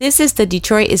This is the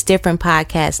Detroit is Different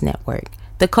podcast network,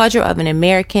 the culture of an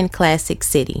American classic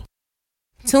city.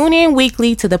 Tune in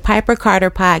weekly to the Piper Carter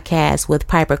podcast with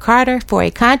Piper Carter for a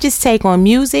conscious take on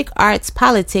music, arts,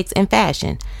 politics, and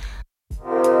fashion.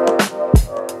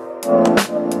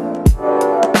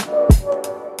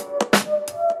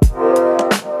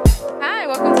 Hi,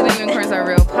 welcome to the Unicorns Are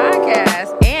Real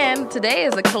podcast. And today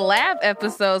is a collab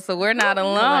episode, so we're not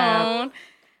alone.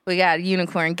 We got a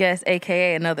unicorn guest,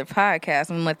 a.k.a. another podcast.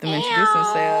 I'm going to let them introduce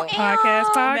themselves. Podcast.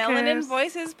 Melanin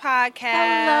Voices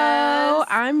podcast. Hello,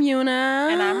 I'm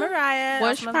Yuna. And I'm Mariah.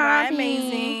 What's Mariah poppin'?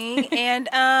 Amazing. And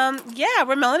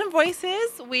we're Melanin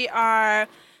Voices. We are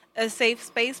a safe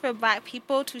space for Black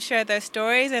people to share their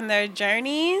stories and their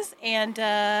journeys. And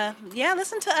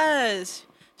listen to us.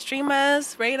 Stream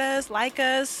us, rate us, like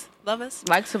us. Love us.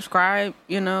 Like, subscribe,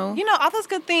 all those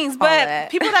good things. But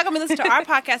people that are going to be listening to our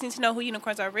podcast need to know who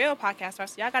Unicorns Are Real podcast are.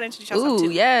 So y'all got to introduce yourself too. Ooh,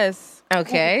 yes.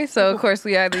 Okay, so of course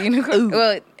we are the unicorns.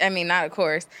 Well, I mean, not of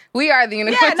course. We are the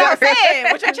unicorns. Yeah, no, say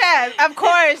it with your chest. Of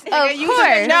course. Of You course.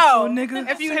 should know. Nigga,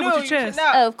 If you say it knew, with your you chest. should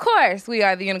know. Of course, we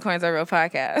are the Unicorns Are Real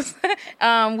podcast.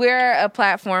 We're a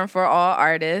platform for all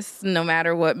artists, no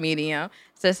matter what medium.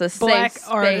 So it's a Black safe space.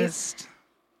 artist.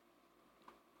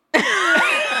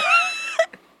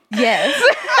 Yes.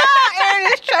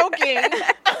 Aaron is choking.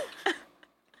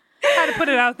 Try to put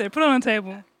it out there. Put it on the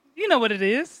table. You know what it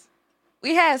is.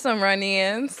 We had some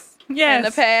run-ins Yes. in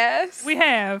the past. We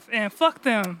have. And fuck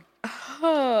them.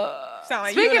 Sound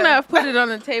like Speaking you of put it on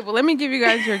the table, let me give you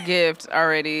guys your gift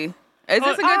already. Is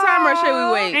this a good time or should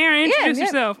we wait? Aaron, introduce yeah.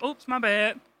 yourself. Oops, my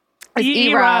bad. It's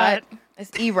E-Rod.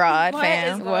 It's E-Rod, What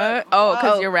fam. is What? Oh,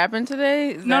 because Oh. you're rapping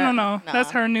today? Is No. No.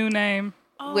 That's her new name.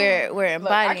 We're I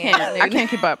embodying can't. I can't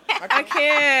keep up. I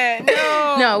can't.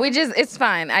 No. No, it's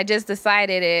fine. I just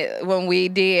decided it when we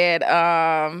did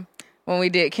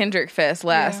Kendrick Fest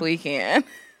last weekend.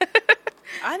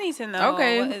 I need to know.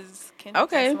 Okay. What is Kendrick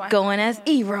Okay. Fest? Why- Going as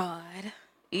E-Rod.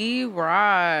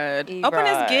 E-Rod. Open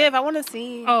his gift. I want to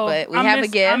see. Oh, But we I have a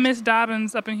miss, gift. I miss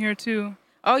Dobbins up in here too.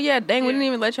 Oh, yeah. Dang, we didn't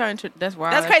even let y'all That's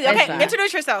wild. That's crazy. That's Okay, fine.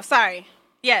 introduce yourself. Sorry.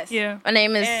 Yes. Yeah. My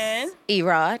name is And?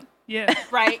 E-Rod. Yeah.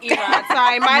 Right, Erod.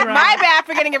 Sorry. My bad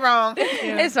for getting it wrong.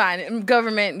 Yeah. It's fine.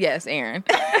 Government, yes, Aaron.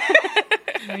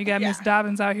 You got Miss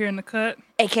Dobbins out here in the cut.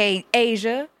 A.K.A.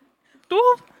 Asia.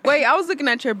 Ooh. Wait, I was looking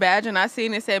at your badge and I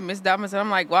seen it said Miss Dobbins and I'm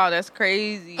like, wow, that's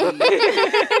crazy.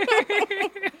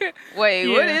 Wait,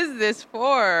 what Yeah. is this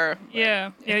for?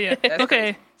 Yeah.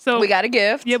 Okay. So We got a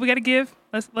gift. Yeah, we got to give.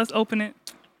 Let's open it.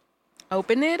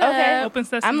 Open it Okay. up. Open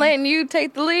sesame. I'm letting you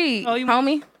take the lead, Oh, you-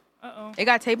 homie. Uh-oh. It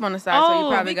got tape on the side, so you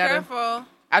Oh, probably Be gotta. careful.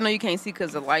 I know you can't see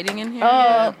because the lighting in here.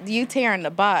 Oh, you tearing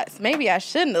the box. Maybe I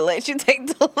shouldn't have let you take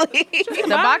the lead. The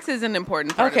box is an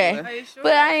important part. Okay. Of Are you sure?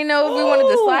 But I didn't know if we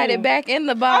wanted to slide it Ooh. back in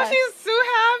the Oh, box. she's so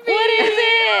happy. What is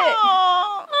it?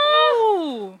 Aw.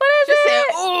 Ooh. What is She said,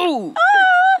 it? ooh.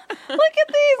 Oh, look at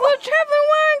these little traveling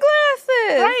wine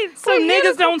glasses. Right. So For niggas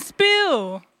unicorn- don't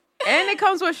spill. And it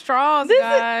comes with straws, This is-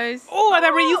 guys. Oh, are they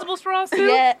reusable straws too?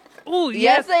 Yeah. Oh, Yes,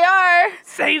 yes. they are.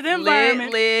 Save the Lit,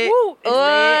 environment. lit. Woo. It's lit, Lit.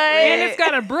 And it's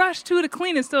got a brush too to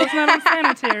clean it, so it's not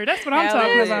unsanitary. That's what I'm Hell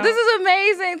talking yeah. about. This is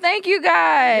amazing. Thank you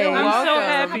guys. I'm I'm so so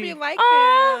happy. happy you like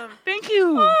Aw. them. Thank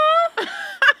you. Aw.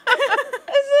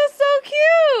 This is so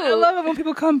cute. I love it when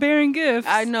people come bearing gifts.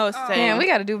 I know, same. Damn, we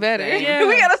got to do better. Yeah.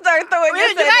 We got to start throwing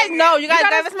You gifts. guys know. You guys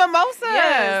gotta- gave us mimosas.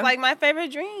 Yeah. Like my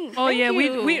favorite drink. Oh Thank yeah,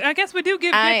 you. we I guess we do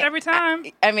give I- gifts every time.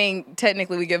 I mean,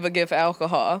 technically, we give a gift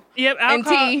alcohol Yep, and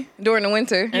alcohol. tea during the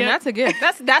winter. Yeah. And that's a gift.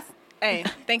 That's. Hey,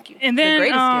 thank you. And The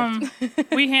then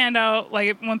greatest we hand out,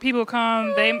 like, when people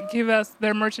come, they give us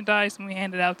their merchandise and we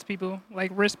hand it out to people, like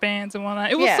wristbands and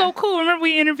whatnot. It was Yeah. so cool. Remember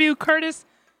we interviewed Curtis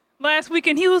last week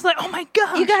and he was like, oh my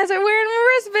gosh. You guys are wearing a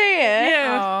wristband.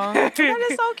 Yeah. Aw. That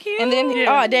is so cute. And then,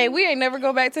 Yeah. oh, dang, we ain't never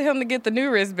go back to him to get the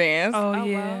new wristbands. Oh, Oh,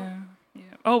 yeah. wow. Yeah.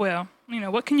 Oh, well. You know,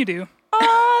 what can you do?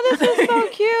 Oh, this is so That's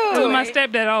what cute. my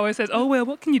stepdad always says, oh, well,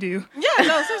 what can you do? yeah,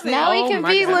 no, seriously. Now Oh we can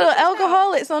my be God. little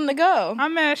alcoholics on the go.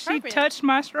 I'm mad she Perfect. touched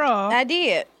my straw. I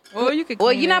did. Oh,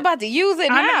 Well, you're not about to use it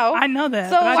now. I know that.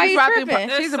 So but I why just- you tripping?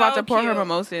 They're She's about so to pour her cute.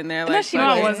 mimosa in there. No, Like, she no,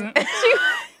 I wasn't. wasn't.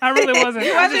 I really wasn't.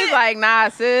 She's like, nah,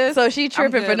 sis. So she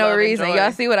tripping good, for no love, reason. enjoy.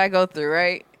 Y'all see what I go through,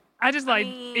 right? I just like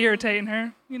irritating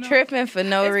her. You know? Tripping for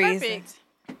no It's reason. perfect.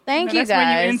 Thank you That's when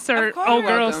you guys. insert Of course. old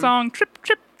girl Welcome. song,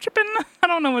 tripping. I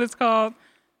don't know what it's called.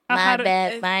 I My had it-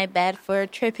 bad, my bad for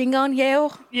tripping on you.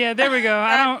 Yeah, there we go.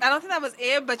 I I don't think that was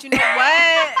it, but you know what?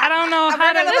 I don't know I'm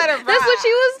how gonna let to. it That's what she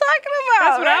was talking about.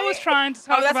 That's what I right? was trying to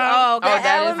talk Oh, that's about. okay.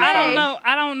 I don't LMA. know.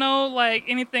 I don't know like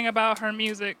anything about her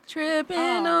music. Tripping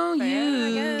Oh, on fair, I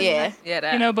you. guess.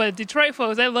 Yeah. You know, but Detroit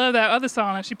folks, they love that other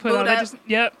song that she put Boot out. They Up. just,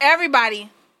 yep. Everybody.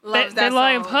 loves They that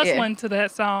love song. hustling to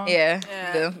that song. Yeah.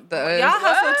 Yeah. The Y'all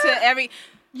hustle to every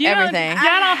everything. Y'all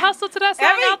don't hustle to that song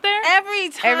out there? every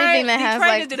time. Everything that has, Detroit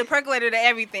like- just do the percolator to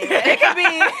everything. It could be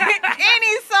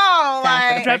any song.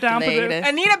 Like Drop down for the- Percolator.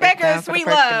 Anita Baker Down and for the Sweet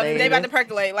Love. They about to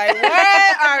percolate. Like,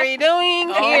 what are we doing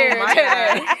here my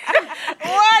today?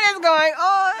 What is going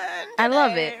on? I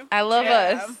love today? it. I love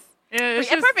Yeah. us. Yeah, it's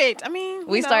Yeah, just, perfect. I mean,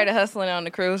 We you know. started hustling on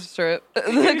the cruise trip.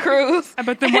 The cruise. I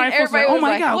bet them And white folks everybody like, oh was my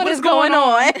like, God, what what is going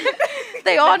on?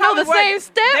 They all know the Probably same were-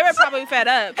 steps. They were probably fed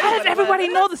up. How does everybody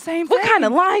know the same thing? What kind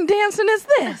of line dancing is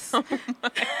this?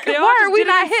 They all Why just are we did it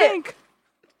not in hip? sync.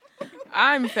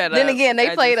 I'm fed up. Then again, they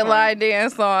at played a this line point.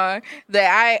 dance song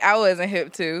that I wasn't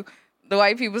hip to. The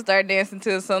white people started dancing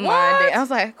to some line dance. I was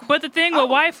like, But the thing with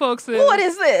white folks is, what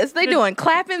is this? They doing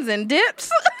clappings and dips?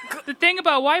 the thing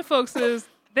about white folks is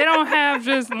they don't have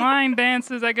just line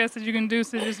dances, I guess, that you can do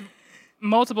to just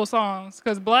multiple songs.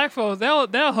 Because black folks, they'll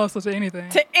hustle to anything.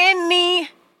 To anything.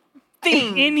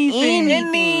 Anything.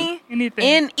 Anything. Anything.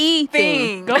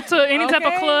 Anything. Go to any type of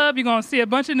Okay. club, you're going to see a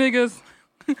bunch of niggas.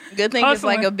 Good thing it's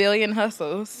like Hustling. a billion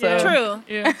hustles. So Yeah. True.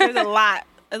 Yeah. There's a lot.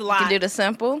 A you lot. can do the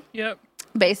simple, Yep.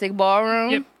 basic ballroom.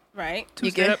 Yep. right.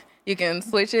 You can Two-step. you can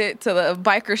switch it to the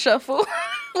biker shuffle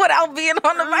without being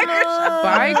on the biker shuffle.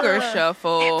 Biker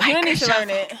shuffle. You need to learn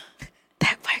it.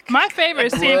 That biker. My favorite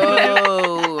is seeing people do,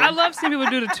 Whoa. I love seeing people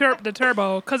do the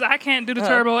turbo because I can't do the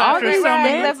turbo all after these so right,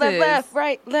 many. left, left, left,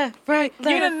 right, left, right, left.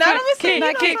 You done none of us kick,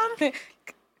 seen kick. something?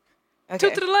 Two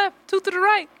Okay. to the left, two to the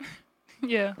right.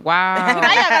 Yeah. Wow.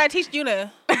 Now y'all gotta teach Yuna.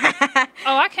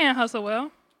 Oh, I can't hustle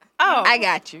well. Oh. I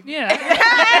got you. Yeah. She's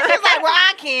like, well,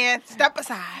 I can't. Step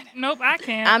aside. Nope, I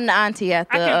can't. I'm the auntie at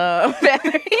the I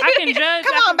I can judge.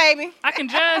 Come on, baby. I can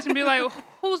judge and be like,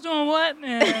 who's doing what,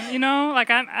 and you know, like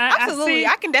I Absolutely.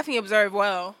 I I can definitely observe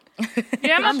well. see.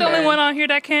 Yeah, I'm not the only good. one on here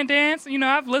that can't dance. You know,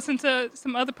 I've listened to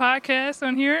some other podcasts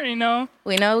on here. You know.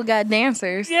 We know we got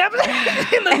dancers. Yeah, let's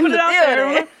put it out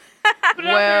there. Put it out Well,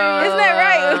 there. Isn't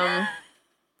that right?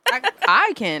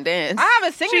 I can't dance. I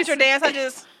have a signature dance. I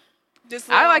just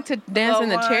I like to dance in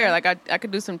the little chair. one. Like I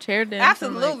could do some chair dancing.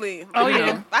 Absolutely. Oh, you yeah.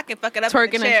 know, I can fuck it up.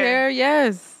 twerk in a chair.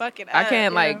 Yes. Fuck it up. I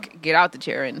can't yeah. like get out the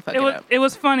chair and fuck it up. It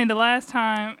was funny. The last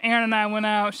time Aaron and I went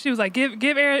out, she was like, "Give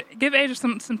Asia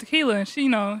some tequila," and she, you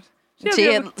know,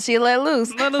 She let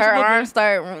loose. Let loose Her a little arms bit.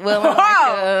 start willing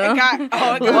It like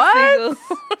got, what?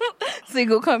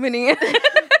 Seagull coming in.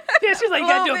 yeah, she's like, "You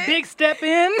gotta do a Little big step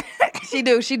in." She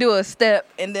do a step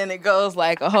and then it goes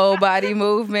like a whole body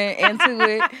movement into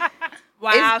it.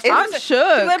 wow. It's- I'm She shook.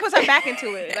 really puts her back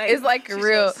into it. It's like a she's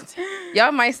real. so-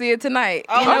 Y'all might see it tonight.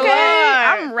 Oh, You know okay.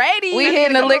 what? I'm ready. We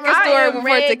hitting the Come liquor on, store I am for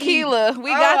ready. tequila.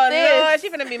 We got oh, Lord, this. she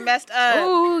finna be messed up.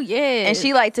 Ooh, yeah. And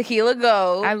she like tequila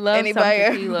gold. I love some Anybody?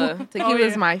 tequila. Tequila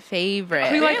is yeah. my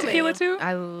favorite. You like Really? tequila too?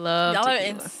 I love Y'all are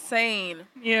tequila. insane.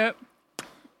 Yep.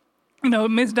 You know,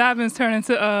 Miss Dobbins turned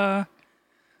into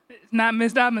not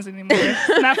Miss Dobbins anymore.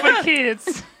 Not for the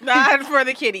kids. Not for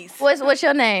the kiddies. What's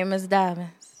your name, Miss Dobbins?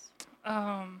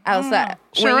 Outside.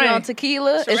 When Sheree. you on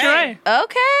tequila? Sheree. Sheree.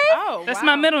 Okay. Oh, That's wow.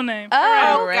 my middle name. Oh,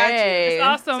 Oh, got you. Hooray. It's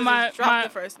also So my just drop my the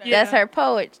first name. yeah. That's her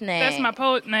poet's name. That's my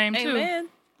poet name too. Amen.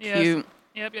 Yes. Cute.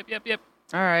 Yep.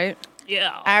 All right.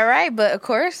 Yeah. All right, but of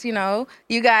course, you know,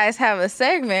 you guys have a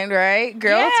segment, right?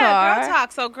 Girl yeah, Talk. Girl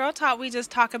Talk. So Girl Talk, we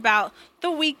just talk about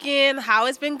the weekend, how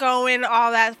it's been going,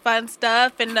 all that fun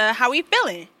stuff, and how we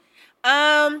feeling.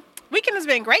 Weekend has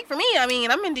been great for me. I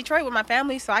mean, I'm in Detroit with my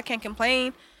family, so I can't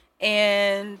complain.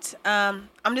 And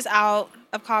I'm just out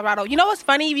of Colorado. You know what's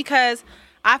funny? Because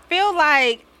I feel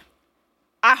like,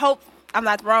 I hope I'm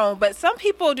not wrong, but some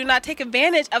people do not take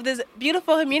advantage of this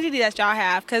beautiful humidity that y'all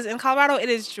have. Because in Colorado, it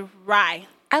is dry.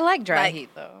 I like dry Like- heat,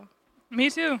 though. Me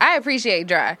too. I appreciate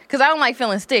dry because I don't like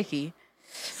feeling sticky.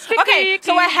 Okay,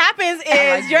 so what happens is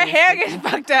like your being hair gets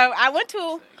fucked up. I went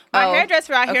to my Oh,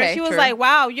 hairdresser out here. okay, And she was true. like,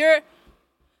 "Wow, you're."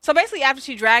 So basically, after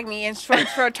she dragged me in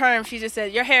for a term, she just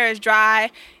said, "Your hair is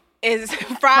dry, is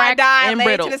fried, Cracked dyed, and laid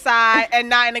brittle. to the side, and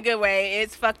not in a good way.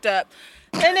 It's fucked up."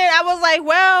 And then I was like,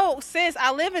 "Well, sis,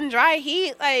 I live in dry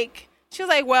heat." Like, she was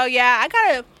like, "Well, yeah,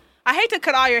 I hate to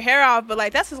cut all your hair off, but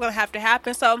like that's what's gonna have to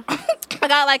happen." So I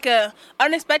got like a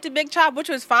unexpected big chop, which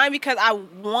was fine because I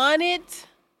wanted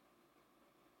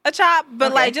a chop, but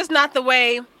Okay. like just not the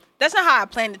way. That's not how I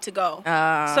planned it to go.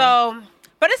 So,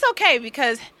 but it's okay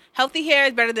because healthy hair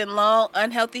is better than long,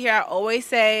 unhealthy hair. I always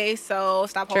say so.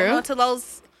 Stop holding True. on to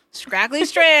those scraggly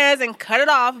strands and cut it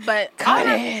off. But all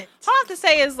I have to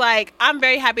say is like I'm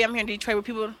very happy I'm here in Detroit where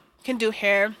people can do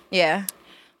hair Yeah.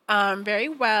 very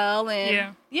well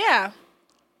and yeah.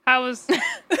 I was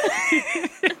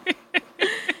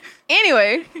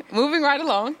Anyway, moving right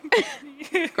along.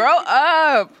 Grow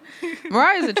up.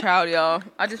 Mariah's a child, y'all.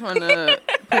 I just want to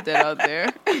put that out there.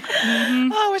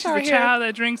 Oh, I wish I were The here. child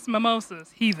that drinks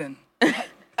mimosas. Heathen.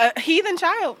 A heathen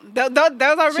child. Those are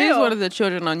real. She's one of the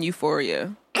children on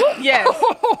Euphoria. Yes.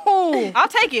 I'll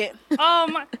take it.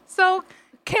 So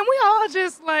can we all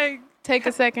just like Take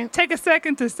a second. take a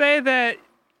second to say that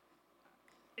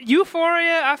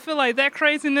Euphoria, I feel like that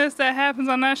craziness that happens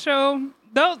on that show,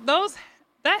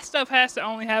 that stuff has to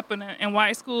only happen in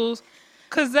white schools.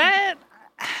 Cause that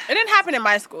It didn't happen in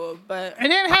my school, but it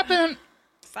didn't happen.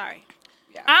 sorry.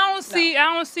 Yeah. I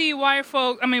don't see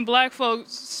black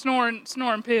folks snoring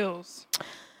pills.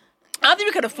 I don't think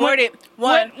we could afford it. When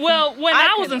I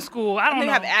I was in couldn't. school, I I don't didn't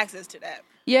know. have access to that.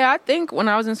 Yeah, I think when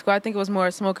I was in school, I think it was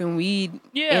more smoking weed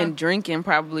Yeah. and drinking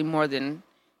probably more than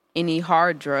any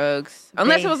hard drugs.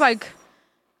 Unless it was like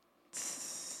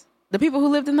the people who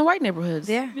lived in the white neighborhoods.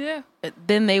 Yeah.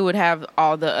 Then they would have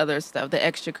all the other stuff, the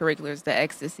extracurriculars, the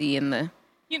ecstasy and the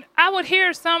I would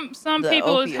hear some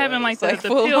people is having like the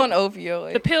full pill, on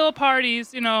opioid. the pill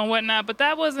parties, and whatnot, but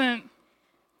that wasn't.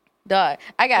 Dog,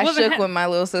 I got Wasn't shook ha- when my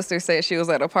little sister said she was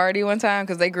at a party one time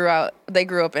because they grew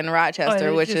up in Rochester,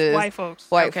 it's which just is white folks.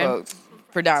 white Okay. folks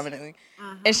predominantly.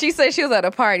 And she said she was at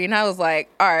a party, and I was like,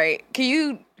 "All right, can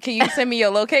you send me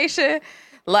your location?"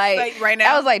 Like, right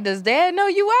now? I was like, "Does Dad know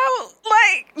you out?"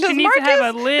 Like, does needs to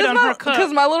have a lid on her cup.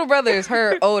 because my little brother is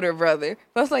her older brother.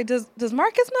 But I was like, "Does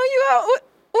Marcus know you out?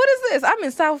 What is this? I'm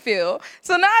in Southfield,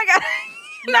 so now I got."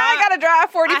 Now I gotta drive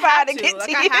 45 to get to like,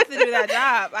 you. I have to do that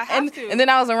job. I have to. And then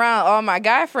I was around all my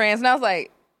guy friends, and I was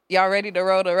like, "Y'all ready to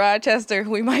roll to Rochester?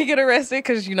 We might get arrested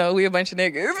because we a bunch of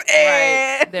niggas."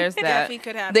 right. And There's that. definitely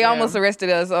could happen. they almost arrested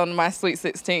us on my Sweet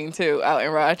 16 too, out in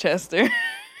Rochester.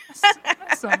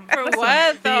 For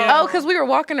what though? Oh, because we were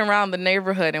walking around the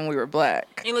neighborhood and we were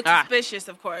black. You look suspicious,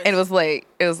 of course. And it was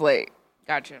late.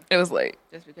 Gotcha. It was late.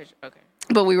 Just because. Okay.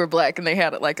 But we were black, and they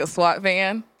had like a SWAT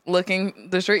van looking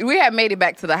the street. We had made it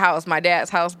back to the house, my dad's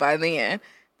house by then.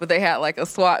 But they had like a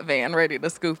SWAT van ready to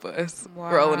scoop us,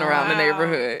 rolling around the Wow.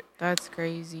 neighborhood. That's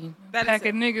crazy. That is Pack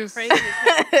of niggas. crazy.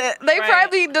 They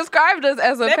probably described us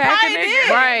as a They pack of probably niggas. did.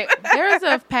 Right. There's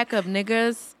a pack of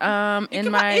niggas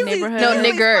in my neighborhood. No,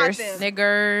 easily niggers. spot them.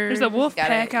 Niggers. There's a wolf Gotta-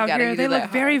 pack out gotta here. use They it look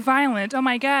that very violent. Oh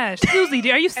my gosh,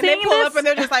 Susie, are you And they seeing pull this? up and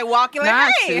they're just like walking like,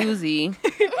 Not hey, Susie.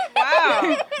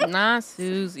 wow. Not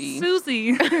Susie.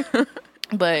 Susie,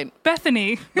 But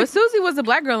Bethany, But Susie was a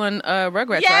black girl in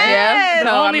Rugrats, Yes. right? the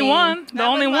So, I only mean, one, the That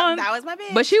only was my- one. That was my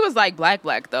bitch. But she was like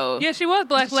black though. Yeah, she was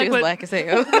black. she was but black as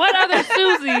hell. what other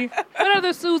Susie? What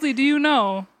other Susie do you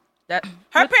know? That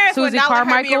her parents would Susie not let her be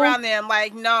Carmichael? around them.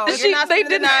 Like, no, They you're not spending the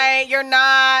did- night. You're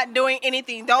not doing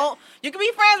anything. You can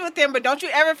be friends with them, but don't you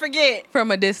ever forget.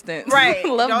 From a distance. Right.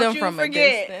 Love don't them you from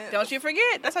forget. a distance. Don't you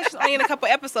forget. That's why she's only in a couple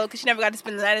episodes, because she never got to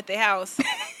spend the night at their house.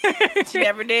 She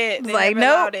never did. They Like, never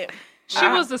nope. allowed it. She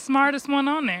was the smartest one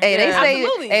on there. Hey, Yeah.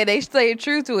 Absolutely. they stayed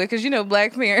true to it because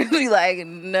black parents be like,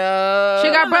 no. she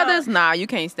got brothers? Nah, you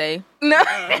can't stay. no.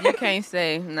 You can't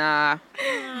stay. Nah.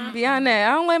 Beyond that,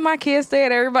 I don't let my kids stay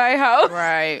at everybody's house.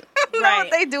 Right. I don't know Right.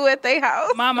 what they do at their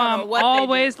house. My know mom what they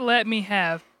always let me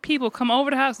have people come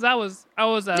over the house. 'Cause I was Yeah, I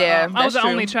was that's the true.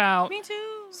 only child. Me too.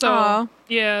 So Aw.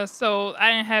 yeah, so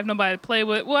I didn't have nobody to play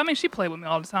with. Well, I mean, she played with me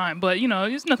all the time, but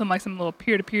it's nothing like some little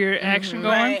peer-to-peer action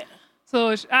going. Right.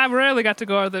 So I rarely got to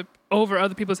go over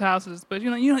other people's houses, but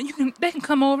they can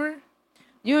come over.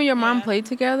 You and your mom played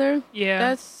together? Yeah.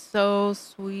 That's so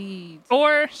sweet.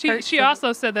 Or she Hurtful.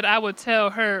 also said that I would tell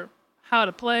her how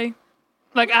to play.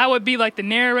 Like I would be like the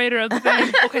narrator of the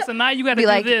thing. Okay, so now you got to Be do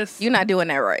like, this. you're not doing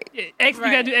that right. You got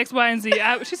to do X, Y, and Z.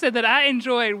 She said that I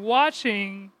enjoyed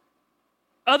watching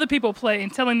other people play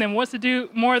and telling them what to do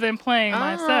more than playing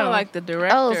myself. Like the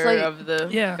director so of the.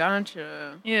 Yeah.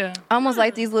 Gotcha. yeah. Almost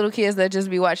like these little kids that just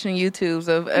be watching YouTubes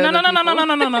of No, other no, no, no, people. no,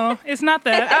 no, no, no. It's not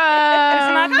that. It's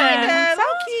not that. So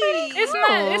cute. It's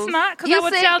not. It's not because You I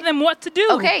would said- tell them what to do.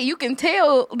 Okay, you can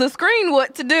tell the screen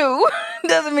what to do.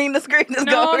 Doesn't mean the screen is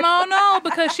No, going. no,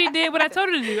 because she did what I told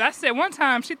her to do. I said one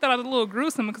time she thought I was a little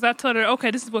gruesome because I told her, okay,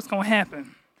 this is what's going to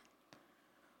happen.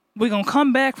 We're going to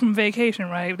come back from vacation,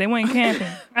 right? They went camping.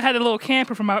 I had a little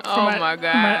camper for my my God. for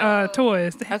my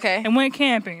toys. Okay. And went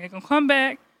camping. They're going to come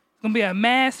back. It's going to be a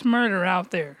mass murder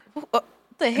out there. What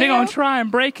the hell? They're going to try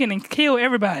and break in and kill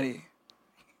everybody.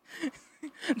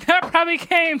 That probably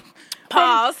came.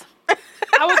 Pause.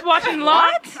 I was watching Law.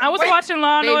 I was watching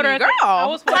Law and Baby Order. girl. I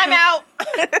was watching, Time out.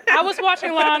 I was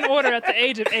watching Law and Order at the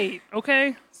age of 8.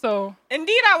 Okay, So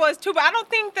Indeed, I was too, but I don't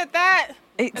think that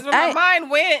is where my mind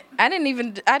went. I didn't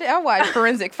even. I watched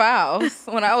Forensic Files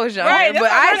when I was younger, Right, that's but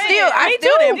what I'm saying. I Me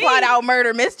still too. didn't plot out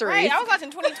murder mysteries. Right, I was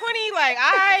watching 2020. Like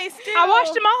I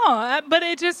watched them all, but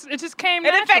it just came.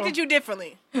 It natural. affected you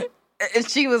differently. And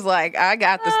she was like, I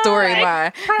got the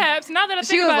storyline. Perhaps now that I think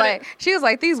She was about like, it, she was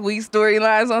like, these weak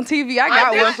storylines on TV. I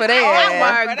got one for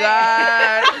that. Oh my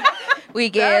God,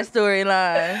 weak ass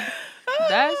storyline.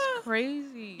 That's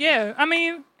crazy. yeah. I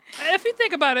mean, if you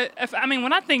think about it,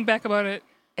 when I think back about it,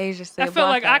 Asia said, I felt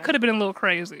like I could have been a little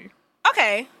crazy,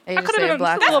 Okay, Asia could've said been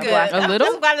black. just a that's little good. black. A little?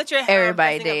 I'm glad that you're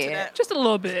Everybody fessing up to did. that. just a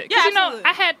little bit. 'Cause, Yeah, you know, absolutely.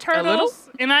 I had little? turtles,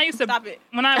 and I used to Stop it.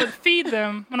 when I would feed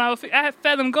them. I had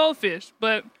fed them goldfish,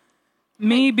 but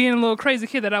me being a little crazy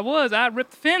kid that I was, I ripped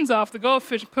the fins off the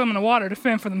goldfish and put them in the water to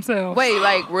fend for themselves. Wait,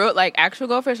 like real, like actual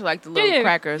goldfish, or like the little Yeah.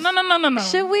 crackers? No.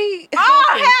 Should we?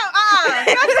 Oh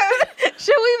hell,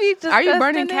 Should we be? Are you discussing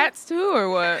burning it? cats too, or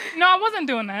what? No, I wasn't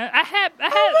doing that. I had.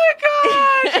 Oh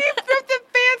my god, she ripped the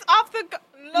fans off the.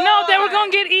 No, they were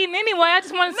gonna get eaten anyway. I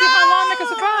just wanted to see how long they could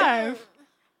survive.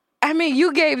 I mean,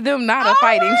 you gave them not a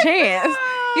fighting chance.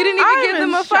 You didn't even I'm give them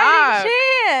in a fighting shock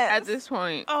chance. At this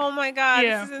point, Oh my god,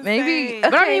 Yeah. this is insane. Maybe-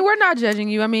 but I Okay. mean, we're not judging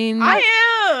you. I mean, I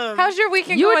am. How's your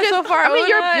weekend you were going just so far? I mean,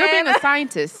 you're Una? being a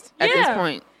scientist at this Yeah.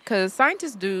 point, because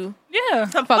scientists do. Yeah,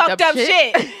 Some fucked fucked up up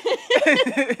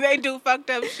shit. They do fucked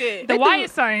up shit. the white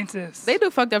scientists. They do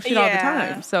fucked up shit all the Yeah.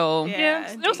 time. So Yeah.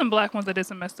 Yeah, there was some black ones that did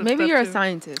some messed up maybe stuff you're a too.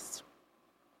 scientist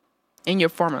in your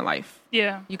former life.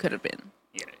 Yeah. You could have been.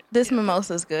 This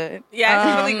mimosa's good. Yeah,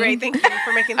 it's really great. Thank you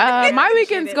for making that. My Appreciate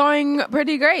weekend's it. going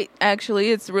pretty great,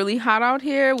 actually. It's really hot out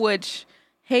here, which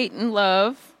hate and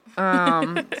love.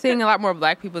 Seeing a lot more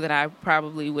black people than I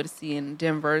probably would see in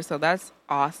Denver, so that's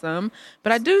awesome.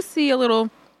 But I do see a little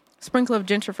sprinkle of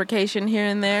gentrification here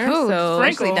and there. Ooh, so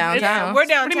sprinkle. Especially downtown. We're What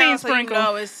do you downtown, mean so you sprinkle?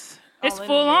 know it's It's all in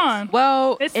full the mix. on.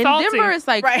 well, It's in salty. Denver, it's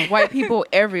like Right. white people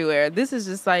everywhere. This is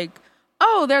just like,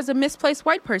 oh, there's a misplaced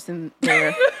white person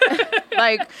there.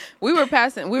 Like we were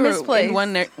Misplaced.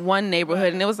 in one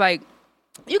neighborhood, and it was like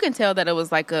you can tell that it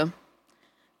was like a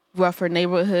rougher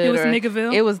neighborhood. It was or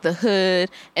Niggerville? It was the hood,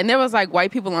 and there was like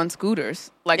white people on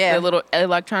scooters, like Yeah. the little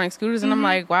electronic scooters, and I'm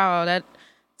like, wow, that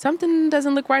something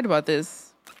doesn't look right about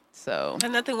this. So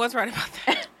And nothing was right about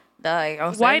that. Like,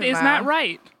 on White 7 is Mile. not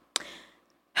right.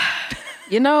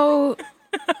 you know,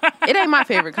 it ain't my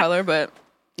favorite color, but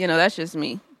you know, that's just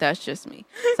me. That's just me.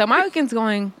 So my weekend's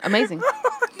going amazing.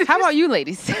 How about you,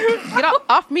 ladies? Get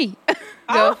off me.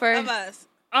 Go Of first. us.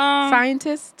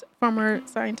 Scientist, former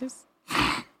scientist.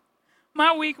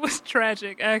 My week was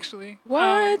tragic, actually.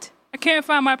 What? I can't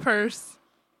find my purse.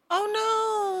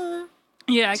 Oh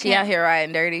Yeah, I She can't. out here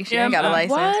riding dirty. She Yeah, ain't got a I'm-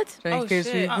 license. what? Drink Oh, Chris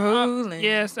shit. be rolling.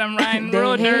 Yes, I'm riding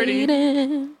real dirty.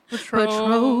 Hating,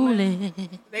 patrolling. no.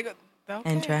 They go. Okay.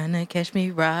 And trying to catch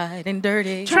me riding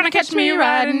dirty. Trying to catch me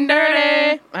riding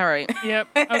dirty. All right. Yep.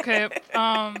 Okay.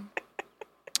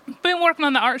 Been working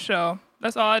on the art show.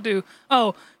 That's all I do.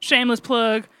 Oh, shameless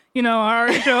plug. You know, our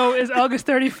art show is August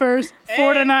 31st,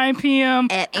 4 to 9 p.m.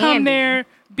 At Come Andy. there,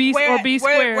 be Where, or be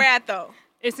square. where at though?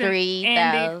 It's in 3,000.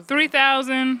 Andy,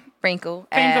 3000 Sprinkle.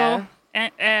 Finkel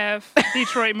Ave,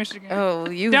 Detroit, Michigan. Oh,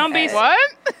 you. Don't be What?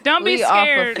 Don't be We off of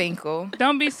scared. Finkel.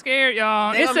 Don't be scared,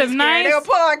 y'all. They It's gonna a be scared. nice. They gonna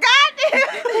pull a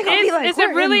goddamn. It's a "We're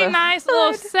in really the nice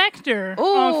little sector.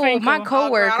 on Ooh, Finkel. my I don't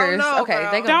coworkers. know, Okay,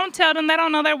 girl. they go. Don't tell them they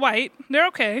don't know they're white. They're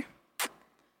okay.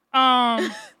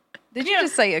 Did you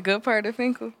just say a good part of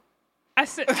Finkel? I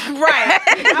said Right.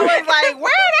 I was like,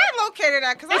 where that located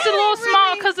at? Cause it's I a little ain't small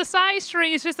really- because the side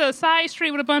street is just a side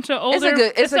street with a bunch of older.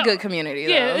 It's a good community.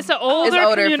 Yeah, though. it's an older It's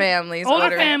older communi- families,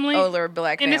 older family, older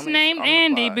black and families. it's named on the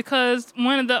Andy block. because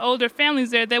one of the older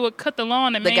families there, they would cut the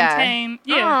lawn and The guy. maintain.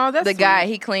 Yeah, Oh, that's the guy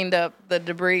sweet. he cleaned up the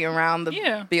debris around the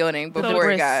Yeah. building So- before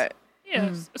it Debris. got. yeah.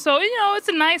 So you know, it's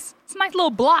a nice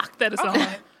little block that it's on.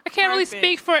 I can't really Perfect.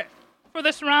 speak for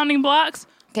the surrounding blocks.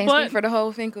 Can't but, speak for the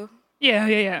whole Finkel.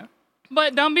 Yeah.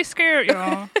 But don't be scared,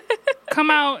 y'all. Come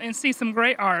out and see some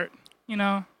great art. You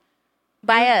know,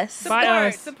 By us. By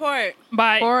us. Support.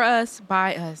 by For us,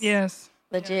 by us. yes,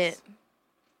 Legit.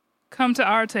 come to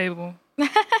our table. All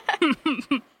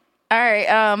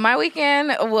right. My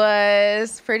weekend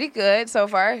was pretty good so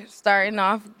far. Starting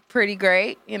off pretty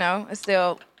great. You know, it's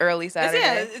still early Saturday.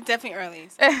 Yeah, it's definitely early.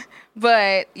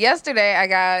 But yesterday I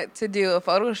got to do a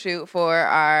photo shoot for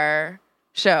our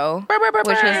show, which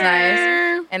was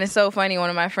nice. And it's so funny. One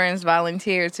of my friends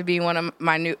volunteered to be one of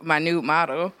my nude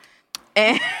model,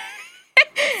 and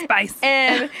Spicy.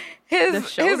 and The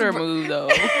shoulder move, though.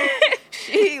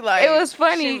 it was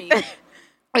funny. Shimmy.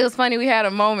 It was funny. We had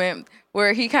a moment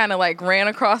where he kind of like ran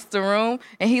across the room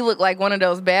and he looked like one of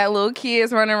those bad little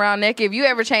kids running around naked. If you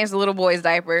ever change the little boy's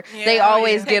diaper, they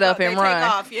always get up and run.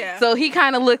 Off, yeah. So he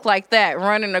kind of looked like that,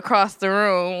 running across the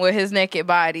room with his naked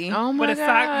body. Oh my With a god!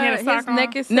 sock- he had a sock His on?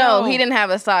 neck is No, so- he didn't have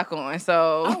a sock on,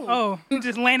 so Oh, he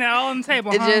just laying it all on the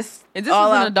table. it huh? just Is this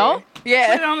all an out adult? Put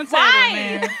there. it Yeah, on the table,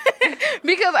 man.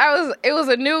 because it was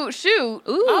a nude shoot.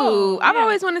 Ooh, I've yeah.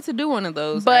 always wanted to do one of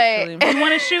those. But- actually. You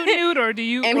want to shoot nude, or do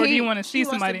you, And or do he- you want to see He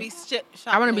wants to somebody? be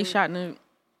shot I want to be nude. shot nude.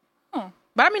 Oh.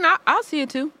 But I mean, I'll see it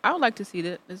too. I would like to see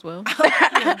that as well.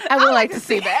 I would like to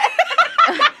see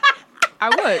that. I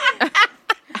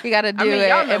would. You got to do mean,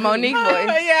 y'all it know in who- Monique voice.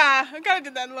 Yeah, I gotta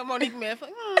do that little Monique myth.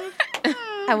 Like,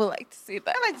 I would like to see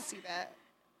that. I like to see that.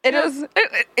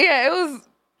 It was.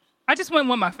 I just wouldn't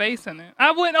want my face in it.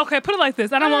 I wouldn't. Okay, put it like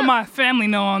this: I don't want my family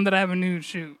knowing that I have a nude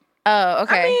shoot. Oh,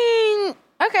 okay. I mean,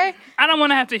 Okay. I don't want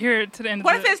to have to hear it to the end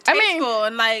What of if it. it's tasteful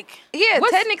and like Yeah,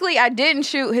 What's- technically, I didn't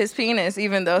shoot his penis,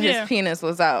 even though Yeah. his penis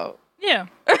was out. Yeah.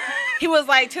 he was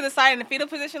like to the side in the fetal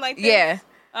position like this? Yeah.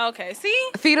 Okay, see?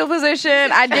 Fetal position.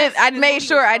 I made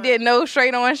sure I did no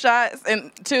straight on shots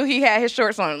until he had his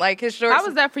shorts on. Like his shorts. how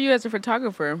was that for you as a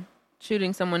photographer,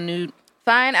 shooting someone nude?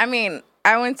 Fine. I mean,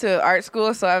 I went to art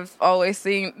school, so I've always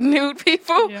seen nude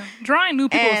people. Yeah. Drawing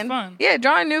nude people is fun. Yeah,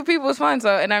 drawing nude people is fun.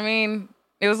 So, and I mean,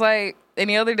 it was like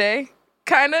any other day.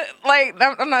 Kind of like,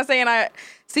 I'm not saying I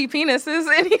see penises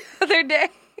any other day.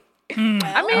 I mean,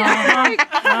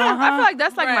 I feel like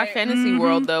that's like my Right. fantasy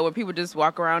world though, where people just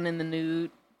walk around in the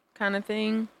nude kind of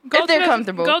thing. If they're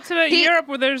comfortable. Go to He- Europe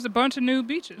where there's a bunch of nude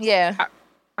beaches. Yeah.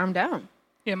 I'm down.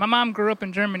 Yeah, my mom grew up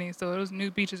in Germany, so there was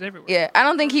nude beaches everywhere. Yeah. I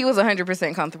don't think he was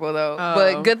 100% comfortable, though. Oh.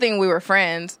 But good thing we were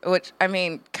friends, which, I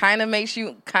mean, kind of makes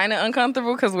you kind of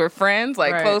uncomfortable because we're friends,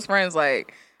 like Right. close friends.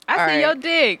 Like, I all see right. your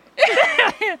dick.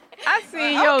 I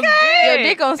see your dick. Your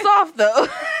dick on soft, though.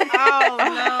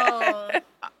 Oh no.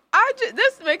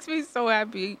 This makes me so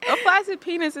happy. A flaccid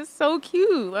penis is so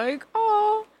cute. Like,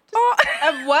 oh,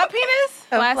 A what penis?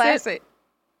 A Flaccid. flaccid.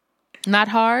 not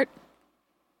hard,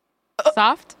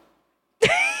 soft.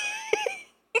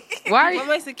 Why? What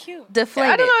makes it cute?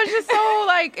 Deflated. I don't know. It's just so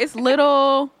like it's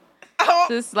little, Oh,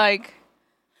 just like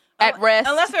at rest.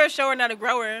 unless they're a shower, not a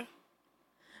grower.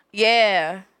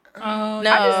 Yeah. Oh,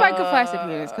 No. I just like a flaccid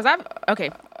penis because I've okay.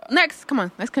 Next, come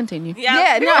on, let's continue.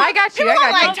 Yeah, no, I got you. I People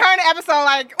got like you. turn the episode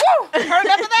like, woo, heard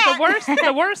enough of that.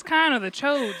 the worst kind of the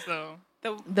chodes though.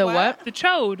 The what? The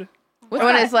chode, What's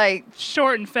When that? it's like,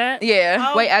 short and fat. yeah.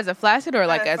 Oh. Wait, as a flaccid or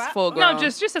like As as flat? full grown? No,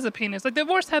 just as a penis. Like the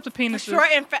worst types of penises. Short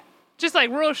and fat. Just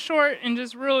like real short and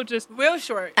just real just. Real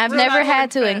short. I've Real never not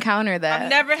had to short and fat. encounter that. I've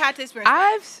never had to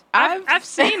experience that. I've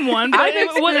seen one, but I've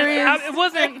it wasn't. experienced- It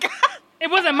wasn't. It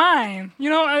wasn't mine.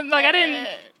 You know, like I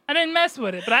didn't mess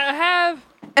with it, but I have.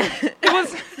 It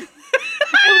was.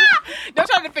 Don't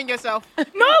try to defend yourself. No,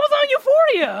 it was on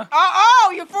Euphoria.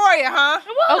 Oh, Euphoria, huh? It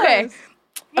was. Okay.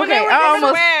 When Okay, they were- I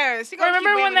almost- Swear. She gonna Remember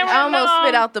keep when they waving were- I almost No.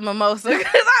 spit out the mimosa because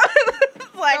I was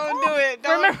like, Don't do it.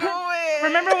 Don't Remember- do it.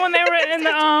 Remember when they were in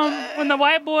the when the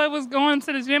white boy was going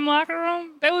to the gym locker room?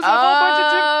 There was a whole bunch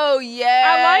of. oh,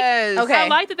 yes. I Okay.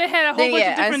 liked that they had a whole Then, bunch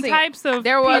yeah, of I different see. types of.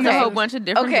 there was a Okay. whole bunch of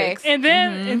different Okay. dicks. And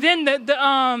then the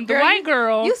Girl, white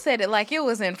girl. You said it like it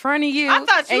was in front of you. I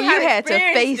thought you and had you had to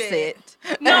experienced face it.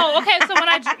 it. No, okay. So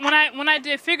when I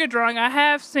did figure drawing, I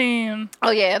have seen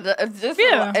Oh yeah,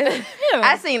 Yeah.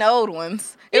 I seen old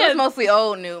ones. It Yeah. was mostly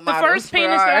old nude the models. first for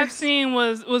penis that I've ours. seen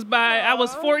was by I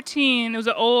was 14. It was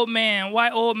an old man,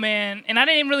 white old man, and I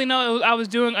didn't really know I was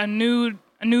doing a nude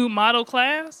model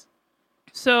class.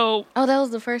 So Oh, that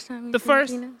was the first time. You the seen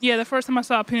first penis? the first time I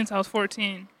saw a penis, I was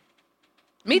 14.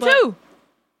 Me But- too.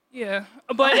 Yeah,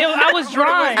 but I was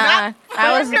drawing. I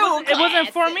was. It wasn't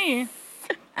for me.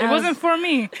 It wasn't for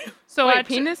me. So Wait, I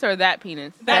penis or that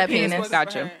penis? That penis. penis.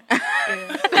 Gotcha.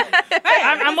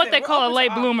 I'm what they call a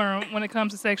late bloomer when it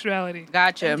comes to sexuality.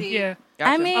 Gotcha. Indeed. Yeah.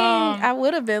 Gotcha. I mean, Um, I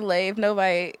would have been late if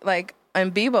nobody, like,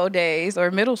 in Bebo days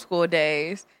or middle school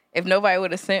days, if nobody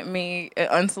would have sent me an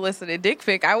unsolicited dick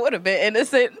pic, I would have been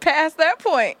innocent past that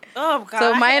point. Oh God.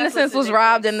 So I my hate innocence was unsolicited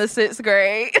robbed dick in the 6th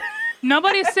grade.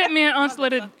 Nobody sent me an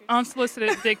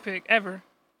unsolicited dick pic ever.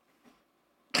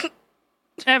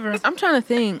 Ever. I'm trying to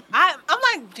think. I'm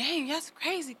like, dang, that's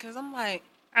crazy. Cause I'm like,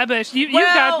 I bet you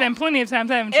Well, got them plenty of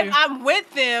times, haven't you? if I'm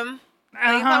with them,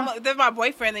 like, Uh-huh. if they're my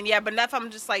boyfriend, then yeah. But not if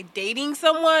I'm just like dating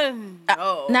someone.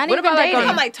 No. Not What even about, like, dating. if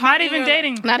I'm like Not talking even to-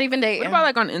 dating. Not even dating. What about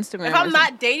like on Instagram? If or I'm something?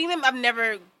 not dating them, I've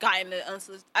never gotten the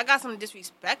unsolicited. I got some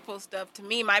disrespectful stuff. To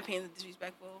me, my opinion is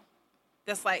disrespectful.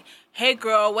 That's like, hey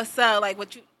girl, what's up? Like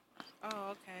what you?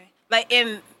 Oh, okay. Like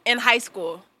in high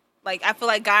school, like I feel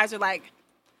like guys are like,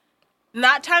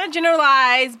 not trying to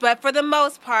generalize, but for the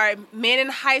most part, men in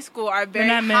high school are very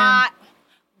not men. hot.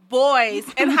 Boys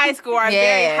in high school are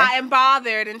very Yeah. hot and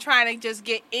bothered and trying to just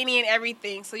get any and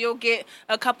everything. So you'll get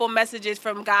a couple messages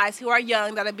from guys who are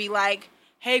young that'll be like,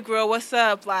 "Hey, girl, what's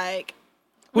up?" Like,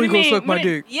 What do you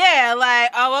mean? yeah,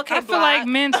 like, oh, okay. I feel like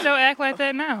men still act like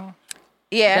that now.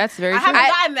 Yeah, That's very I true. haven't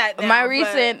gotten that. Now, my but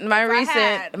recent,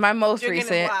 if most you're getting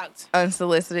recent blocked.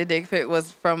 unsolicited dick pic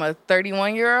was from a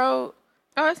 31-year-old.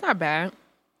 Oh, it's not bad.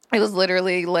 It was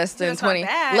literally less than That's not 20,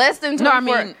 bad. less than 24, No,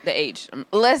 I mean the age.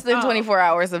 less than Oh. 24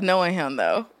 hours of knowing him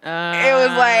though. It was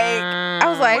like, I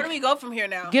was Where like, do we go from here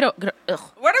now? Get up. Ugh.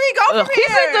 Where do we go from he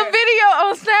here? sent the video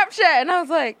on Snapchat, and I was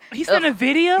like, He sent a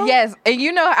video? yes. And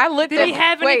you know, I looked Did at. he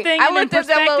have wait, anything I in looked at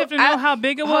that perspective little- to know how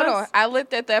big it Hold was? on. I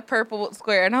looked at that purple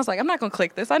square, and I was like, I'm not gonna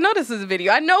click this. I know this is a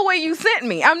video. I know what you sent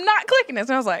me. I'm not clicking this.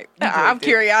 And I was like, I'm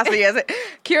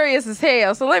curious as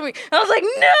hell. So let me. I was like,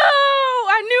 no,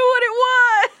 I knew what it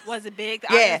was. Was it big? The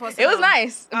Yeah, audience wants to it was know.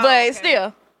 nice, Oh, but okay.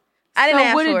 still, I didn't So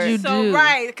ask what for did it. you So do?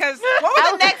 right, because what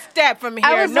was the next step from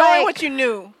here? was Knowing like- what you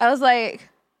knew. I was like,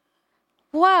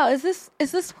 wow, is this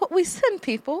what we send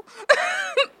people?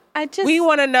 I just We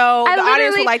want to know. The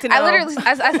audience would like to know.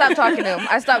 I stopped talking to him.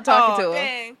 I stopped talking to him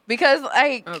dang. because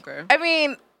like Okay. I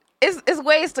mean, it's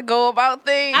ways to go about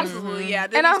things. Absolutely, yeah.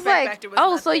 The And I was respect like, factor was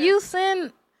oh, not so there. you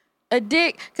send a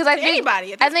dick because I think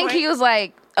anybody at I this think he point. was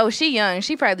like, oh, she young,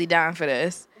 she probably down for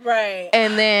this, right?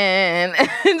 and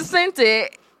then sent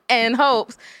it in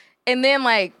hopes, and then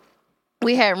like.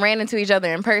 We had ran into each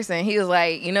other in person. He was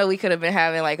like, you know, we could have been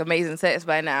having like amazing sex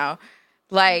by now.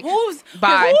 Like,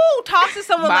 Bye. Who talks to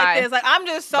someone Bye. like this? Like, I'm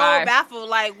just so Bye. baffled.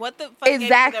 Like, what the fuck?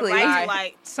 Exactly. Gave you the right Bye. to,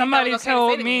 like, Somebody think that was okay to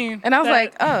told say to me. and I was that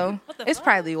like, oh, the it's fuck?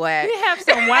 probably whack. we have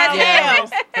some wild Yeah.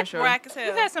 stories. For sure. Whack as hell.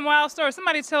 We've had some wild stories.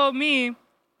 Somebody told me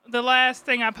the last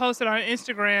thing I posted on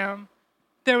Instagram,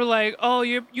 they were like, "Oh,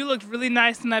 you looked really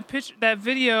nice in that picture, that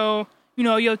video. You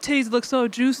know, your titties look so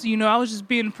juicy. You know, I was just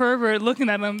being a pervert looking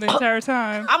at them the entire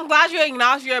time." I'm glad you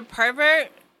acknowledge you're a pervert.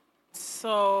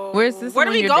 So Where's this where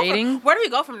do someone we you're go dating? From? Where do we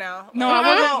go from now? No,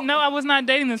 I wasn't. No, I was not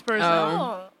dating this person.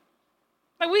 Oh.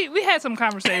 Like we had some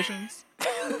conversations.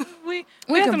 we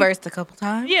We had some- conversed a couple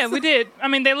times. Yeah, we did. I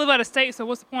mean, they live out of state, so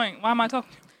what's the point? Why am I talking?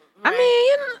 I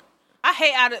mean, I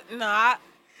hate out of no.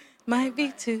 Might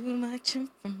be too much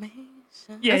information.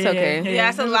 Yeah, That's okay. Yeah,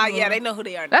 it's a lot. Yeah, they know who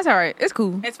they are. Now. that's all right. It's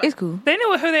cool. It's fine. It's cool. They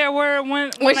knew who they were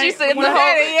when When she they- said when the they-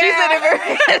 whole, she said it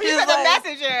very. You she's sent the like,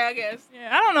 message, yeah, I guess. Yeah,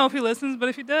 I don't know if he listens, but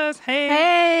if he does, hey,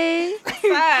 Hey.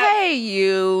 Sad. Hey,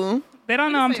 you. they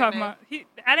don't know I'm say your talking name.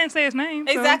 about. I didn't say his name.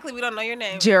 so- Exactly, we don't know your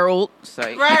name. Gerald.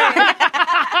 Sorry. Right.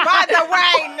 By the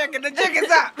way, nigga, the jig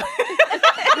is up.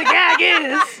 The gag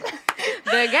is.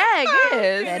 The gag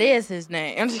is. that is his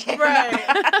name. I'm just kidding.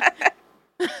 Right.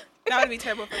 That would be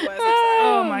terrible if it was. I'm sorry.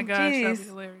 Oh my gosh, that'd be jeez.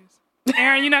 hilarious.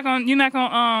 Aaron, you're not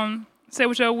gonna say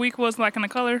what your week was like in the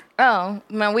color. Oh,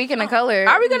 my week in the color.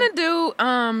 Are we gonna do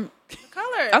The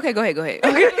color. Okay, go ahead. Do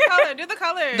the color. Do the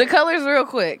color. The colors real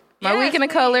quick. My Yes, week in the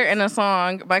please. color and a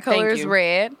song. My color is you.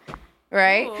 red,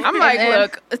 right? Ooh. I'm like, And then-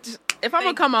 look, if I'm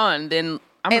gonna come on, then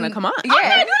I'm gonna come on.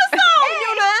 Yeah. Do the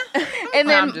song, Yuna. And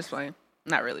No, then I'm just playing.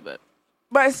 Not really, but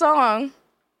my song,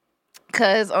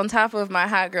 because on top of my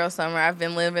hot girl summer, I've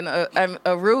been living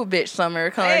a rude bitch summer,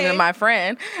 according Hey. to my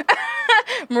friend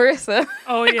Marissa.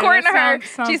 Oh yeah, According to that her,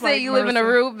 sounds she said like you live in a Marissa.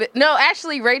 rude bitch. No,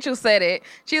 actually, Rachel said it.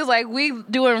 She was like, we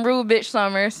doing rude bitch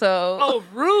summer, so Oh,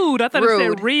 rude! I thought it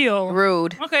Rude. said real.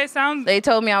 rude. Okay, sounds. They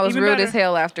told me I was Even rude better. as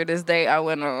hell after this date I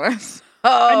went on.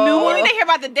 A new We one? need to hear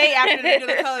about the date after they do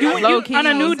the color. You, That's low you, key. on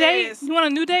a new serious. date? You want a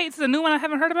new date? It's a new one I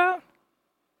haven't heard about.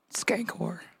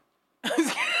 Skankcore.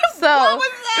 So, What was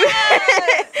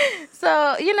that?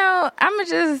 so you know, I'ma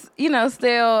just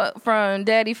steal from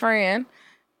Daddy Friend,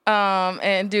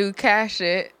 and do Cash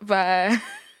It by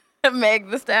Meg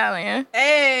The Stallion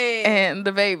Hey. and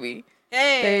the baby.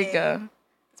 Hey. There you go.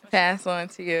 Pass on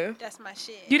to you. That's my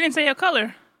shit. You didn't say your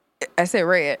color. I said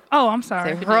red. Oh, I'm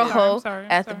sorry. I said I'm rojo sorry.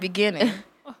 at the beginning.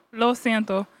 Lo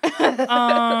siento.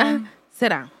 sit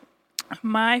down.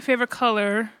 My favorite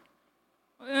color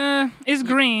is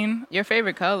green. Your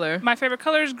favorite color? My favorite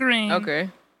color is green.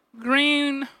 Okay.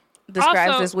 Green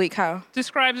Describes Also- this week how.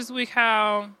 describes this week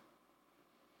how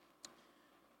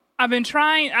I've been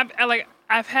trying.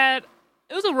 I've had.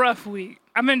 It was a rough week.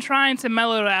 I've been trying to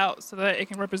mellow it out so that it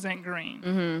can represent green.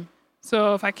 Mm-hmm.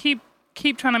 So if I keep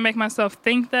trying to make myself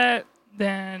think that,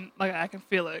 then like I can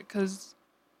feel it. Because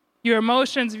your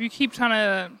emotions, if you keep trying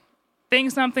to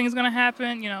think something's gonna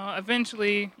happen,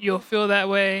 eventually you'll feel that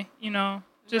way.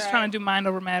 Just Right. trying to do mind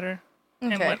over matter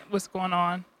and Okay. what's going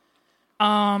on.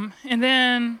 And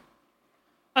then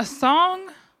a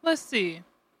song. Let's see.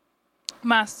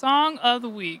 My song of the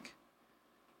week.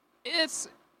 It's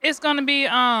gonna be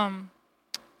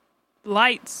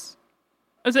Lights.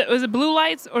 Is it Blue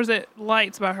Lights or is it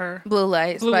Lights by her? Blue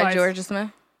Lights Blue by Lights. Georgia Smith.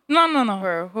 No.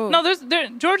 Or who? No,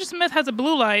 Georgia Smith has a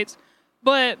Blue Lights,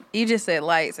 but You just said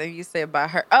Lights and you said by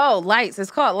her. Oh, Lights. It's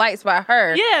called Lights by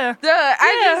her. yeah.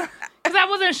 Duh. Because I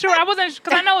wasn't sure.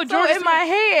 Because I know So Georgia in my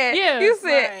head, Yeah. you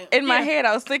said Right. in my Yeah. head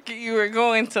I was thinking you were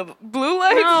going to Blue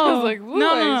Lights. I No. was like Blue No,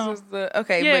 Lights no. was the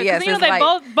okay, Yeah, but yes, because you know it's they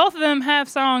Lights. both of them have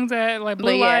songs that like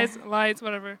Blue But yeah. Lights,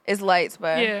 whatever. It's Lights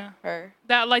by Yeah. her.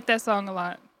 I like that song a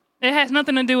lot. It has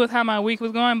nothing to do with how my week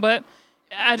was going, but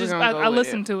I gonna go I with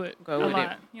listened it. to it Go a with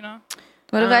lot. it. You know.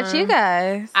 What about you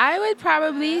guys? I would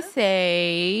probably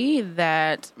say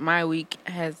that my week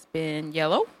has been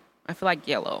yellow. I feel like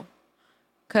yellow.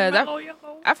 Because Yellow.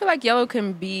 I feel like yellow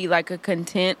can be like a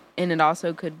content and it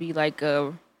also could be like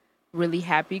a really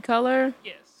happy color.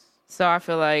 Yes. So I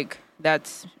feel like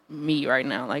that's me right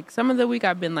now. Like some of the week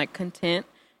I've been like content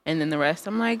and then the rest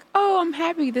I'm like, oh, I'm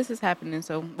happy this is happening.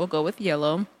 So we'll go with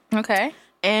yellow. Okay.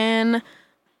 And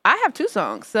I have 2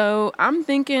 songs. So I'm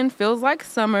thinking Feels Like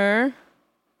Summer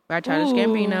by Childish Ooh.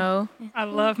 Gambino I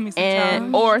love me some and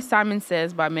time. or Simon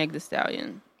Says by Meg Thee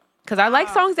Stallion. Because I like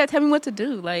songs that tell me what to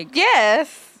do. Like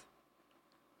Yes.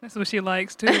 That's what she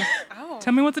likes too. Oh.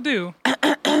 Tell me what to do.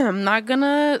 I'm not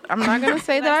gonna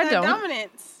say that I That's don't.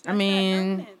 dominance. I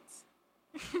mean,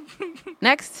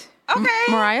 next, Okay.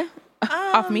 Mariah,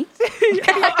 off me.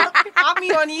 I'll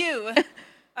be on you.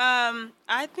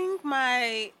 I think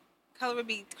my color would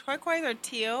be turquoise or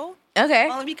teal. Okay.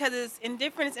 Only because it's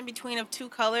indifference in between of 2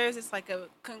 colors. It's like a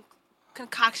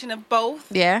concoction of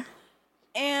both. Yeah.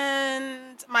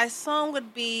 And my song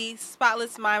would be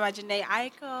Spotless Mind by Jhené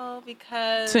Aiko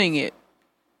because Sing it.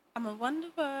 I'm a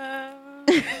wanderer.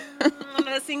 I'm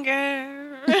not a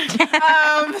singer.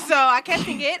 So I can't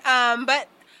sing it. But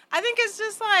I think it's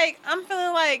just like I'm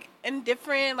feeling like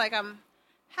indifferent, like I'm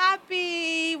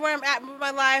happy where I'm at with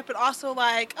my life, but also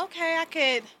like, okay, I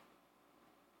could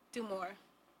do more.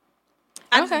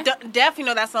 I Okay. definitely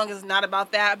know that song is not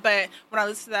about that, but when I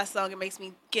listen to that song, it makes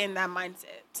me get in that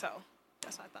mindset. So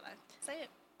that's why I thought I'd say it.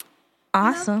 You know?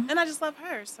 Awesome. And I just love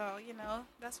her, so,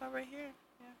 that's why we're here.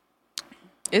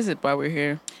 Yeah. Is it why we're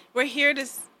here? We're here to,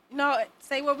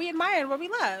 say what we admire and what we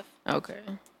love. Okay.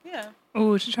 Yeah.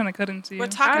 Oh, she's trying to cut into you. We're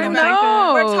talking I about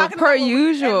know, we're talking per about what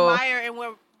usual. we admire and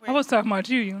what I was talking about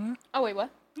you know. Oh wait, what?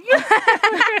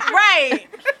 right.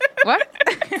 What?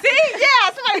 See,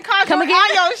 yeah, somebody called you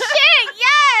on your shit.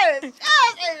 Yes.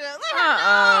 Yes. Let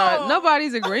her know.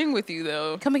 Nobody's agreeing with you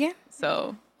though. Come again?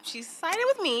 So She sided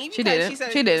with me because She didn't. she said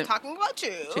She she was didn't. talking about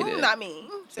you, She didn't. not me.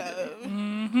 So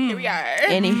Mm-hmm. here we are.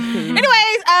 anywho.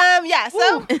 Anyways, yeah.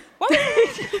 So what?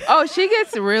 Oh, she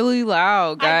gets really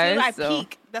loud, guys. I so.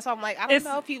 peak. That's why I'm like, I don't It's-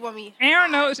 know if you want me.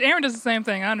 Aaron knows. Aaron does the same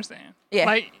thing. I understand. Yeah.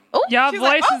 Like Ooh. y'all She's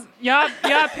like, voices, y'all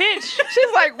pitch,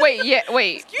 She's like, wait,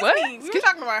 Excuse what? me. We were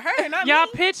talking about her, not y'all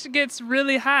me. pitch gets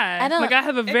really high. I don't- Like I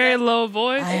have a very low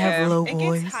voice. I have a low It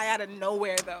voice. gets high out of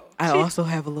nowhere though. I also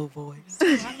have a low voice.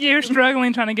 You're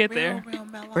struggling trying to get there. Real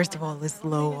mellow. First of all, it's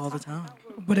low all the time.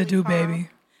 What it do, baby?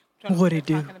 What it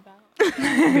do, Talking about.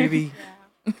 baby?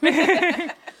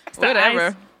 It's the Whatever.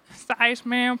 Ice, it's the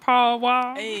Iceman, Paul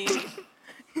Wall. Hey.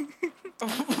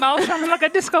 Mouth sounding like a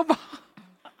disco ball.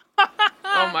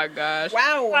 Oh my gosh.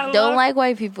 Wow. I Don't love like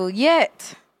white people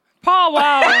yet. Paul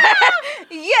Wall.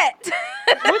 Yet.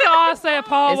 We can all say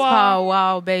Paul It's Wall. Paul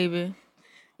Wow, baby.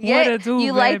 Yet. it do,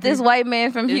 You like baby? this white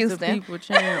man from It's Houston. the people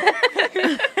champ.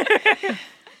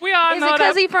 We all Is know it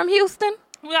because that. he from Houston?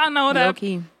 We all know Low that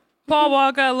key. Paul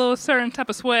Wall got a little certain type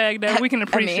of swag that we can I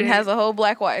appreciate. mean, has a whole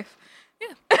black wife.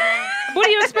 What do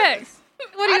you expect?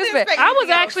 What do you didn't expect? expect- I was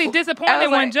Anything else? actually disappointed I was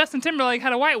when like- Justin Timberlake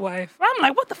had a white wife. I'm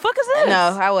like, what the fuck is this? No,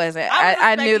 I wasn't. I was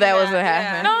I knew that expecting was what yeah.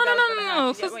 happened. No, That no, was no, gonna no, no.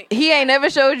 happen. Yeah, So- wait. He ain't never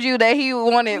showed you that he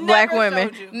wanted Never black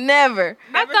women. showed you. Never.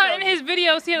 I Never thought showed in you. his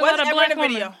videos he had a Was lot of ever black in a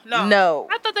women. video? No. No.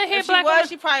 I thought they had If she black was, women.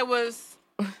 she probably was.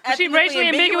 she racially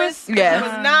ambiguous? Yeah. She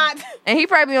was not. And he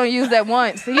probably only used that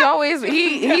once. He always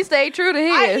he stayed true to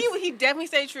his. He definitely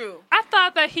stayed true. I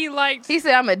thought that he liked He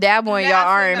said, "I'm a dabble in y'all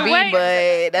That's R&B, the way-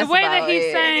 but that's the way about that he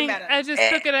it." sang. matter. I just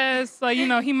took it as like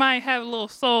he might have a little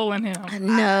soul in him.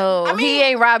 No, I mean, he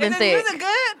ain't Robin is Thicke. Is it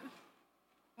good?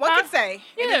 One Huh? could say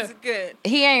Yeah. it is good.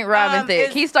 He ain't Robin Thicke.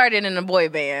 is- He started in a boy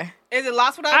band. Is it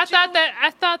Lost Without I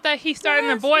You? thought that he started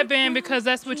in a boy band because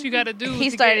that's what you got to do. He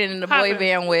to started get in a poppin'. boy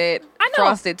band with I know.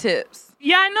 Frosted Tips.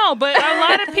 Yeah, I know, but a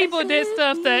lot of people did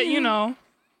stuff that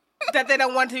that they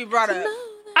don't want to be brought up.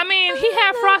 I mean, he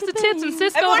had frosted tips and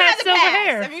Cisco Everyone had has a silver past.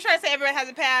 hair. If you try to say everyone has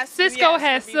a past, Cisco yes,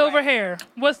 has you're silver right. hair.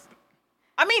 What's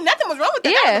I mean, nothing was wrong with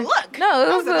that. Yeah. That was a look. No, it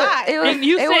That was a lie. it was. And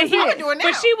you it said was he I it. would do it now.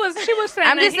 But she was saying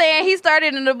I'm that just saying he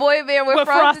started in the boy band with With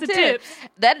frosted frosted tips.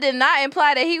 That did not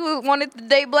imply that he wanted to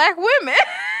date black women.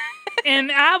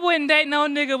 and I wouldn't date no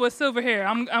nigga with silver hair.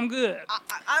 I'm good.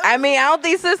 I mean, I don't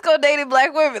think Cisco dated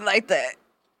black women like that.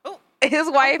 Oh. His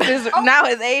wife is now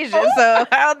is Asian, so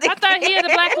I don't think I thought he had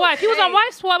a black wife. He was on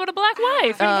Wife Swap with a black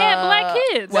wife. And he had black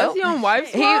kids. Was he on Wife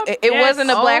He Swap? it Yes.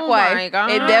 wasn't a black Oh wife. my God.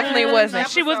 It definitely wasn't.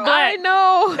 She was I black.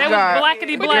 know. They was Girl. blackity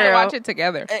We black. gotta watch it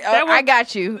together. I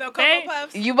got you. No They- Cocoa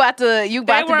Puffs. You about to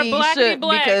were be blackity shook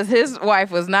black. because his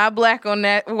wife was not black on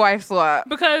that wife swap.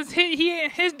 Because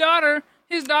his daughter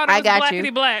I was got you.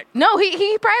 blackity black. No,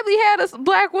 he probably had a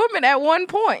black woman at one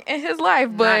point in his life,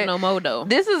 but Not no more though.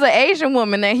 this is an Asian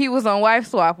woman that he was on wife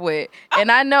swap with, and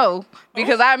I know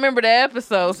because I remember the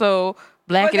episode. So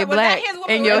blackity black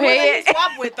in your head.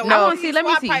 No. Let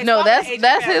me see. No,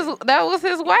 that was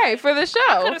his wife for the I could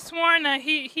show. have sworn that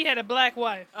he had a black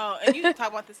wife. Oh, and you talk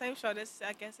about the same show. This,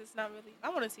 I guess, it's not really. I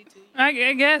want to see too. I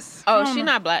guess. Oh, I don't she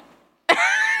know. not black. Oh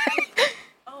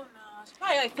no, she's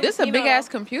probably like This a big ass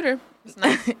computer. It's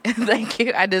nice. Thank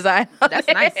you. I designed. That's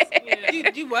nice.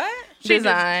 You what? She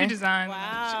Design. designed.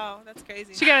 Wow, that's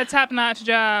crazy. She got a top notch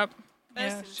job. Yeah.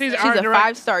 That's She's an insane. art She's a director.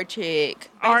 5-star chick.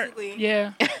 Art. basically.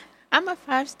 Yeah. I'm a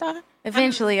 5-star.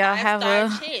 Eventually, I'll have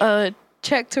five-star chick. a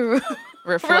check to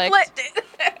Reflect.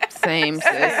 it. Same,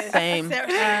 sis. Same.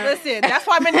 Listen, that's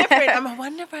why I'm indifferent. I'm a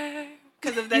wanderer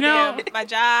because of that. You know- damn, my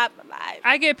job, my life.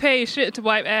 I get paid shit to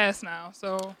wipe ass now.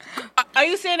 So Are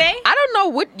you CNA? I don't know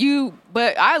what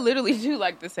but I literally do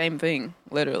like the same thing.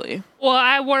 Literally. well,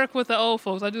 I work with the old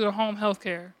folks. I do the home health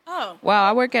care. Oh, Wow,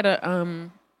 I work at a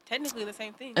technically the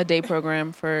same thing. day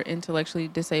program for intellectually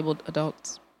disabled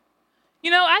adults.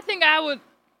 You know, I think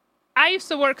I used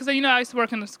to work because I used to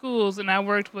work in the schools and I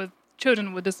worked with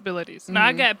children with disabilities. Now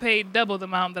I got paid double the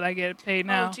amount that I get paid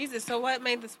now. Oh Jesus! So what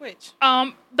made the switch?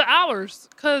 The hours,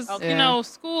 because Okay.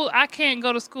 school. I can't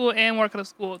go to school and work at a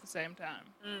school at the same time.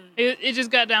 It just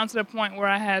got down to the point where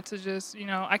I had to just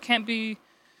I can't be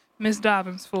Miss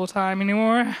Dobbins full time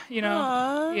anymore.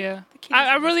 Aw, Yeah. the kid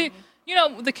I is really,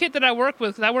 listening. the kid that I work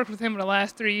with, because I worked with him for the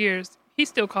last 3 years. He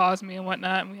still calls me and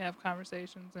whatnot, and we have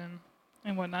conversations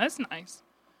and whatnot. It's nice.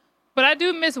 But I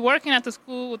do miss working at the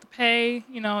school with the pay.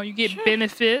 You get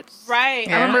benefits. Right.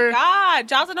 Yeah. Oh Remember- my God,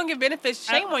 jobs that don't give benefits.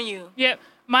 Shame on you. Yeah,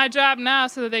 my job now,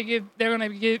 so that they're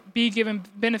going to be giving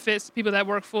benefits to people that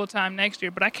work full time next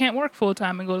year. But I can't work full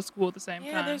time and go to school at the same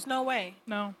Yeah, time. there's no way.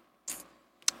 No.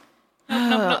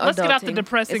 No. Let's get off the Adulting.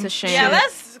 depressing. It's a shame. Yeah,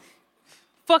 let's.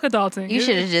 Fuck adulting. You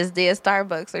should have just did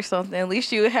Starbucks or something. At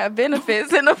least you would have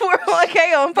benefits in the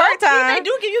 401k on part They time.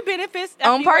 do give you benefits after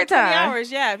On you work 20 part-time.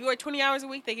 hours. Yeah, if you work 20 hours a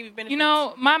week, they give you benefits.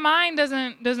 My mind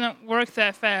doesn't work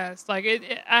that fast. Like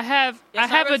I have Yeah, a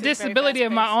Starbucks is very disability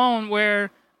of my fast-paced. own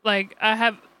where like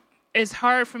it's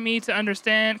hard for me to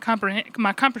understand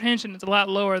my comprehension is a lot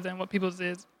lower than what people's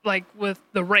is, like with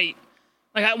the rate.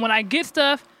 Like when I get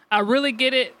stuff, I really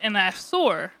get it and I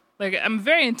soar. Like I'm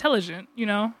very intelligent,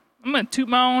 I'm gonna toot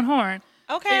my own horn.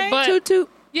 Okay. But Toot toot.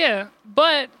 yeah,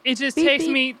 but it just Beep, takes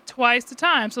beep. me twice the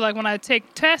time. So like when I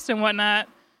take tests and whatnot,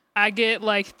 I get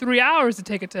like 3 hours to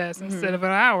take a test instead of an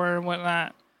hour and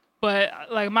whatnot. But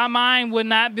like my mind would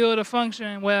not be able to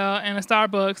function well in a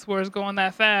Starbucks where it's going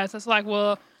that fast. It's like,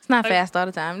 well, It's not fast all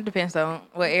the time. It depends on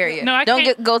what area. No, I Don't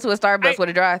can't- go to a Starbucks I- with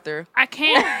a drive-through. I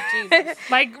can't.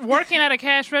 Like working at a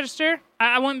cash register,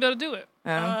 I wouldn't be able to do it.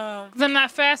 Because I'm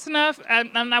not fast enough. I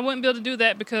wouldn't be able to do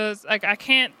that because like I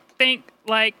can't think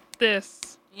like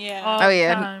this. yeah. all Oh the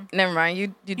yeah, time. never mind. You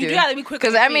do. You gotta be quick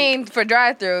Because on I your mean, for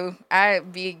drive-through,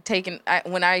 I'd be taking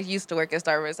when I used to work at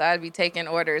Starbucks, I'd be taking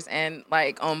orders and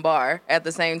like on bar at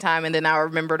the same time, and then I would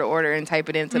remember the order and type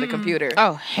it into the computer.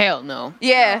 Oh hell no.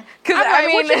 Yeah, because I'm I like,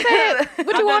 mean, what you said? I've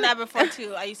done that before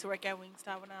too. I used to work at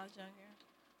Wingstop when I was younger.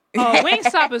 Oh,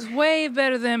 Wingstop is way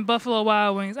better than Buffalo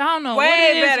Wild Wings. I don't know Way what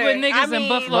it is better. with niggas I and mean,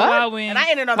 Buffalo what? Wild Wings. And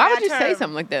I ended up. Why would you say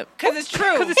something like that? Because it's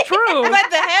true. Because it's true. What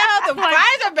the hell? The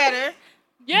fries are better.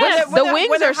 Yes. When The they're- wings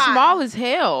when they're are hot. small as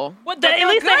hell. At least They're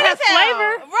they good have as hell.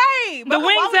 flavor. Right. The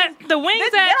wings that They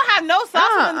don't have no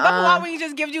sauce. And the Buffalo Uh-uh. Wild Wings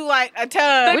just gives you like a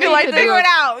ton. We You need can to figure do it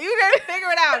out. You can figure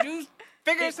it out. You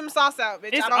figure some sauce out, bitch.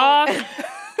 It's I all don't.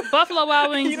 Buffalo Wild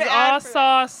Wings You is didn't ask all for that.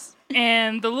 sauce,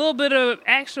 and the little bit of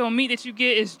actual meat that you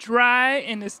get is dry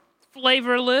and it's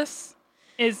flavorless.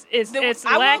 It's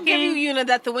I will lacking. give you, Una,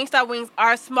 that the Wingstop wings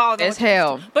are smaller than As what you're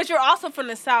hell. used to. But you're also from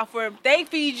the South where they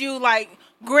feed you like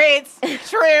grits,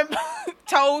 shrimp,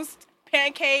 toast,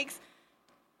 pancakes,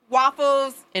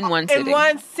 waffles In one sitting. in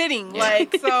one sitting.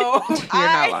 Like so, You're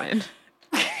not lying.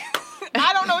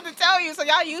 I don't know what to tell you. So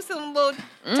y'all use some little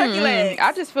turkey legs.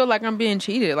 I just feel like I'm being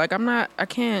cheated. Like I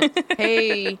can't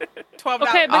pay. $12.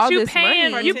 Okay, but all you this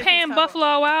money. paying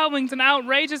Buffalo Wild Wings an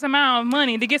outrageous amount of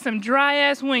money to get some dry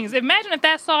ass wings. Imagine if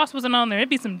that sauce wasn't on there. It'd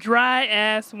be some dry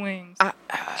ass wings.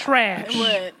 Trash.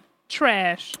 What?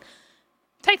 Trash.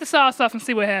 Take the sauce off and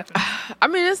see what happens. I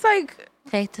mean, it's like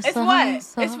Take the It's sauce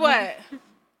what? off. It's what?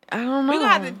 I don't know. We're gonna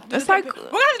have to. It's like we're gonna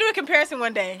have to do a comparison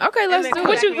one day. okay, let's And do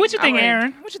then it. What you think, Alright.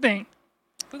 Aaron? What you think?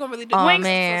 We're gonna really do. Oh Wings-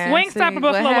 man, Wingstop or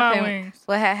Buffalo what Wild happened- Wings?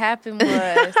 What had happened was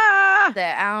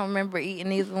that I don't remember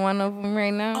eating either one of them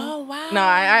right now. Oh wow. No,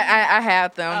 I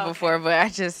had them Oh, okay. before, but I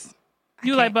just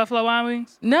You like Buffalo Wild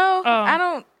Wings? no, Oh. I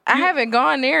don't. I haven't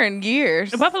gone there in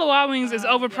years. The Buffalo Wild Wings is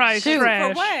overpriced Shoot.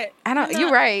 trash. For what? I don't.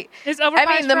 You're right. It's overpriced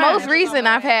I mean, the trash. most recent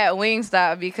I've had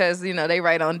Wingstop because they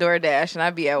write on DoorDash and I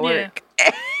be at work.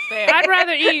 I'd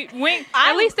rather eat wing.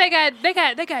 At least they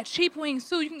got cheap wings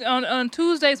too. You can on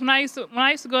Tuesdays when I used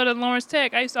to go to Lawrence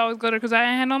Tech. I used to always go there because I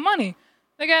had no money.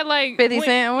 They got like 50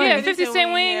 cent wings. Yeah, 50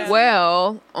 cent wings. Yeah.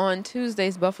 Well, on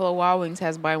Tuesdays, Buffalo Wild Wings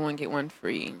has buy one get one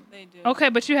free. They do. Okay,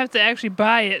 but you have to actually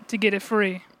buy it to get it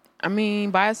free. I mean,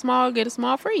 buy a small, get a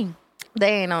small free.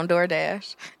 They ain't on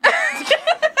DoorDash.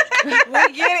 We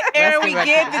get it, Aaron. We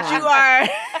get that you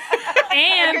are.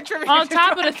 And Contributor on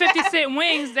top of the to 50-cent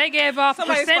wings, they gave off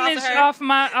Somebody percentage sponsor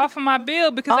her. off of my bill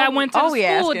because I went to the we school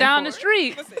asking down for the it.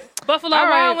 street. Buffalo All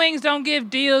right. Wild Wings don't give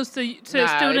deals to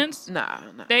students. Nah.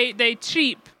 They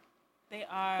cheap. They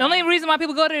are. The only reason why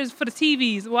people go there is for the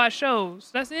TVs, watch shows.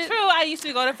 That's it. True. I used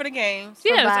to go there for the games.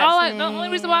 Yeah, that's all. The boxing. only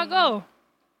reason why I go. All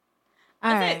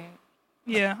That's right. it.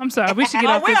 Yeah, I'm sorry. We should get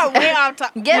Oh, off we this. are way off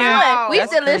top. Guess Wow. what? We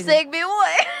That's still in crazy. segment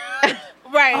one.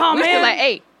 Right. Oh, We're man. still at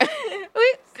 8.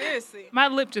 Seriously. My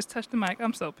lip just touched the mic.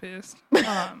 I'm so pissed.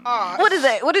 Aw. What is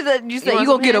that? What is that? You say want you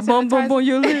gonna some get a hand bum bum sanitizer? on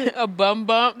your lip? A bum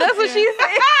bump. That's what she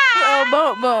said. Oh,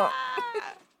 bump bump.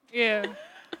 Yeah.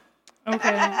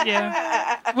 Okay.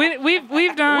 Yeah.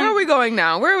 We've done. Where are we going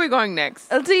now? Where are we going next?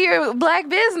 To your black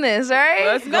business, right?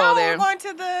 Let's No, go we're there. going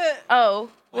to the. Oh,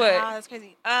 what? Wow, that's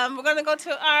crazy. We're gonna go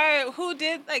to our who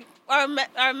did like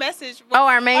our message. Oh,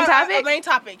 our main Our topic? main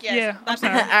topic. Yes. Yeah, I'm That's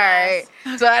sorry. what All right.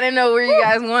 So I didn't know where you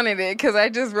guys wanted it because I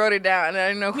just wrote it down and I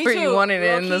didn't know Me where too. you wanted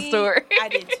it in the Low-key, story. I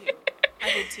did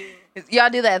too. Y'all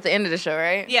do that at the end of the show,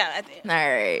 right? Yeah. At the end. All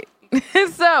right.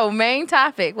 So main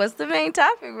topic. What's the main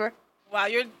topic, bro? Wow,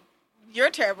 you're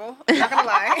terrible. I'm not gonna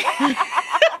lie.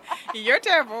 You're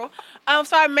terrible.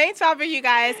 So our main topic, you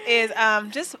guys, is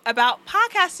just about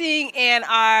podcasting and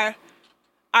our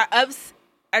ups,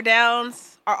 our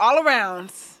downs, our all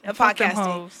arounds of Fuck them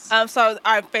podcasting. hoes. So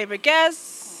our favorite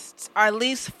guests, our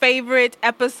least favorite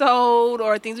episode,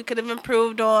 or things we could have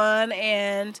improved on,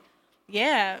 and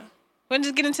yeah, we're gonna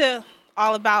just get into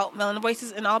all about Melanin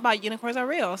Voices and all about Unicorns Are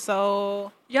Real.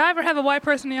 So Y'all ever have a white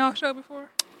person in y'all show before?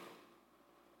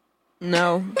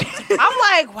 No.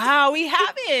 I'm like, wow, we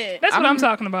haven't. That's what I'm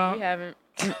talking about. We haven't.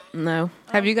 No.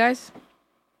 Have you guys?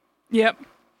 Yep.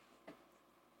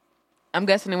 I'm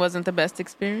guessing it wasn't the best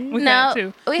experience. We No, had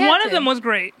two. we had One of to. them was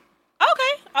great.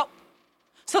 Okay. Oh.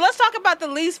 So let's talk about the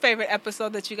least favorite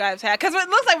episode that you guys had, because it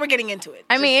looks like we're getting into it.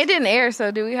 I mean, it didn't air,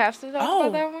 so do we have to talk Oh.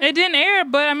 about that one? It didn't air,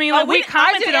 but I mean, like, we ours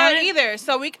commented didn't on air it. either.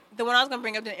 So the one I was gonna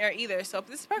bring up didn't air either. So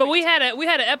this is perfect. But we had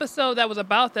an episode that was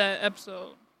about that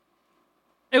episode.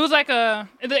 It was like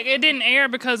it didn't air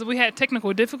because we had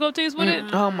technical difficulties with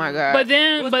it. Oh my god. But it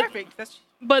then, was but perfect.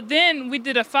 but then we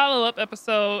did a follow-up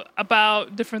episode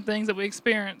about different things that we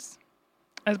experienced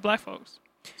as Black folks.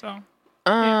 So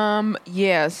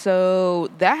yeah, so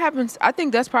that happens. I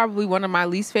think that's probably one of my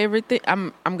least favorite things.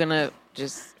 I'm gonna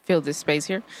just fill this space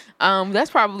here.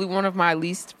 That's probably one of my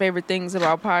least favorite things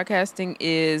about podcasting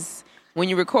is when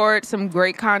you record some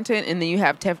great content and then you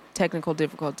have technical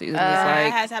difficulties. And it's That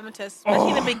like, has happened to us, especially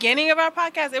in the beginning of our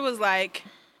podcast. It was like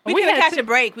we We couldn't had catch to- a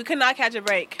break. We could not catch a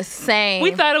break. Same.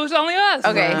 we thought it was only us.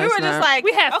 Okay. We it's were just not. like,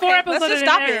 We had 4 okay, episodes Let's just in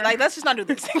stop there. it. Like, let's just not do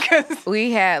this because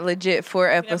we had legit 4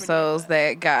 episodes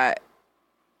that got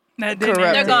That didn't Corrupt.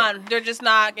 air. they're gone. They're just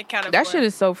not accounted that for. shit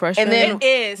is so frustrating. And then It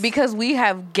is. because we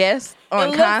have guests on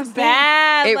It looks constant.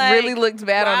 bad. It like, really looks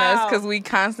bad on us wow. because we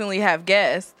constantly have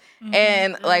guests.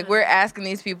 And like we're asking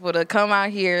these people to come out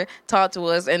here, talk to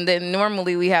us, and then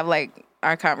normally we have like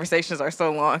our conversations are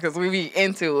so long because we be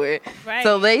into it. Right.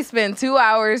 So they spend 2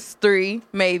 hours, 3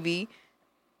 maybe,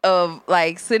 of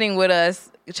like sitting with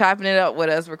us, chopping it up with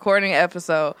us, recording an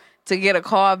episode to get a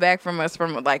call back from us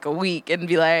from like a week and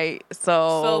be like,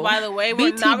 So by the way, we're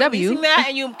not BTW. releasing that,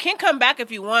 and you can come back if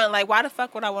you want. Like, why the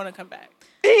fuck would I want to come back?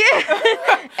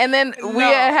 and then we No.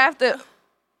 have to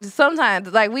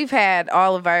sometimes like we've had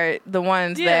all of the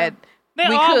ones Yeah. that They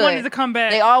we all could. wanted to come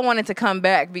back. They all wanted to come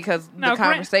back because Now, the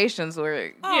Grant- conversations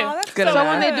were. Oh, Yeah. that's Good so enough. So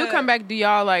when they good. do come back, do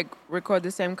y'all like record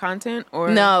the same content or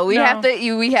No, we No. have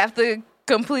to. We have to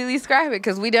completely scrap it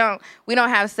because we don't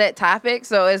have set topics.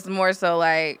 So it's more so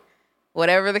like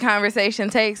whatever the conversation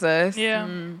takes us. Yeah.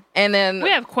 And then We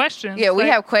have questions. we Like-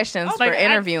 have questions like for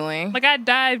interviewing. Like I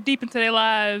dive deep into their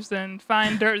lives and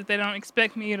find dirt that they don't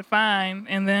expect me to find,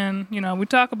 and then we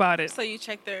talk about it. So you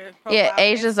check their Yeah, profile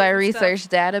Asia's our and stuff. research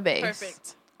database.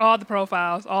 Perfect. All the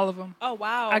profiles, all of them. Oh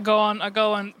wow. I go and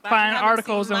find haven't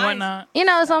articles seen and mine.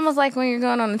 whatnot. It's almost like when you're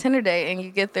going on a Tinder date and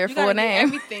you get their you full gotta get name.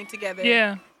 everything together.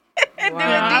 Yeah. And do a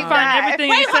Yeah, I deep find dive. everything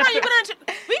Wait, hold except on. You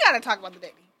gonna? We gotta talk about the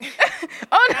date.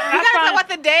 Oh We no, gotta talk find- about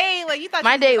the day. Like you thought.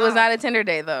 my you date was out. not a Tinder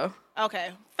date though.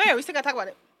 Okay, fair. We still gotta talk about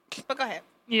it. But go ahead.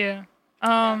 Yeah.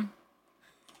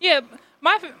 Yeah.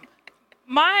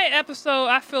 My episode,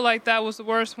 I feel like that was the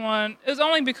worst one. It was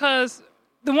only because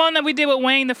the one that we did with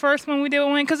Wayne, the first one we did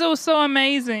with Wayne, because it was so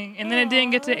amazing, and then it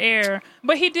didn't get to air.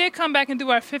 But he did come back and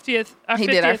do our 50th. He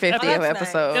did our 50th episode. That's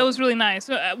episode. It was really nice.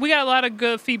 So, we got a lot of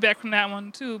good feedback from that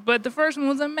one too. But the first one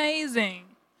was amazing.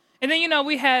 And then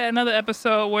we had another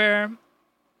episode where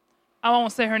I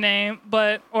won't say her name,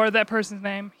 or that person's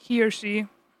name, he or she.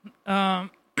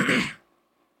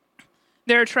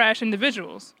 They're trash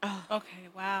individuals. Okay.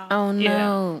 Wow. Oh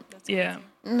no. Yeah,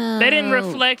 No. they didn't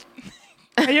reflect.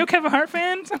 Are you a Kevin Hart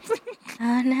fan?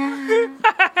 Oh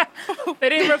no. They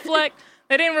didn't reflect.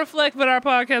 They didn't reflect what our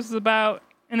podcast was about,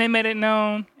 and they made it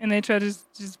known. And they tried to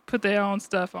just put their own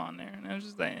stuff on there, and I was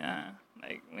just like,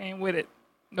 we ain't with it.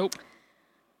 Nope.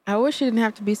 I wish it didn't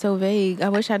have to be so vague. I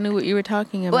wish I knew what you were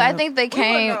talking about. Well, I think they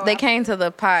came. know They after came to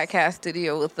the podcast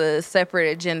studio with a separate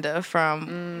agenda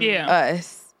from Yeah.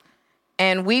 us,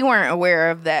 and we weren't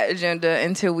aware of that agenda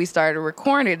until we started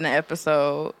recording the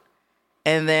episode.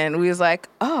 And then we was like,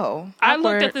 oh, I looked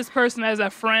Awkward. at this person as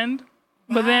a friend,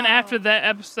 but then after that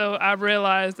episode, I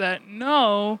realized that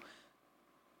no,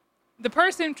 the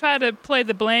person tried to play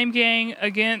the blame game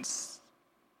against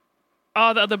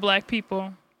all the other black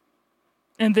people,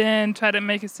 and then try to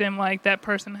make it seem like that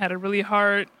person had a really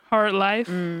hard life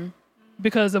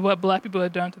because of what black people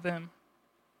had done to them.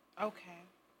 Okay.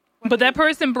 But that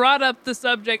person brought up the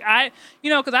subject.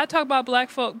 Because I talk about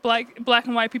black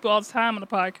and white people all the time on the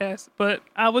podcast, but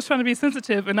I was trying to be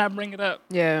sensitive and not bring it up.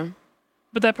 yeah.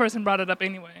 But that person brought it up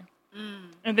anyway,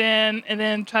 and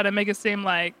then try to make it seem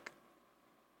like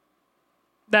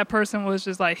that person was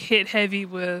just like hit heavy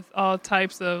with all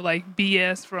types of like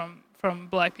BS from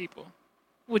black people,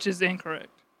 which is incorrect.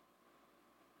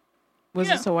 Was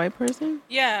Yeah. this a white person?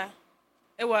 Yeah,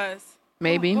 it was.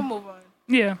 Maybe. We'll move on.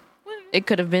 Yeah, It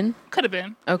could have been. could have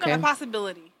been. Okay. A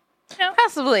possibility.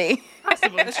 possibly.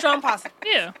 Possibly. A strong possibility.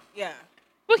 Yeah, Yeah.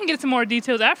 we can get into more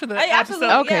details after the Hey, episode.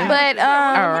 absolutely. Okay. Yeah. But We'll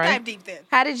All right. dive deep then.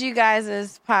 how did you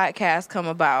guys' podcast come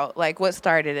about? Like, what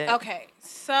started it? Okay,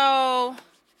 so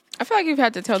I feel like you've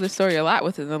had to tell this story a lot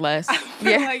within the last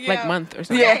like month or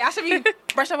something. Yeah, I should be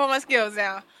brushed up on my skills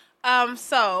now.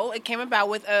 So it came about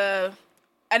with a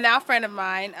now friend of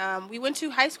mine. We went to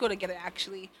high school together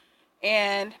actually,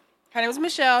 and her name was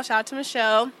Michelle. Shout out to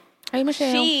Michelle. Hey,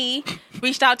 Michelle. She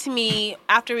reached out to me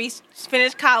after we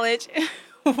finished college.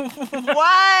 Why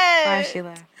What? is she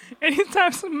laughing?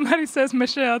 Anytime somebody says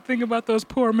Michelle, think about those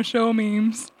poor Michelle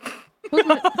memes.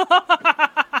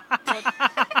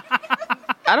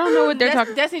 I don't know what they're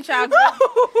talking. Destiny Child.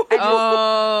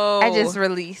 Oh, I just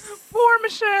released. Poor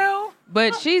Michelle.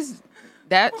 But she's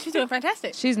She's doing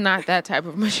fantastic. she's not that type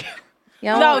of Michelle.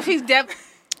 No, she's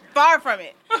far from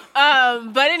it.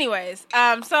 But anyways,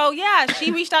 so yeah,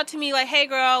 she reached out to me like, "Hey,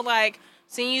 girl, like,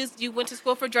 seeing you went to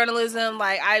school for journalism.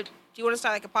 Like, do you want to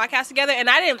start like a podcast together?" And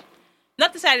I didn't.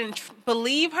 Not to say I didn't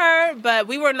believe her, but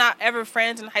we were not ever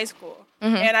friends in high school,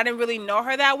 and I didn't really know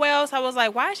her that well. So I was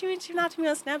like, "Why is she reaching out to me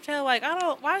on Snapchat? Like,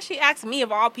 why is she asking me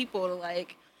of all people to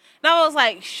like?" And I was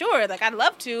like, "Sure, like I'd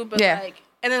love to, but Yeah. like."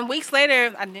 And then weeks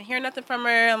later, I didn't hear nothing from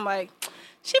her. I'm like,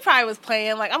 she probably was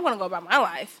playing. Like, I'm gonna go about my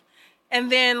life.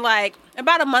 And then like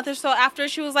about a month or so after,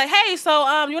 she was like, "Hey, so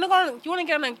you want to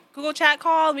get on a Google Chat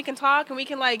call and we can talk and we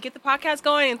can like get the podcast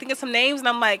going and think of some names?" And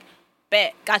I'm like,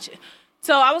 "Bet, gotcha."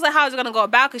 So I was like, "How is it gonna go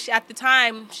about?" Because at the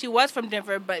time she was from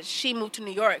Denver, but she moved to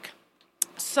New York.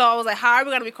 So I was like, "How are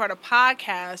we gonna record a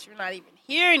podcast? You're not even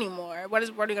here anymore. What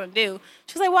are we gonna do?"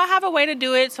 She was like, "Well, I have a way to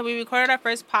do it." So we recorded our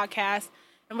first podcast,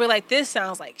 and we're like, "This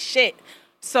sounds like shit."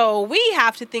 So we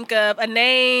have to think of a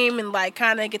name and like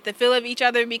kind of get the feel of each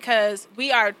other because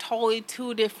we are totally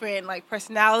two different like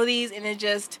personalities, and it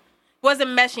just wasn't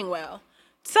meshing well.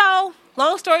 So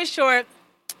long story short,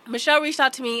 Michelle reached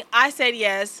out to me. I said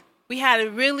yes. We had a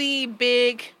really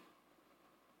big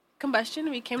Combustion.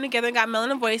 We came together and got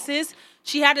Melanin Voices.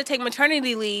 She had to take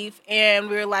maternity leave, and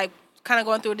we were like kind of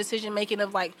going through a decision making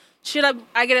of like, should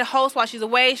I get a host while she's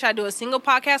away? Should I do a single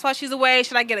podcast while she's away?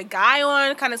 Should I get a guy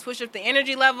on? Kind of switch up the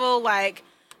energy level, like.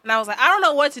 And I was like, I don't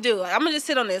know what to do. Like, I'm gonna just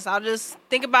sit on this. I'll just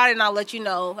think about it and I'll let you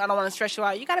know. I don't want to stress you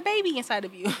out. You got a baby inside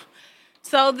of you.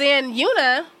 So then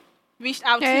Yuna reached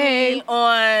out to me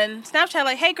on Snapchat,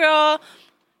 like, hey girl,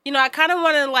 I kind of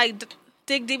want to like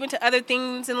dig deep into other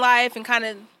things in life and kind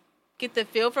of get the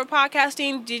feel for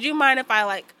podcasting. Did you mind if I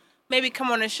like maybe come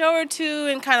on a show or two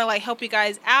and kind of like help you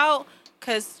guys out?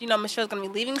 Because, Michelle's going to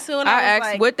be leaving soon. I asked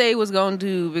like, what they was going to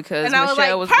do because and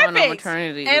Michelle was going on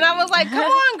maternity. And I was like,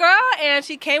 come on, girl. And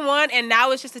she came on, and now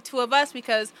it's just the two of us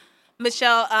because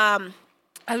Michelle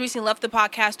has recently left the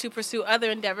podcast to pursue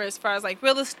other endeavors as far as like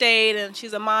real estate, and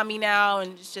she's a mommy now,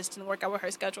 and it just didn't work out with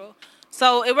her schedule.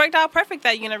 So it worked out perfect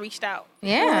that Yuna reached out.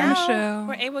 Yeah. Now Michelle.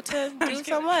 we're able to do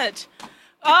so much.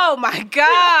 Oh my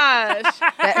gosh!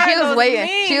 She was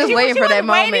waiting. She was waiting for that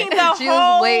moment. She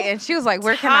was waiting. She was like,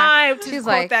 "Where can I?" She was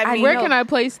like, Where can I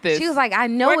place this? She was like, "I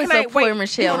know it's a poor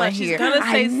Michelle in here.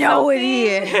 I know it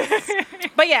is."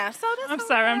 But yeah, so that's I'm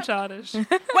sorry, I'm childish. Wait,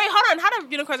 hold on. How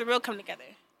did Unicorns Are Real come together?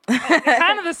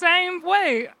 Kind of the same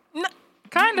way. No,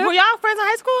 Kind of. were y'all friends in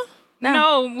high school?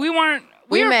 No, we weren't.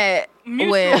 We were met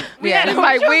mutual. when It's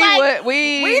like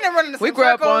we didn't run in the same grew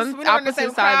up circles. on We didn't run the same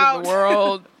opposite sides of the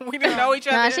world. We didn't know each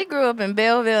other. Nah, she grew up in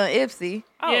Belleville and Ipsy.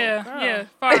 Yeah,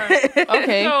 far.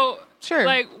 Okay. So, Sure.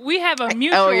 like, we have a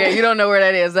mutual. Oh yeah, you don't know where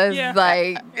that is. That's Yeah.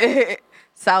 like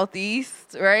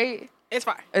southeast, right? It's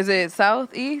far. Is it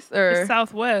southeast or It's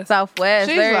Southwest. southwest?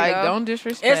 She's There you like, go. don't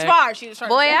disrespect. It's far. She was trying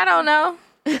Boy, to say. I don't know.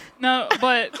 No,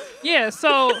 but yeah.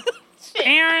 So,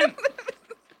 Aaron,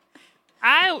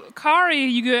 Kari,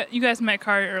 you guys met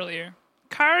Kari earlier.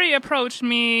 Kari approached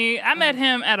me. I met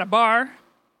him at a bar.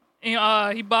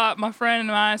 And, he bought my friend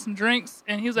and I some drinks,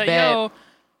 and he was like, Bet. "Yo,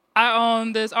 I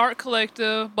own this art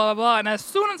collective, blah blah blah." And as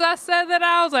soon as I said that,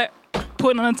 I was like,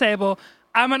 putting on the table,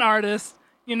 "I'm an artist."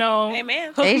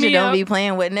 Amen. Hook Asia me don't up. be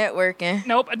playing with networking.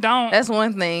 Nope, I don't. That's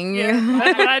one thing. yeah,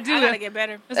 that's what I do. I gotta get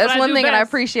better. That's what I one do thing that I best.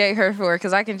 appreciate her for,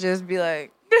 because I can just be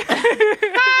like,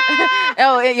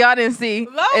 oh, y'all didn't see.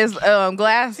 It's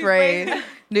glass sprays.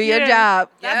 Do your Yeah. job.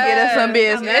 Get us some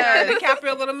business.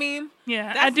 DiCaprio little meme.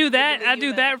 Yeah, I That's do that. the I way you do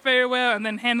do that very well, and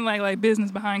then handling like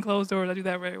business behind closed doors. I do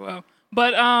that very well.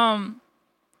 But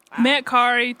met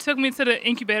Kari, took me to the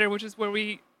incubator, which is where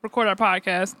we record our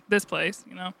podcast. This place,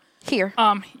 Here.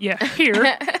 Yeah,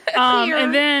 here.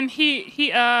 And then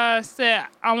he said,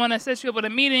 "I want to set you up with a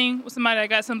meeting with somebody. I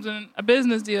got a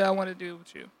business deal I want to do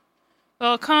with you.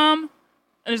 So come."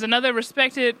 There's another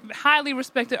highly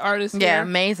respected artist Yeah, here.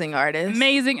 amazing artist.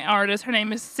 Amazing artist. Her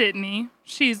name is Sydney.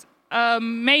 She's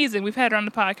amazing. We've had her on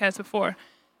the podcast before.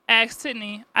 Asked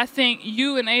Sydney, I think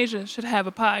you and Asia should have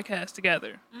a podcast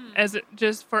together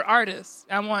just for artists.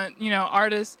 I want,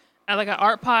 artists, like an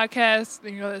art podcast,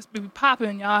 that's be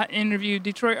popping. Y'all interview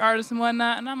Detroit artists and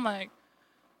whatnot. And I'm like,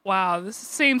 wow, this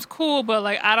seems cool, but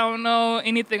like, I don't know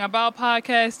anything about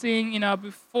podcasting.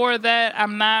 Before that,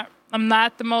 I'm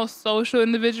not the most social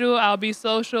individual. I'll be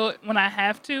social when I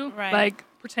have to, Right. like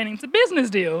pertaining to business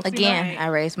deals. Again, I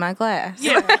raised my glass.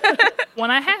 Yeah,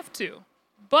 when I have to.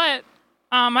 But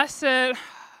I said,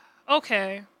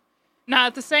 okay. Now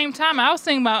at the same time, I was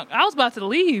about to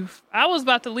leave. I was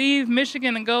about to leave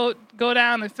Michigan and go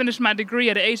down and finish my degree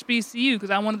at a HBCU because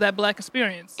I wanted that black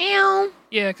experience. Ew.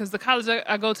 Yeah, because the college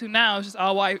I go to now is just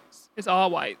all whites. It's all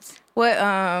whites. What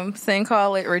Sin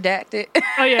call it? Redacted.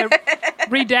 Oh yeah,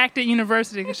 redacted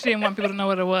university because she didn't want people to know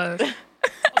what it was.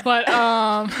 But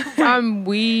I'm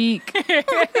weak. You're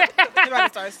about to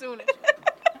start soon.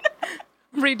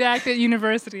 redacted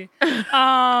university.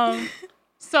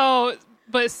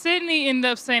 But Sydney ended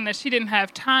up saying that she didn't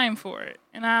have time for it.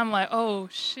 And I'm like, oh,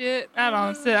 shit.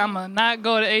 I'm going to not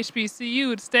go to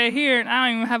HBCU to stay here, and I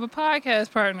don't even have a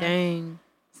podcast partner. Dang.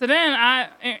 So then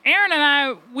Aaron and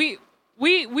I, we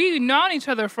known each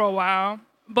other for a while,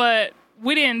 but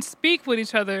we didn't speak with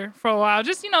each other for a while.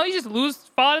 Just, you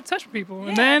fall out of touch with people.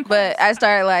 And then But I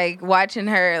started like watching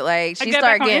her, like she got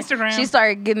back on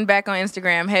started getting back on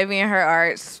Instagram, heavy in her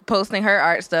arts, posting her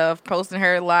art stuff, posting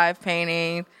her live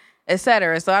painting,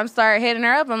 etc. So I'm started hitting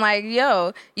her up. I'm like,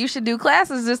 yo, you should do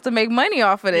classes just to make money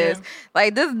off of this. Yeah.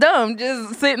 Like, this dumb,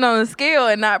 just sitting on the scale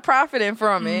and not profiting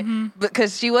from it.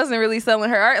 Because she wasn't really selling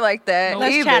her art like that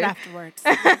Let's either. chat afterwards.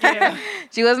 yeah.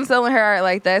 She wasn't selling her art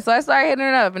like that. So I started hitting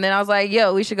her up. And then I was like,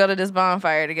 yo, we should go to this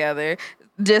bonfire together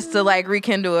just to like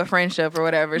rekindle a friendship or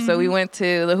whatever. So we went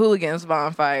to the Hooligans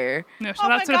bonfire. Yeah, Oh shout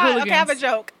my out to the God. hooligans. Okay, I have a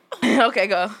joke. Okay,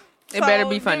 go. It better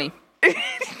be funny.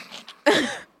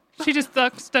 She just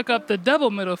stuck up the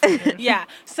double middle finger. Yeah.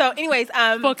 So, anyways,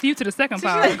 Fuck you to the second so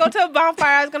she part. like go to a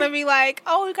bonfire. I was gonna be like,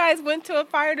 oh, you guys went to a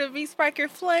fire to re-spark your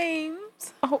flames.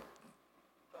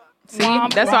 See,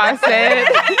 Womp, that's why I said.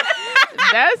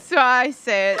 That's why I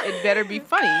said it better be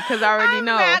funny because I already I'm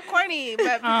know. not corny, but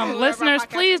people who are Listeners, about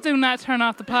podcasts- please do not turn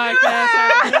off the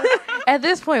podcast. At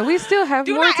this point, we still have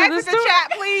do more not to the exit story. the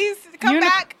chat, please. Come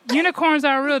back. Unicorns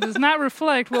Are Real does not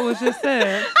reflect what was just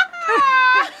said.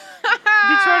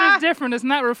 Detroit is different. Does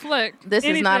not reflect. This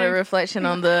is not a anything. reflection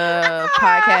on the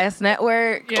podcast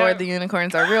network Yeah. or the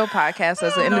Unicorns Are Real podcast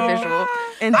as an No. individual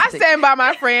I entity. stand by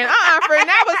my friend. Friend,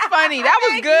 that was funny. That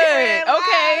was good.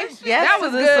 Okay, Yes, that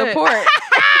was the good. support.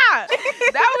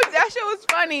 that shit was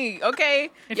funny. Okay,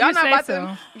 If y'all you not say about so.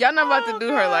 to y'all not about to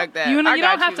do her like that. You I don't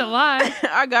got have to lie.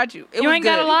 I got you. It You was ain't good.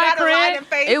 gotta lie, Gotta lie in Craig.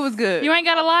 face. It was good. You ain't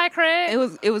gotta lie, Craig.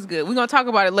 It was good. We're gonna talk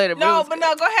about it later. No, it but was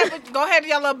no, go ahead to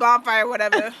your little bonfire,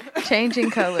 whatever.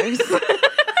 Changing colors.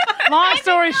 Long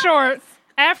story short,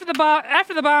 after the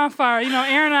bonfire,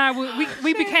 Aaron and I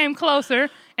we became closer,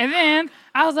 and then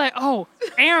I was like, oh,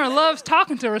 Aaron loves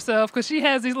talking to herself because she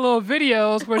has these little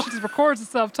videos where she just records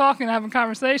herself talking and having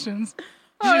conversations.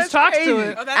 She just talks to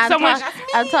it. Oh, that's So me. much. That's me.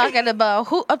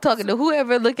 I'm talking to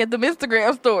whoever look at the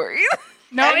Instagram stories.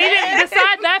 No, even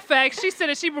beside that fact, she said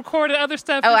that she recorded other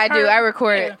stuff. Oh, just I do. her- I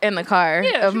record Yeah. it in the car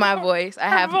Yeah, of she my record- voice. I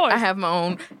her have voice. I have my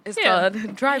own. It's Yeah.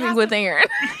 called Driving with Aaron.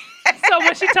 So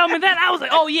when she told me that, I was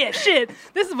like, oh yeah, shit,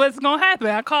 this is what's gonna happen.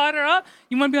 I called her up.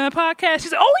 You want to be on the podcast? She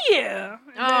said, oh yeah.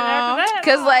 And then after that,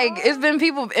 Cause like it's been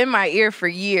people in my ear for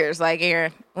years. Like,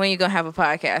 Aaron, when you gonna have a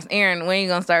podcast? Aaron, when you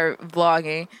gonna start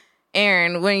vlogging?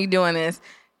 Aaron, when you doing this?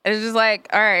 And it's just like,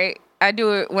 all right, I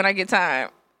do it when I get time.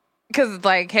 Cause it's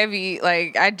like heavy.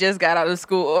 Like I just got out of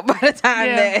school by the time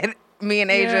Yeah. that me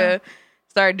and Asia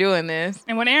started doing this.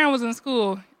 and when Aaron was in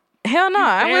school, Hell no,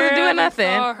 I wasn't barely doing nothing.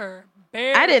 Saw her.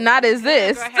 I did not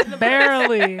exist.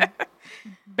 Barely.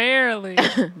 Barely.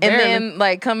 And then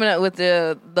like coming up with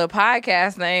the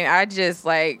podcast name, I just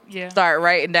like Yeah. start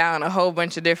writing down a whole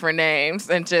bunch of different names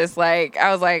and just like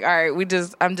I was like, all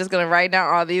right, I'm just gonna write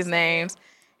down all these names.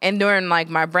 And during like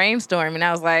my brainstorming,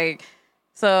 I was like,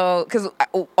 so because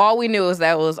all we knew was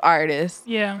that it was artists.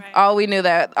 Yeah. All we knew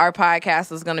that our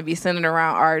podcast was gonna be centered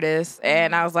around artists,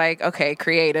 and I was like, okay,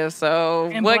 creative. So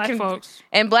And what black can folks.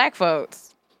 and black folks?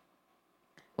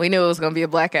 We knew it was gonna be a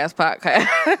black ass podcast.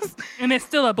 And it's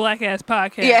still a black ass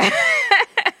podcast. Yeah.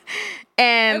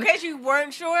 And In case you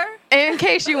weren't sure. in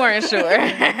case you weren't sure,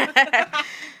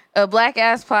 a black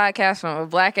ass podcast from a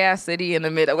black ass city in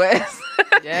the Midwest.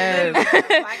 yes.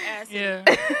 Black ass. Yeah.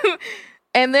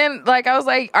 And then, like, I was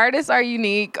like, artists are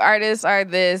unique. Artists are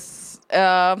this.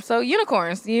 So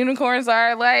unicorns. Unicorns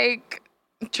are like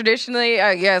traditionally,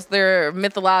 I guess, they're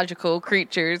mythological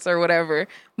creatures or whatever.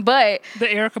 But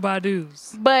The Erica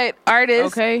Badu's.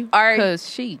 artists Okay. are Because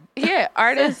she. yeah,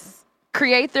 artists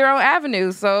create their own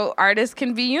avenues. So artists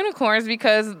can be unicorns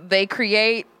because they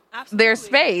create their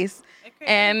space.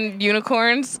 And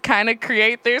unicorns kind of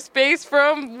create their space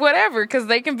from whatever, because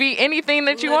they can be anything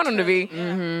that you want them to be.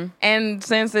 Mm-hmm. And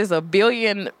since there's a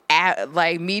billion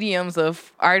like mediums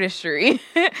of artistry,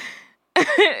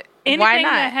 Anything why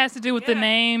not? that has to do with the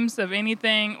names of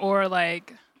anything or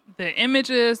like the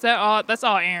images, that's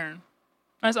all Aaron.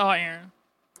 That's all Aaron.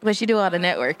 But you do all the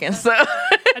networking, so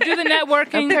I do the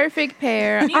networking. Perfect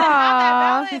pair. You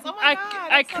have that balance. Oh my God, I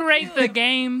that's so create cute. the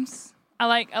games. I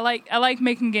like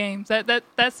making games.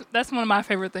 That's one of my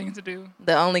favorite things to do.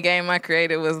 the only game I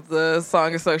created was the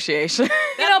Song Association.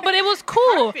 But it was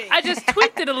cool. Perfect. I just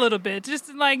tweaked it a little bit just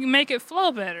to like make it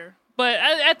flow better. But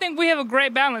I think we have a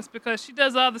great balance because she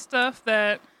does all the stuff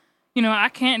that I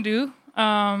can't do.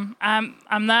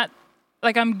 I'm not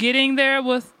like I'm getting there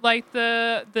with like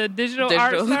the digital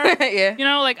art stuff.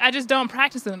 Yeah. Like I just don't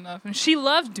practice it enough, and she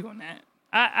loves doing that.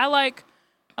 I like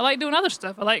doing other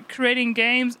stuff. I like creating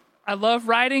games. I love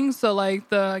writing, so like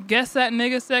the Guess That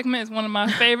Nigga segment is one of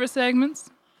my favorite segments.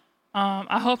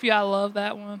 I hope y'all love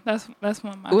that one. That's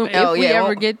one of my favorites. If we ever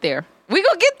well- get there. We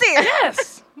gonna get there.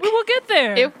 Yes, we will get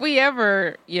there. If we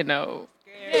ever,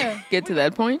 yeah, get to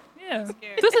that point. yeah.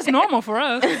 This is normal for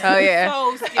us. Oh yeah.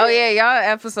 So scary. Oh yeah,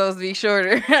 y'all episodes be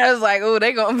shorter. I was like, oh,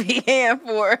 they gonna be in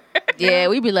for. Yeah,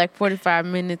 we be like 45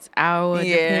 minutes, hour,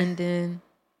 Yeah. depending.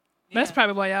 That's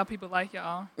probably why y'all people like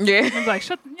y'all. Yeah. I'm like,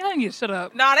 y'all need to shut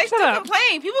up. No, they Shut still up.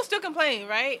 complain. People still complain,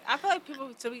 right? I feel like people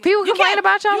still People you complain can't-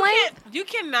 about your you length? can't- You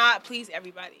cannot please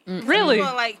everybody. Really? People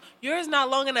are like, yours not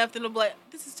long enough. Then they'll be like,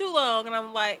 this is too long, and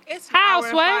I'm like, it's an How, hour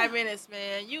and Sway? 5 minutes,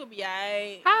 man. You'll be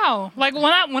alright. How? Like when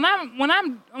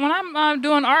I'm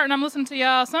doing art and I'm listening to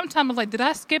y'all, sometimes I'm like, did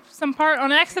I skip some part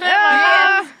on accident?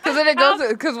 Like, Because then it goes.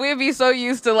 Because we'd be so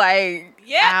used to like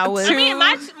hours. I mean,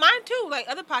 mine too. Like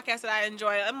other podcasts that I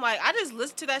enjoy, I'm like, I just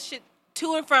listen to that shit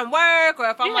to and from work, or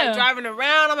if I'm like driving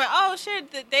around, I'm like, oh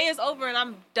shit, the day is over and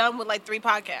I'm done with like 3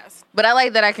 podcasts. But I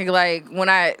like that I could like when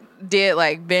I did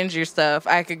like binge your stuff,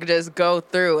 I could just go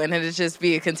through and it'd just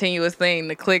be a continuous thing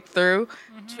to click through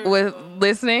with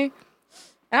listening.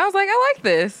 And I was like, I like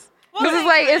this. Because it's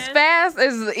like it's fast,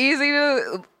 it's easy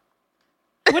to.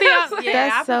 What do y'all?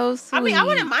 That's so sweet. I mean, I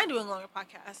wouldn't mind doing longer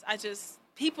podcasts. I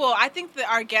think that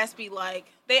our guests be like,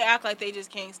 they act like they just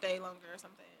can't stay longer or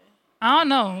something. I don't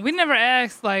know. We never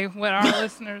asked like what our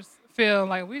listeners feel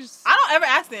like. We just I don't ever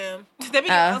ask them. They be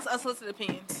unsolicited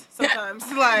opinions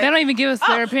sometimes. Like they don't even give us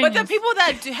their opinions. But the people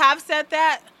that have said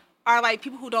that are like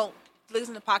people who don't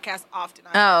listen to podcasts often.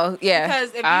 Oh yeah, because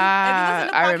if you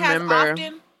listen to podcasts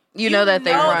often, you know that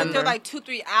they run. That they're like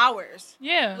 2-3 hours.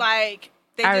 Yeah, like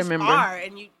they just are,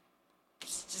 and you.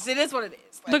 Just, it is what it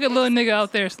is. Like, look at little nigga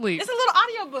out there asleep. It's a little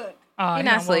audiobook. He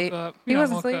not asleep. He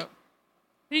wasn't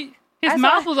asleep. His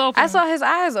mouth was open. I saw his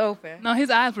eyes open. No,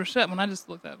 his eyes were shut when I just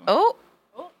looked at him. Oh.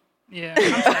 Yeah.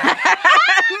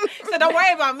 So don't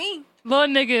worry about me. Little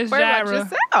nigga is Worry about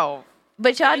Gyra. yourself.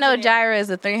 But y'all know Gyra is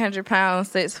a 300-pound,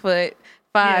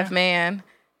 6'5" man.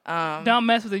 Don't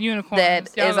mess with the unicorn.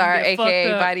 That is our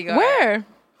AKA bodyguard. Where?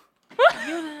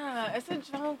 It's a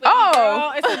joke, baby Oh.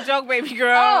 girl. It's a joke, baby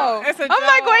girl. Oh, It's a joke. I'm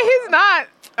like, wait, he's not.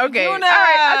 Okay. Yuna. All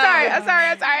right. I'm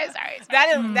sorry.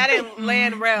 That didn't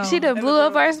land well. She done blew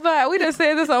up our spot. We done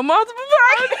said this on multiple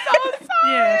podcasts.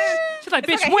 Yeah. She's like,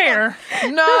 bitch, where?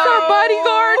 No. That's our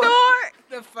bodyguard, dog.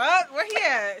 The fuck? Where he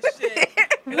at? Shit.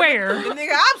 Where? The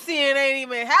nigga I'm seeing ain't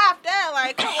even half that.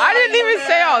 Like, come I on, didn't even Yuna.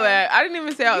 say all that. I didn't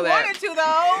even say all You that. wanted to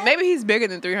though. Maybe he's bigger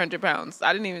than 300 pounds.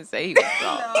 I didn't even say he was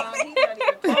tall. No, he's not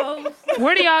even close.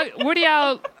 Where do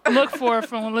y'all look for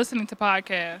from listening to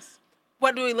podcasts?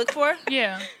 What do we look for?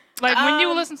 Yeah. Like when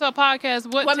you listen to a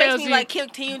podcast, what What tells makes me you? like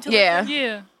continue to Yeah. listen?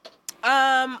 Yeah.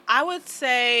 I would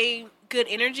say good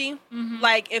energy.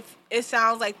 Like if it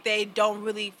sounds like they don't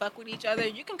really fuck with each other,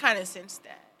 you can kind of sense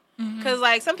that. Cause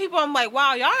like some people, I'm like,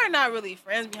 wow, y'all are not really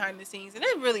friends behind the scenes, and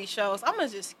it really shows. I'm gonna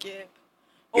just skip.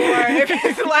 Or if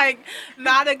it's like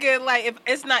not a good, like if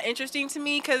it's not interesting to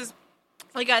me, cause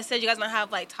like I said, you guys don't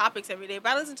have like topics every day.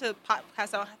 But I listen to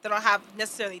podcasts that don't have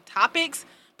necessarily topics,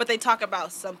 but they talk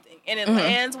about something, and it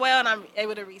lands well, and I'm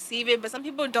able to receive it. But some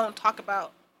people don't talk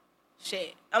about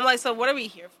shit. I'm like, so what are we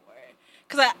here for?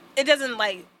 Because it doesn't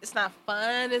like, it's not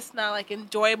fun. It's not like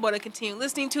enjoyable to continue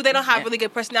listening to. They don't have really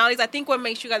good personalities. I think what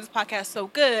makes you guys' podcast so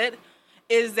good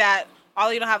is that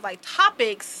although you don't have like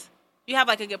topics, you have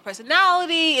like a good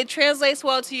personality. It translates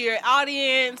well to your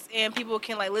audience, and people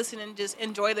can like listen and just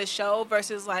enjoy the show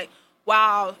versus like,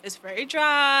 wow, it's very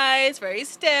dry, it's very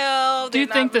stale. Do you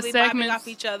They're think not the really vibing segments off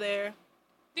each other?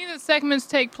 Do you think the segments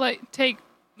take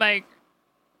like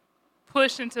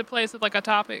push into place with like a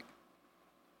topic?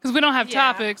 Because we don't have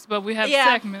topics, but we have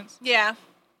segments. Yeah.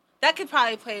 That could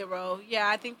probably play a role. Yeah,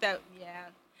 I think that,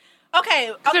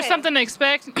 Okay. There's something to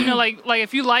expect, you know, like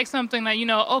if you like something that, you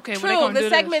know, okay, True. well, they're going to do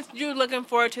The segments, this. you're looking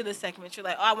forward to the segments. You're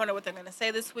like, oh, I wonder what they're going to say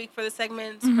this week for the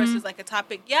segments versus like a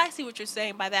topic. Yeah, I see what you're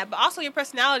saying by that. But also your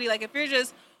personality. Like if you're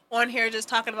just on here just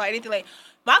talking about anything like,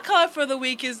 my color for the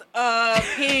week is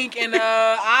pink, and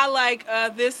I like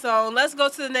this song. Let's go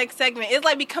to the next segment. It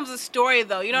like becomes a story,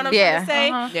 though. You know what I'm trying to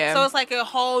say? Yeah. So it's like a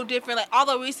whole different. Like,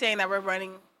 although we're saying that we're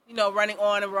running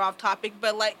on and we're off topic,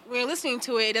 but like when you're listening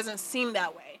to it, it doesn't seem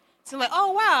that way. It seems like,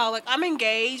 oh wow, like I'm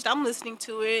engaged. I'm listening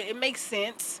to it. It makes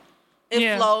sense.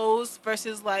 It flows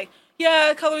versus like,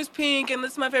 yeah, color is pink, and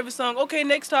this is my favorite song. Okay,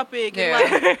 next topic. Yeah.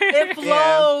 And like, it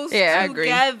flows I agree.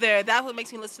 together. That's what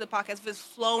makes me listen to the podcast. If it's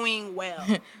flowing well.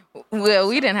 Well,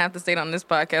 we didn't have to say it on this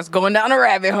podcast going down a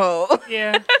rabbit hole.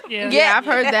 Yeah. Yeah, I've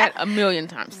heard that a million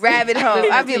times. Rabbit hole.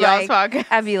 I'd be Y'all's like,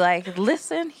 podcast.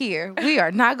 listen here. We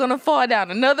are not gonna fall down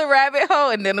another rabbit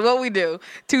hole. And then what we do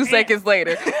 2 seconds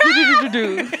later.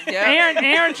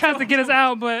 Aaron tries to get us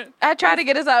out, but I try to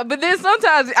get us out, but then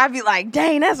sometimes I'd be like,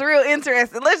 dang, that's real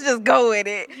interesting. Let's just go with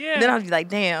it. Yeah. Then I'll be like,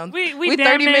 damn, we we damn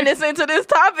 30 near- minutes into this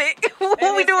topic. What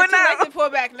we doing It's too now? late to pull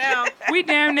back now. we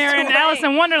damn near in Too Alice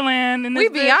late. in Wonderland. And We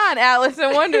beyond Alice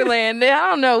in Wonderland. I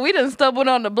don't know. We done stumbled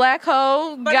on the black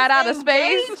hole, But got it's out of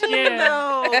space. engaging,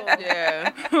 though.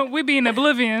 Yeah. we be in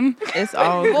oblivion. It's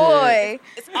all good. Boy.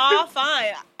 It's all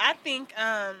fine. I think.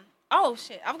 Oh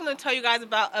shit! I was gonna tell you guys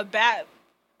about a bad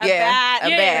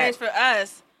experience for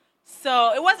us.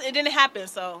 So it didn't happen.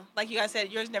 So like you guys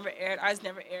said, yours never aired, ours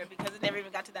never aired because it never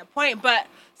even got to that point. But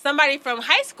somebody from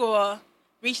high school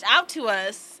reached out to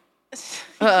us. You shake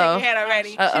your head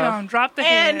already. She done dropped the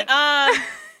And head.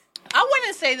 I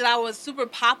wouldn't say that I was super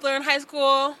popular in high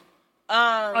school.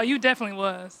 Oh, you definitely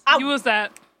was. I- You was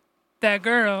that. that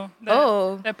girl.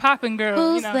 Oh. That popping girl.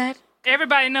 Who's you know. that?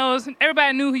 Everybody knows.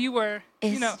 Everybody knew who you were.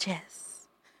 It's you know. Jess.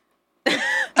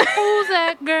 Who's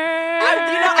that girl?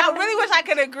 I really wish I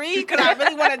could agree because I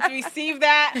really wanted to receive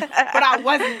that, but I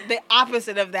wasn't the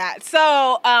opposite of that.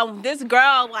 So this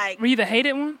girl, like, Were you the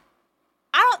hated one?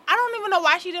 I don't even know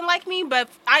why she didn't like me, but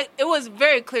it was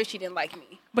very clear she didn't like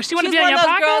me. But she wanted to She's be on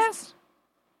one your of podcast?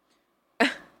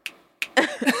 those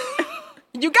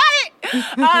You got it.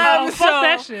 Oh, fuck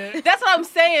that shit. That's what I'm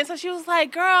saying. So she was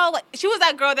like, girl, like, she was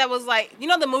that girl that was like, you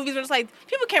know, the movies were just like,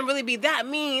 people can't really be that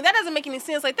mean. That doesn't make any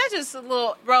sense. Like, that's just a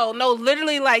little, bro. No,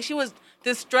 literally, like, she was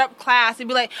disrupt class and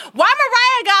be like, why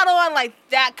Mariah got on? Like,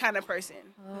 that kind of person.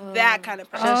 That kind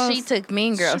of person. So she took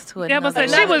Mean Girls to Yeah, another but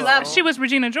she level. was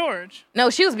Regina George. No,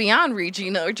 she was beyond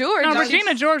Regina George. No,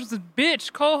 Regina George was a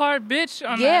bitch, cold hard bitch.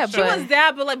 On Yeah, that She show. but- was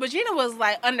that, but like, but Gina was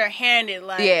like underhanded.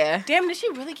 Like, Yeah. damn, did she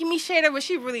really give me shade, or was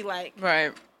she really like,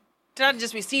 Right. did I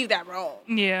just receive that wrong?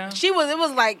 Yeah. It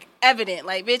was like evident,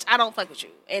 like, bitch, I don't fuck with you,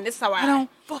 and this is how I don't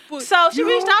fuck with So she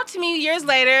reached out to me years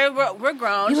later. We're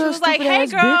grown. She was like, hey,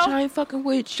 girl, bitch, I ain't fucking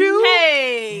with you.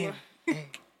 hey.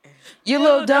 You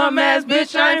little dumbass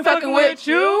bitch, I ain't fucking with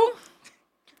you.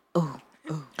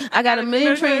 I got a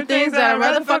million trillion things that I'd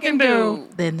rather fucking do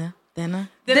Then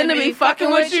than to be fucking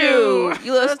with you.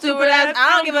 You little stupid ass. I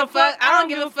don't give a fuck. I don't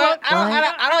give a fuck.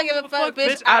 I don't give a fuck,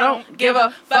 bitch. I don't give a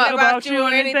fuck about you or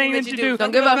anything that you do.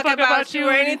 Don't give a fuck about you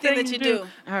or anything that you do.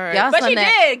 All right. y'all But sung she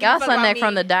that. did give a Y'all fuck sung about that me.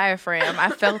 from the diaphragm. I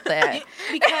felt that.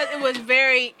 Because it was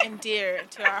very endeared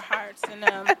to our hearts,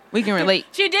 and We can relate.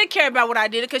 she did care about what I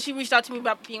did because she reached out to me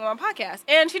about being on my podcast,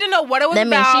 and she didn't know what it was That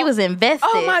means about. she was invested.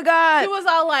 Oh my God. She was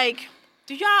all like,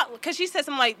 "Do y'all?" Because she said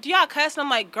something like, "Do y'all cuss?" And I'm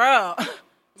like, "Girl,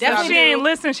 definitely She do." ain't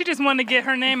listen. She just wanted to get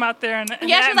her name out there.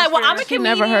 Yeah, she's like, "Well, I'm a She comedian."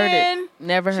 never heard it.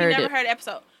 Never She heard never it. heard the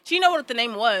episode. She didn't know what the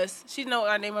name was. She didn't know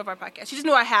our name of our podcast. She just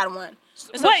knew I had one.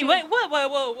 And so she- Wait,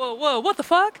 what the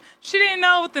fuck? She didn't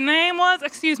know what the name was?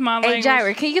 Excuse my Hey, language.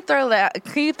 Jaira, can you throw that?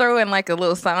 Can you throw in like a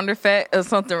little sound effect or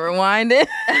something rewinded?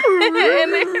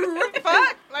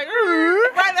 Fuck, like,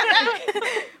 right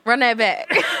back. Run that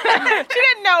back. She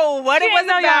didn't know what She it was didn't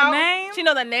know about. y'all name? She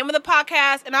know the name of the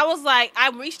podcast, and I was like, I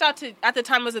reached out to, at the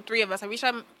time it was the three of us. I reached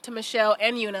out to Michelle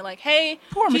and Una, like, hey,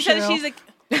 Poor she Michelle. said she's a.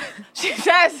 She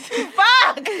says,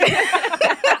 "Fuck."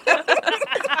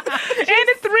 And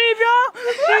the three of y'all?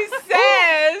 She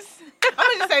says, I'm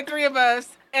gonna just say three of us,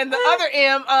 and the other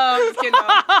M. Just kidding,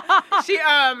 no. She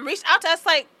reached out to us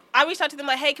like. I reached out to them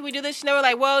like, hey, can we do this? And they were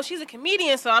like, well, she's a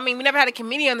comedian, so I mean, we never had a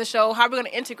comedian on the show. How are we gonna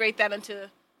integrate that into?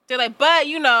 They're like, but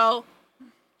you know,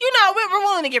 we're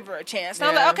willing to give her a chance. And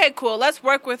I'm like, okay, cool, let's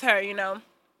work with her, you know.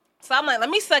 So I'm like, let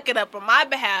me suck it up on my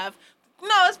behalf. No,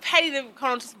 it's petty to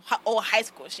come on to some old high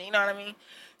school shit, you know what I mean?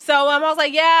 So I was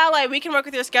like, yeah, like we can work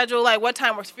with your schedule. Like, what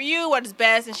time works for you? What is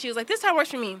best? And she was like, this time works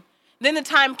for me. Then the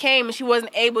time came and she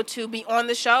wasn't able to be on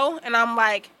the show, and I'm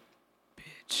like.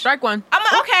 Strike one. I'm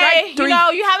like, okay, Strike you three. know,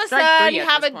 you have a Strike son, three you at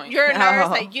have this point. you're a nurse,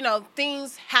 like, you know,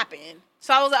 things happen.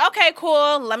 So I was like, okay,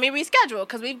 cool, let me reschedule,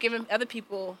 because we've given other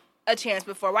people a chance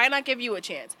before. Why not give you a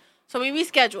chance? So we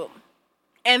rescheduled.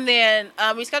 And then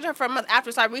we scheduled her for a month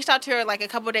after, so I reached out to her like a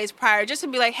couple of days prior just to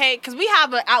be like, hey, because we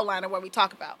have an outline of what we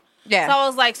talk about. Yeah. So I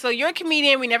was like, so you're a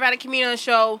comedian, we never had a comedian on the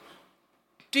show.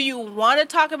 Do you want to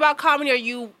talk about comedy, or are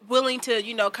you willing to,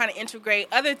 you know, kind of integrate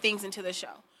other things into the show?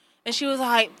 And she was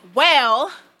like,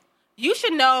 well, you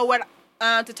should know what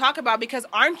to talk about, because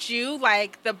aren't you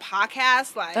like the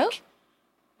podcast? Like, Oh.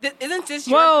 isn't this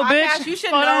your Whoa, podcast? bitch. You should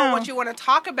Slow know down. what you want to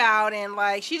talk about. And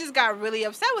like, she just got really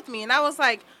upset with me, and I was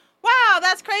like, wow,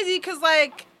 that's crazy, because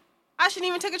like, I shouldn't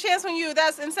even take a chance on you.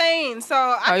 That's insane. So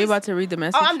Are you about to read the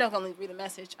message? Oh, I'm not gonna read the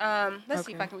message. Let's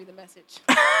see if I can read the message.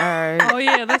 All right. Oh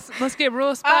yeah, let's get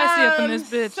real spicy up in this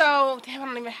bitch. So damn, I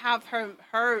don't even have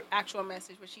her actual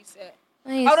message. What she said.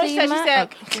 You Oh, no, see she said,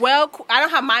 my- well, I don't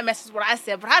have my message, what I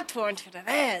said, but I tore into the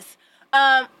ass.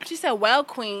 She said, well,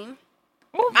 queen.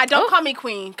 Don't call me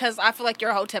queen, because I feel like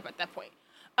you're a hotep at that point.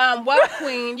 Well,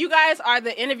 queen, you guys are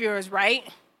the interviewers, right?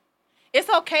 It's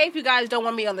okay if you guys don't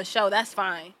want me on the show. That's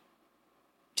fine.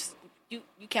 Just, you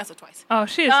cancel twice. Oh,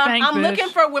 she is stank, I'm bitch. looking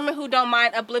for women who don't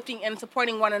mind uplifting and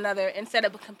supporting one another instead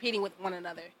of competing with one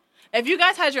another. If you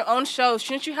guys had your own show,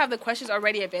 shouldn't you have the questions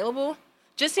already available?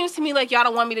 Just seems to me like y'all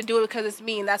don't want me to do it because it's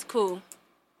me, and that's cool.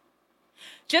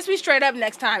 Just be straight up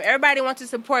next time. Everybody wants to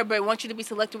support, but want you to be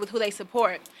selective with who they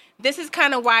support. This is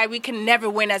kind of why we can never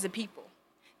win as a people.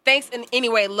 Thanks, and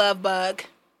anyway, love bug.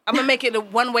 I'm going to make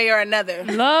it one way or another.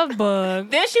 Love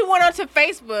bug. Then she went onto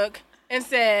Facebook and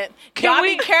said, Can y'all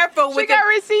we- be careful with We got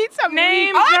receipts.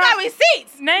 Name Oh, I drop. got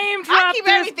receipts. Name drop I keep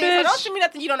this everything, so don't bitch. show me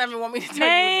nothing you don't ever want me to tell you.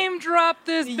 Name drop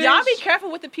this bitch. Y'all be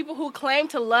careful with the people who claim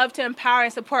to love, to empower,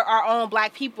 and support our own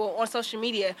black people on social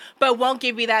media, but won't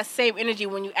give you that same energy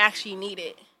when you actually need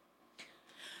it.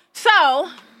 So,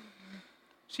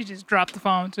 She just dropped the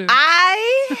phone too.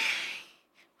 I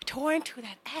tore into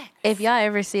that ass. If y'all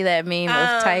ever see that meme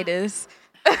of Titus,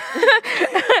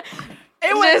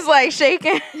 It was just like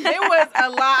shaking. It was a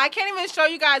lot. I can't even show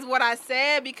you guys what I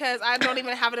said because I don't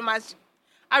even have it in my.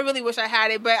 I really wish I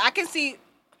had it, but I can see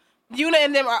Yuna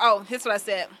and them are. Oh, here's what I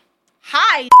said.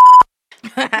 Hi.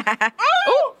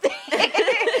 Ooh.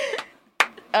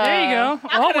 There you go.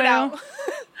 I Oh cut it well. out.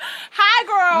 Hi,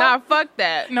 girl. Nah, fuck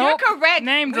that. Nope. You're correct.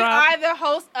 Name we drop. are the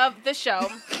host of the show.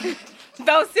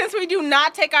 Though since we do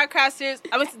not take our craft seriously,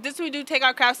 we do take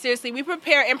our craft seriously, we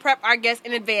prepare and prep our guests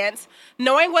in advance.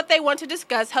 Knowing what they want to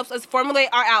discuss helps us formulate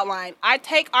our outline. I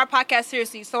take our podcast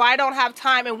seriously, so I don't have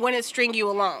time and want to string you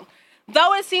along.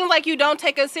 Though it seems like you don't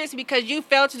take us seriously because you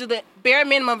failed to do the bare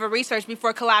minimum of research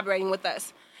before collaborating with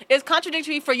us. It's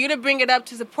contradictory for you to bring it up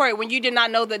to support when you did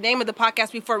not know the name of the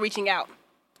podcast before reaching out.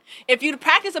 If you'd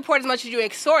practice support as much as you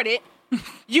exhort it,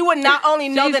 you would not only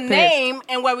know She's the pissed. name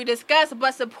and what we discuss,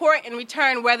 but support in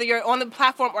return whether you're on the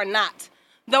platform or not.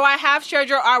 Though I have shared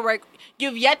your artwork,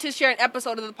 you've yet to share an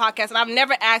episode of the podcast, and I've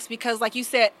never asked because, like you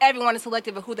said, everyone is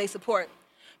selective of who they support.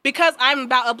 Because I'm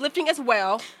about uplifting as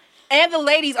well, and the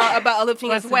ladies are about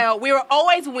uplifting as Listen. well, we will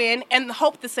always win and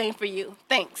hope the same for you.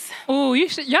 Thanks. Ooh,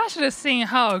 y'all should have seen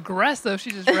how aggressive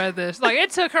she just read this. Like it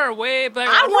took her way back.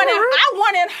 I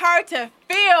wanted her to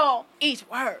feel each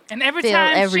word. and every Feel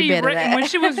time every she bit of that. when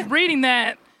she was reading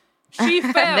that, she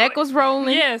felt Neck was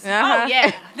rolling. yes. Oh,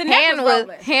 yeah. The neck Hand was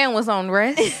rolling. hand was on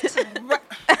rest.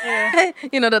 Yeah.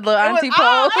 You know the little It was- auntie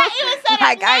oh, pose. I even said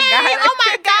Like, his I got name. it. Oh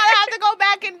my god, I have to go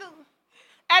back and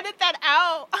edit that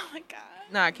out. Oh my god.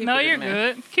 Nah, keep No, it in you're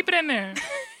there. good. Keep it in there.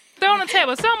 Throw it on the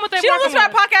table. Tell them what they She don't working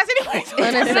listen to our with. podcast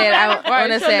anyway. Luna said, Right,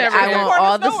 Luna she'll said, never I hear. want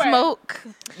all the Nowhere. smoke.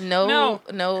 No.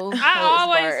 I holds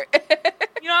always- barred.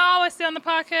 You know, I always say on the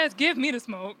podcast, give me the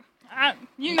smoke.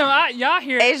 Y'all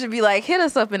hear it. Asia be like, hit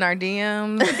us up in our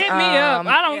DMs. Hit me up.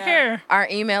 I don't yeah. care. Our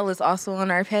email is also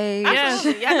on our page. Yes.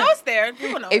 Absolutely. Yeah, I know it's there.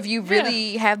 People know. If you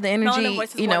really have the Melanie energy,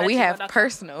 Voices you know, we have @gmail.com.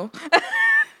 personal.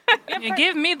 Yeah,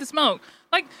 give me the smoke.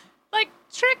 Like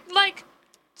Trick, like,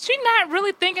 she not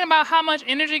really thinking about how much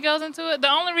energy goes into it. The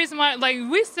only reason why, like,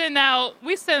 we send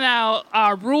out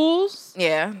our rules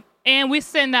Yeah. and we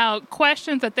send out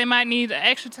questions that they might need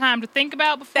extra time to think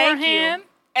about Thank beforehand. you.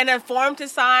 And a form to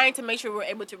sign to make sure we're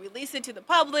able to release it to the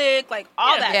public, like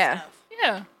all that Yeah. stuff.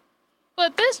 Yeah.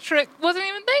 But this Trick wasn't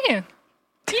even thinking. You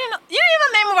didn't know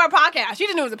the name of our podcast. You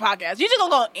just knew it was a podcast. You just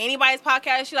gonna go on anybody's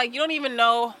podcast. You don't even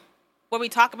know what we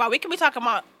talk about. We can be talking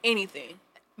about anything.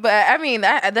 But I mean,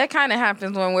 that kind of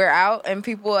happens when we're out and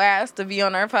people ask to be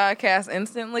on our podcast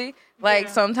instantly. Like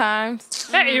sometimes,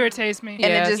 That irritates me. and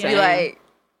Yeah, it just be same. like,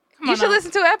 Come you on should now. listen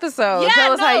to episodes. Yeah,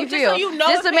 Tell us how no, you just feel, so you know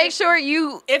just to if make it- sure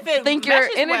you If it think you're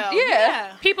meshes in it. well,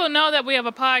 Yeah. People know that we have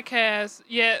a podcast,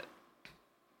 yet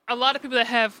a lot of people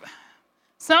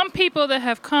some people that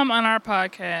have come on our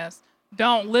podcast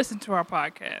don't listen to our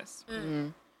podcast.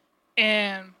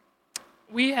 And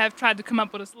we have tried to come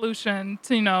up with a solution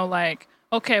to, like,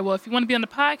 okay, well, if you want to be on the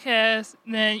podcast,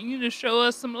 then you need to show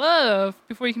us some love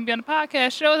before you can be on the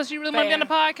podcast. Show us that you really want to be on the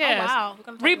Fair. podcast. Oh, wow. We're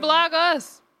gonna talk about Reblog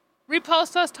us.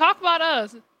 Repost us. Talk about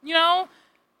us.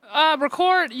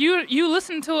 Record. You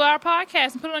listen to our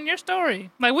podcast and put it on your story.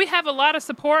 Like, we have a lot of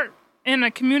support in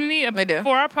the community We do.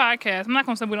 for our podcast. I'm not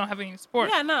going to say we don't have any support.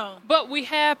 Yeah, no. But we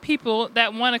have people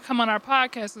that want to come on our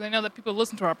podcast because they know that people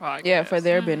listen to our podcast. Yeah, for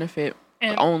their benefit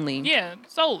And- only. Yeah,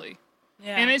 solely.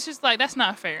 Yeah. And it's just like, that's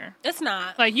not fair. it's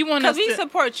not. Like, you want us Because we to...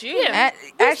 support you. Yeah,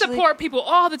 we support people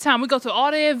all the time. We go to all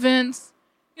the events.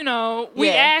 We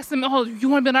Yeah. ask them, "Oh, you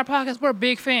want to be on our podcast?" We're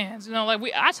big fans.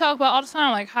 I talk about all the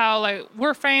time, like how like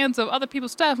we're fans of other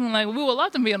people's stuff, and like we would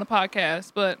love to be on the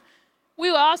podcast, but we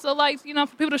would also like for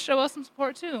people to show us some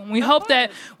support too. And we hope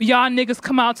that y'all niggas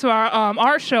come out to our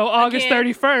art show August Again.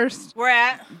 31st, We're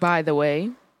at, By the way,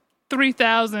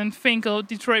 3000 Finkel,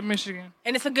 Detroit, Michigan.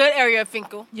 and it's a good area of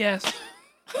Finkel. Yes,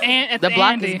 and at the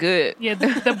block Andy. is good. Yeah,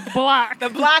 the block. The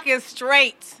block is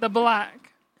straight. The block.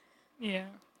 Yeah.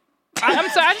 I'm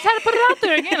sorry, I just had to put it out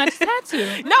there again. I just had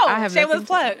to. No, I have shameless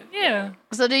nothing plug. Yeah.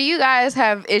 So do you guys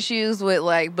have issues with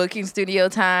like booking studio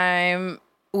time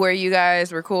where you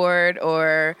guys record,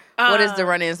 or what is the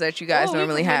run-ins that you guys Ooh,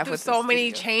 normally we've been have through with so the many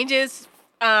studio? changes.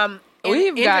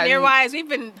 We've Engineer wise, we've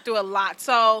been through a lot.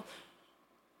 So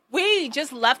we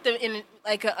just left them in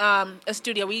like a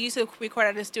studio. We used to record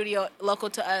at a studio local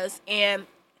to us, and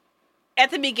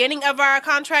at the beginning of our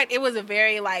contract, it was a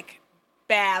very like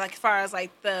bad, like as far as like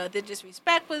the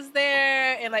disrespect was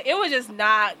there, and like it was just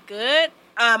not good.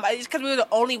 It's because we were the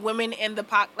only women in the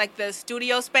the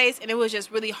studio space, and it was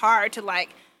just really hard to like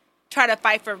try to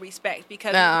fight for respect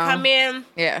because we would come in,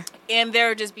 and there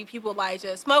would just be people like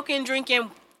just smoking, drinking,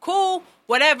 cool,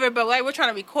 whatever, but like we're trying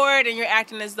to record and you're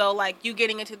acting as though like you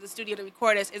getting into the studio to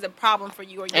record us is a problem for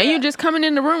you, or and you just coming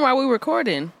in the room while we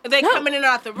recording. They coming in and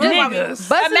out the room.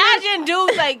 Imagine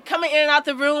dudes like coming in and out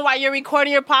the room while you're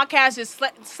recording your podcast, just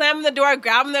slamming the door,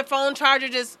 grabbing their phone charger,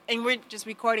 and we're just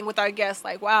recording with our guests.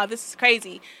 Like, wow, this is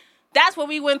crazy. That's what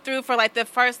we went through for like the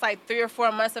first like 3 or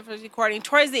 4 months of recording.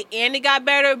 Towards the end, it got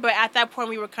better, but at that point,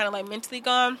 we were kind of like mentally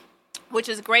gone, which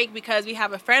is great because we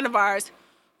have a friend of ours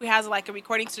who has like a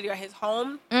recording studio at his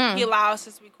home. He allows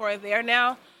us to record there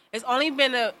now. It's only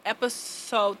been an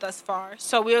episode thus far,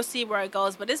 so we'll see where it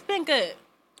goes, but it's been good.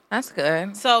 That's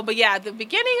good. So, but yeah, the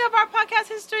beginning of our podcast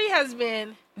history has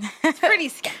been pretty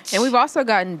sketchy. And we've also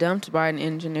gotten dumped by an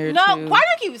engineer, No, too. why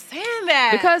do you keep saying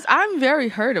that? Because I'm very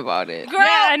hurt about it. Girl,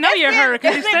 Yeah, I know you're hurt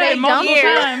because you said it multiple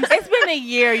times. It's been a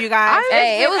year, you guys.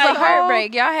 Hey, it was a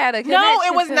heartbreak. Y'all had a connection. No,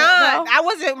 it was to- not. No? I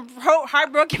wasn't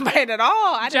heartbroken by it at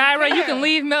all. I didn't Gyra, you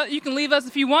care. can leave us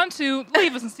if you want to.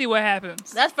 Leave us and see what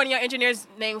happens. That's funny. Our engineer's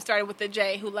name started with the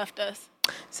J who left us.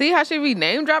 See how she be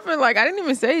name dropping? Like, I didn't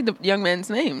even say the young man's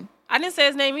name. I didn't say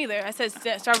his name either. I said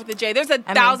start with the J. There's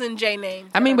 1,000 J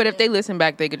names. I mean, but if they listen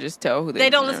back, they could just tell who They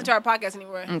don't listen to our podcast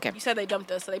anymore. Okay. You said they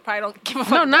dumped us, so they probably don't give a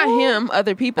fuck. No, not him.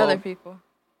 Other people. Other people.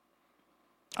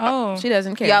 Oh. She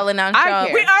doesn't care. Y'all announced I y'all.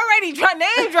 care. We already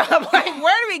name drop. Like,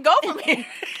 where do we go from here?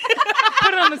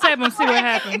 Put it on the table and see what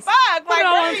happens. Fuck, Put like, it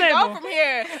all where on do the we go table. from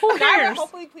here? Who cares?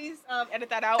 Hopefully, please edit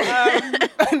that out.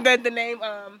 The name,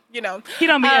 you know. He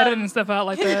don't be editing stuff out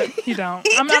like that. He don't.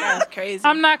 That's crazy.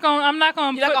 I'm not gonna. You're not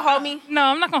gonna hold me? No,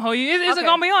 I'm not gonna hold you. Is it Okay.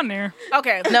 gonna be on there?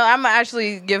 Okay. No, I'm gonna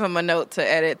actually give him a note to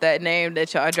edit that name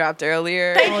that y'all dropped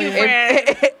earlier. Thank you,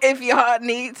 friend. If y'all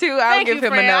need to, I'll Thank give you,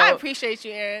 him friend. a I note. appreciate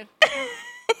you, Aaron.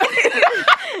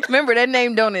 Remember, that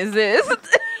name don't exist.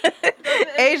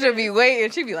 Asia be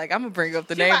waiting. She be like, I'm gonna bring up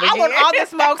the name Like, again. I want all the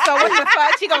smoke, so what the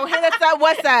fuck? She gonna hit us up.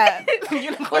 What's that?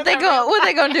 What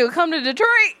they gonna do? Come to Detroit?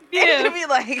 Yeah. Asia be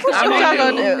like, what I y'all mean,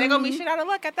 gonna They're do? gonna be shit out of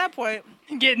luck at that point.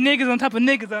 Get niggas on top of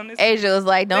niggas on this. Asia was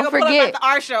like, They're don't gonna pull up forget. at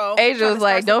our show. Asia trying was to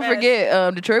like, start don't some mess.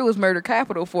 forget, Detroit was murder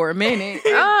capital for a minute. Just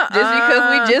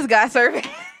because we just got surveyed.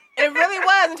 It really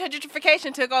was until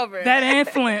gentrification took over. That and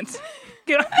Flint.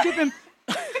 Get them.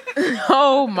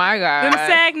 Oh my god. Them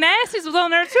Sag Nasties was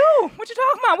on there too. What you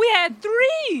talking about? We had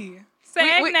 3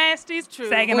 Sag We- Nasties.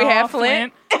 Saginaw, We had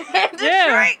Flint. Yeah.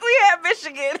 Detroit, we had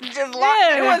Michigan. Just locked.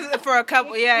 Yeah. It was for a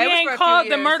couple. Yeah, We it was ain't for a called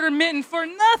few the years. murder mitten for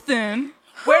nothing.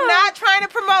 We're not trying to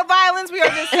promote violence. We are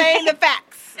just saying the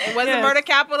facts. It wasn't Yes. murder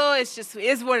capital. It's just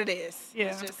is what it is. Yeah.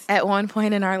 It's just At one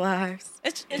point in our lives.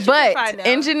 it's But fine now.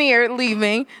 engineer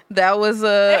leaving, that was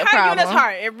a it hurt problem. Eunice's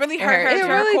heart. It really hurt her. It to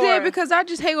her really core. did because I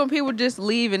just hate when people just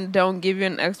leave and don't give you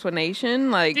an explanation.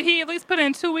 Like, Did he at least put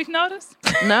in 2 week notice?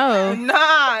 no.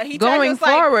 Nah, he Going texted us,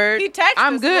 like, forward, he texted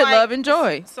I'm us, good, like, love, and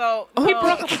joy. So He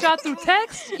broke up with y'all through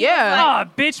text? Yeah.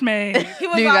 Oh, bitch made. He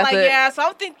was Do you all got like, the- yeah. So I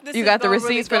don't think this. you is got the gonna receipts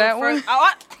really for that go one?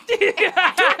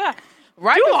 Oh,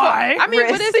 Right Do before, I? mean,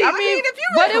 but it's, I mean, if you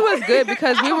but it was good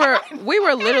because we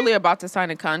were literally about to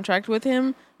sign a contract with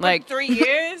him. Like 3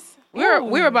 years. we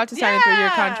were about to sign a 3-year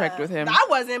Yeah. contract with him. I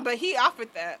wasn't, but he offered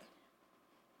that.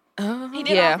 He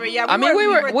did Yeah, offer. Yeah, I mean, we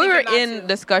were thinking not in to.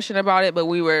 discussion about it, but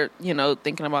we were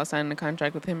thinking about signing a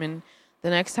contract with him. And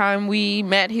the next time we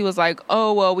met, he was like,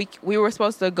 "Oh well, we were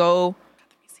supposed to go."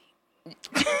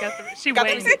 She Got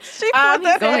the waiting. receipt. He said,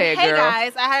 Go ahead, hey girl.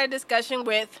 guys, I had a discussion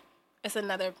with it's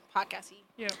another podcast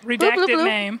Yeah. Redacted bloop, bloop.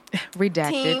 name. Redacted.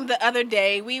 team the other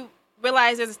day. We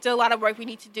realized there's still a lot of work we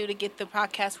need to do to get the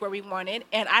podcast where we want it,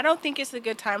 and I don't think it's a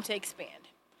good time to expand.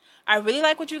 I really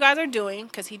like what you guys are doing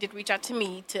because he did reach out to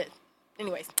me to.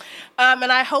 Anyways,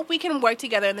 and I hope we can work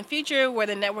together in the future where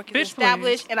the network is Bitch,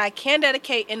 established please. and I can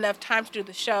dedicate enough time to do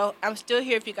the show. I'm still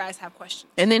here if you guys have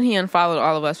questions. And then he unfollowed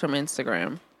all of us from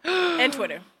Instagram. And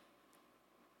Twitter.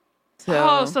 So,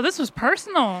 Oh, so this was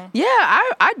personal. yeah,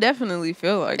 I definitely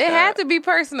feel like It that. had to be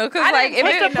personal because, I like, didn't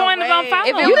if take it, What's the point of away. unfollowing?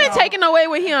 If it You was- didn't take it away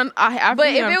when he after but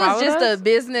he if it was unfollowed just us? a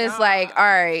business, like, all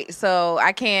right, so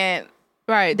I can't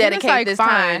right then it's dedicate like, this fine.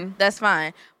 time. That's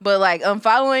fine. But like,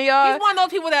 unfollowing y'all, He's one of those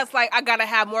people that's like, I gotta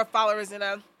have more followers than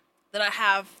I follow.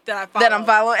 that I'm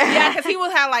following. Yeah, because he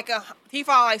would have he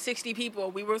followed like 60 people.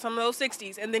 We were some of those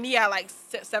 60s, and then he had like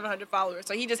 700 followers.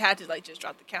 So he just had to just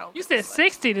drop the count. You said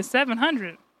 60 to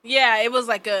 700. Yeah, it was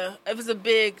a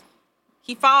big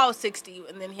he followed 60,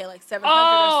 and then he had like 700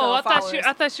 Oh, or so followers.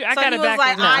 I thought you. I so got he it was back.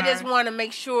 like, I just want to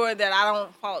make sure that I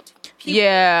don't follow people.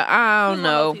 Yeah, I don't He's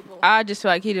one of those know. people. I just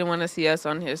feel like he didn't want to see us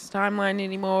on his timeline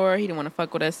anymore. He didn't want to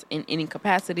fuck with us in any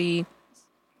capacity.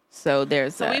 So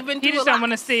there's So that. we've been He through just a don't lot.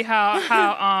 want to see how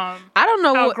I don't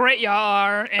know how what. great y'all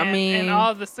are, and, mean- and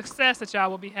all the success that y'all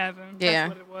will be having. Yeah. That's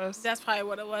what it was. That's probably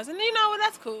what it was. And you know what?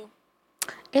 That's cool.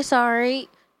 It's all right.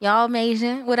 Y'all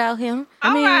amazing without him.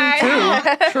 All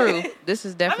right. True. This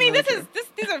is I definitely. mean, true.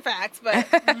 these are facts, but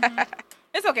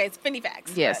it's okay. It's Fendi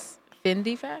facts. Yes.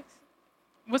 Fendi facts.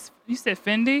 What's you said?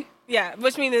 Fendi? But, yeah,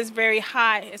 which means it's very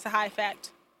high. It's a high fact.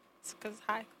 It's because it's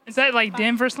high. Is that like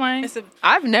Denver slang? It's a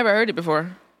I've never heard it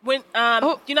before. when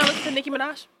you know listen to Nicki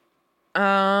Minaj?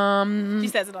 She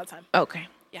says it all the time. Okay.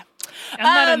 Yeah. I'm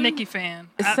not a Nicki fan.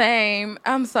 Same.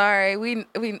 I'm sorry. We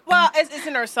Well, it's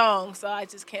in her song, so I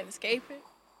just can't escape it.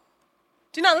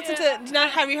 Do you not listen to? Do you not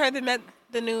have you heard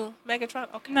the new Megatron?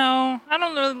 Okay. No, I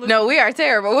don't really. Listen. no, we are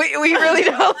terrible. We really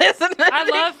don't listen. To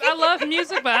I love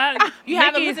music, but You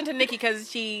haven't listened to Nicki because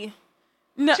she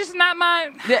No. She's not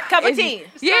my. cup of tea.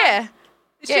 Yeah.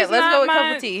 She's Yeah, let's not go with my,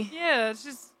 cup of tea. Yeah, it's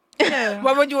just. Yeah.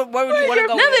 What would you want to go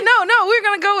with? No, we're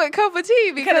gonna go with cup of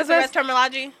tea Because because it's the that's rest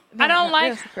terminology. I don't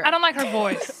like. that's correct. I don't like her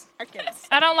voice. I can't.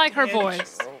 I don't like her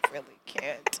voice. really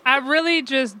can't. I really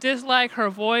just dislike her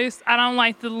voice. I don't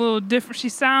like the little different. She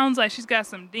sounds like she's got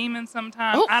some demons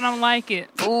sometimes. Oh. I don't like it.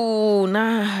 ooh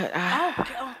nah.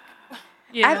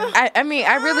 Yeah. I mean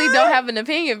I really don't have an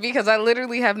opinion because I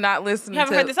literally have not listened You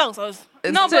haven't to heard the song, so it's,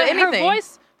 no, to but anything.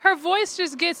 her voice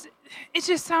just gets. It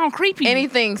just sounds creepy.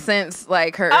 Anything since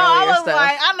like her I earlier was stuff.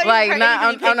 like, I know you like heard not,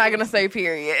 Itty Bitty I'm not Piggy. gonna say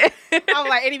period. I'm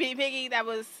like Itty Bitty Piggy. That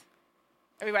was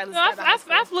everybody No, listened to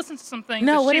that. I've listened to some things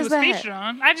No, that what she is was that? featured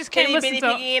on. I just can't Itty listen Bitty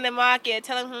to. Piggy in the market,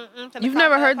 telling him. You've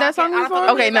never heard that song before?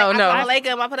 Okay, no. I like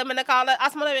him. I put him in the collar. I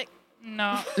smell it.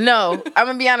 No, No, I'm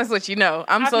gonna be honest with you. No,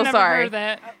 I'm I've so never sorry. heard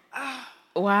that.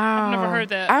 Wow. I've never heard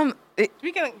that.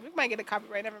 We might get a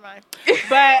copyright. Never mind.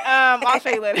 But I'll show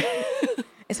you later.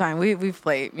 It's fine. We've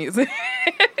played music.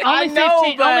 Only know,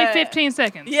 15. but- Only 15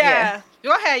 seconds. Yeah.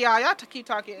 Go ahead, y'all. Y'all keep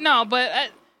talking. No, but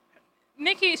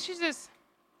Nikki, she's just.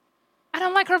 I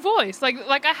don't like her voice. Like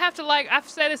I have to like. I've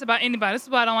said this about anybody. This is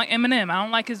why I don't like Eminem. I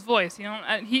don't like his voice. You know,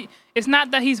 It's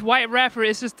not that he's white rapper.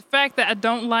 It's just the fact that I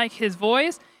don't like his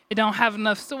voice. It don't have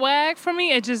enough swag for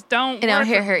me. It just don't. You don't work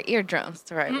hear for- her eardrums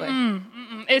the right way.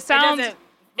 It sounds. doesn't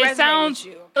It resonate sounds.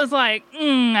 with you. It's like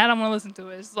I don't want to listen to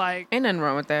it. It's like Ain't nothing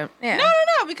wrong with that. Yeah.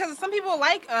 No, because some people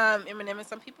like Eminem and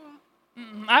some people.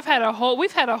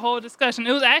 we've had a whole discussion.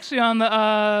 It was actually on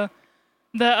the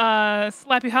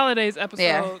Slappy Holidays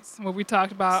episodes where we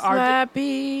talked about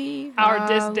Slappy our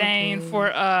disdain for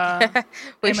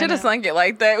We should have Eminem. sung it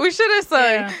like that. We should have sung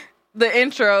Yeah. the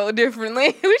intro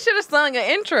differently. We should have sung an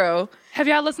intro. Have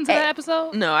y'all listened to that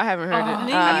episode? No, I haven't heard it.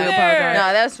 Me I do neither. apologize.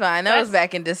 No, that's fine. That was That's-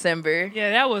 back in December. Yeah,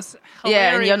 that was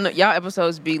Yeah, and hilarious. y'all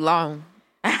episodes be long.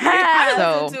 I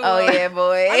So- listen to Oh it. yeah,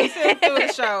 boy. I listen to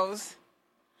the shows.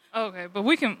 Okay, but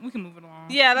we can move it along.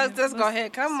 Yeah, let's go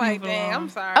ahead. Come like, move it dang, along. I'm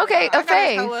sorry. Okay, I a got this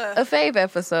fave. hella- A fave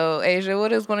episode. Asia,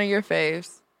 what is one of your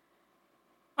faves?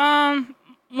 One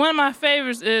of my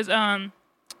favorites is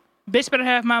bitch better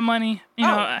have my money. You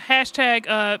know,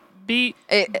 hashtag B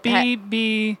It- B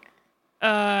B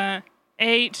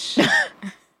H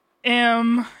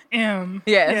M M.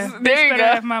 Yes, Yeah, there bitch you better go.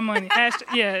 have my money.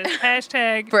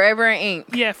 Hashtag Forever in Ink.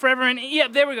 yeah, forever in yeah,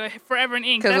 there we go. Forever in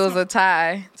ink. Because it That's was a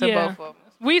tie to Yeah. both of them.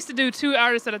 we used to do 2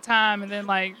 artists at a time, and then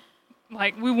like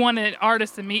we wanted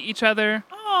artists to meet each other.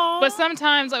 But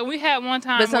sometimes like we had one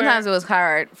time But sometimes where it was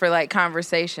hard for like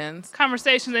conversations.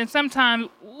 conversations, and sometimes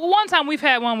one time we've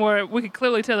had one where we could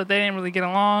clearly tell that they didn't really get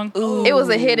along. It was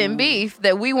a hidden beef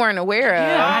that we weren't aware of.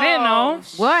 Yeah, I didn't know.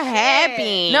 What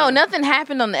happened? No, nothing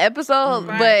happened on the episode,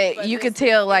 Right, but you could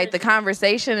tell like the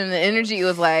conversation and the energy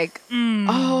was like,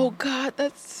 Oh God,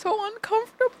 that's so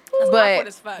uncomfortable. awkward but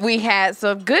as fuck. we had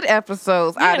some good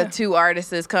episodes out Yeah. of 2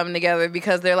 artists coming together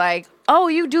because they're like, oh,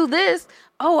 you do this.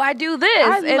 Oh, I do this.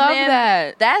 I And love then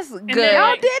that. That's good. then, Y'all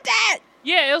like- did that.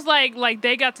 Yeah, it was like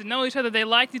they got to know each other. They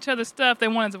liked each other's stuff. They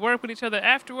wanted to work with each other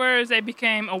afterwards. They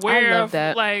became aware love of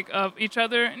that. of each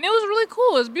other, and it was really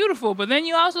cool. It was beautiful. But then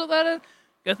you also gotta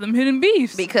get them hidden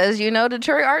beefs. Because, you know,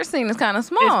 Detroit art scene is kind of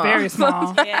small. It's very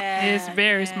small. Yeah, It's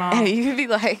very small. And you could be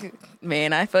like,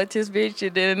 man, I fucked his bitch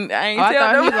and then I ain't Oh, I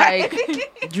tell thought nobody. he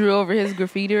like drew over his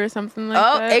graffiti or something like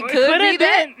Oh, that. it could be have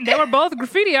that. been. They were both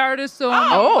graffiti artists, so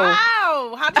Oh.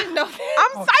 Wow. How did you know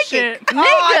that? I'm psychic. shit.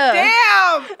 Oh,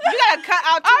 damn. You gotta cut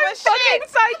out too much shit.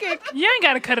 Psychic. You ain't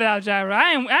got to cut it out, Gyra.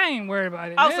 I ain't worried about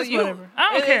it. Oh, It's so you. whatever.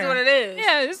 I don't It care. is what it is.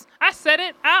 Yeah, I said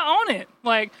it. I own it.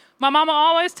 Like, my mama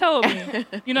always told me,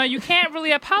 you can't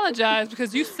really apologize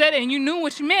because you said it and you knew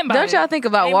what you meant by Don't it. y'all think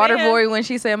about Amen. Waterboy when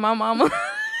she said my mama?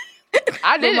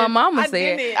 I What did. my mama I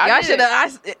said. did it. I Y'all did should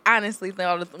have. I honestly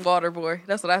thought of Waterboy.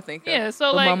 That's what I think. Yeah, Of. so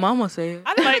What like, my mama said.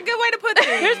 I think that's a good way to put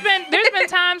this. there's been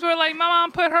times where like my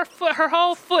mom put her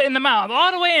whole foot in the mouth,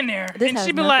 all the way in there, This and has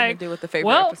she'd be nothing like, to do with the favorite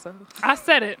 "Well, episode. I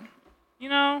said it,"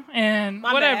 and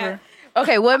My whatever. bad.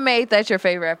 Okay, what made that your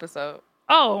favorite episode?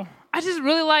 Oh, I just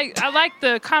really like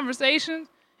the conversations,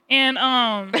 and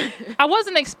I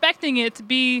wasn't expecting it to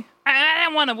be. I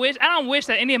don't wish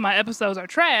that any of my episodes are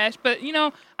trash, but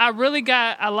I really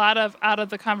got a lot out of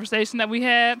the conversation that we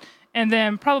had. And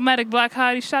then Problematic Black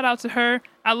Hottie, shout out to her.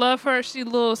 I love her. She's a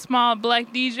little small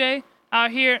black DJ out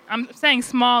here. I'm saying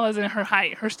small as in her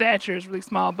height. Her stature is really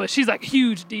small, but she's like a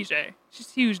huge DJ. She's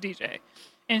a huge DJ,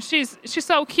 and she's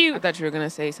so I cute. thought you were gonna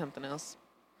say something else.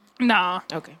 Nah,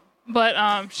 Okay.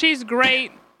 but she's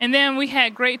great. And then we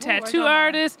had great tattoo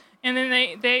artists, and then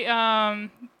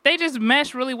they just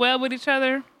meshed really well with each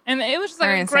other, and it was just like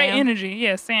Her a and great Sam? energy.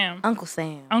 Yeah, Sam, Uncle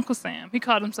Sam. Uncle Sam. He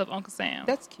called himself Uncle Sam.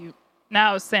 That's cute.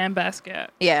 Now it's Sam Basquiat.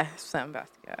 Yeah, something about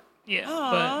that. Yeah,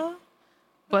 Aw.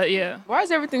 but yeah. Why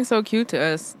is everything so cute to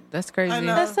us? That's crazy. I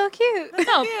know. That's so cute.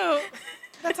 No, Cute.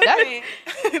 That's so great.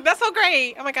 That's so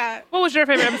great. Oh my God. what was your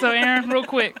favorite episode, Aaron? Real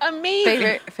quick.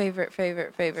 Amazing. Favorite.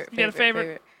 You got a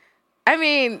favorite? I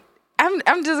mean,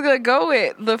 I'm just gonna go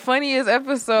with the funniest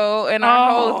episode in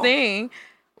our whole thing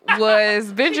was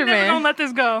Never Benjamin. gonna let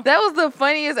this go. That was the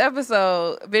funniest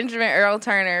episode. Benjamin Earl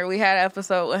Turner. We had an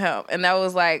episode with him, and that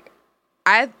was like,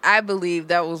 I believe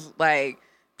that was like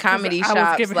comedy 'Cause I was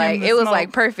shops. giving Like him the it was smoke.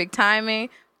 like perfect timing,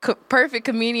 perfect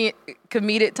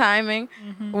comedic timing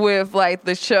with like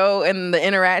the show and the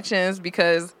interactions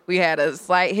because we had a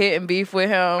slight hit and beef with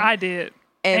him. I did.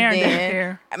 and Aaron didn't then,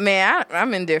 care. man,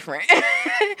 I'm indifferent.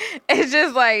 It's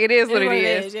just like it is what it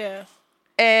is. Yeah.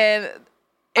 And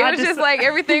it I was just- just like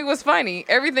everything was funny.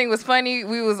 Everything was funny.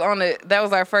 We was on that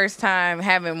was our first time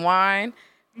having wine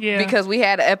Yeah, because we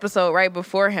had an episode right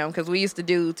before him because we used to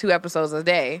do 2 episodes a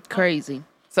day. Crazy.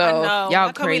 So I know. y'all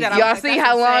Y'all told me that, I crazy. was y'all like, see that's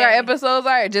how long our insane. episodes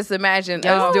are? Just imagine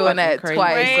Y'all us doing that fucking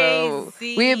twice. So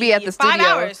Crazy. we'd be at the 5 studio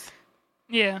hours.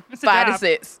 yeah. It's a 5 to job.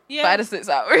 6. Yeah. 5 to 6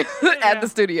 hours at the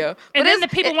studio. And then it's-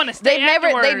 the people wanna stay They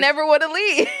afterwards. never want to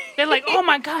leave. They're like, oh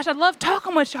my gosh, I love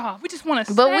talking with y'all. We just want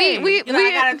to. But we You know,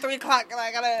 I got at 3 o'clock and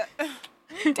I gotta.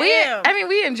 Damn. I mean,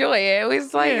 we enjoy it. We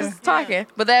just like Yeah. just talking.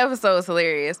 But that episode was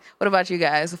hilarious. What about you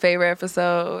guys? Favorite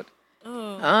episode?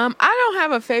 I don't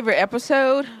have a favorite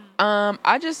episode.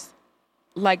 I just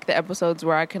like the episodes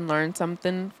where I can learn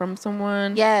something from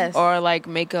someone. Yes. Or like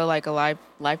make a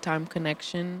lifetime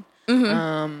connection.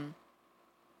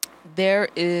 There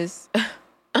is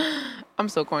I'm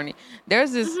so corny.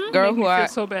 There's this girl Make me who feel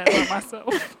so bad about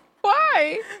myself.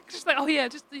 why? Just like, oh yeah,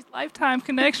 just these lifetime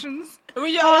connections.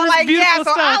 We all All this like, yeah, beautiful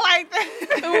so I stuff. like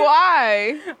that.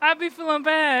 Why? I'd be feeling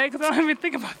bad because I don't even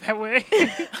think about it that way.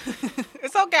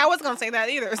 It's okay. I wasn't gonna say that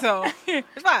either, so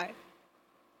it's fine.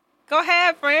 Go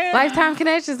ahead, friend. Lifetime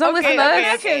connections. Don't listen to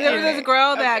us. Okay. There was this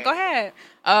girl that. Go ahead.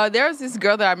 There was this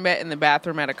girl that I met in the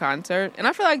bathroom at a concert, and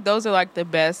I feel like those are like the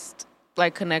best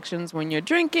like connections when you're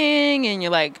drinking and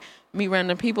you're like meet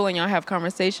random people and y'all have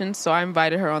conversations. So I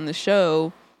invited her on the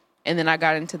show, and then I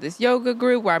got into this yoga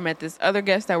group where I met this other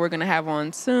guest that we're gonna have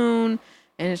on soon,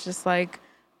 and it's just like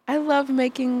I love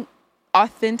making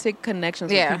authentic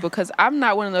connections with people because I'm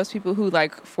not one of those people who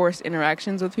like force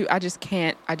interactions with people. I just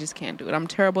can't do it. I'm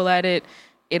terrible at it.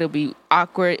 It'll be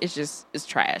awkward. It's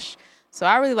trash. So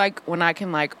I really like when I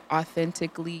can like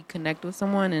authentically connect with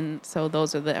someone, and so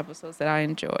those are the episodes that I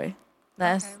enjoy.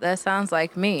 That sounds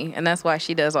like me, and that's why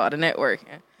she does all the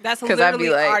networking. That's 'Cause I'd be literally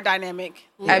like- our dynamic.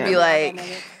 I'd be Literally our like,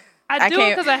 dynamic. I do it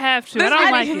can't- because I have to. I don't I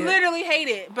like it. literally hate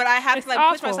it, but I have It's to like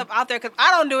push awful. myself out there because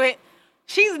I don't do it.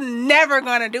 She's never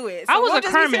gonna do it. So I was we'll a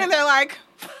just be Kermit. sitting there like,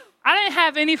 I didn't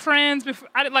have any friends before.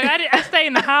 I stayed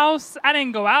in the house. I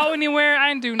didn't go out anywhere. I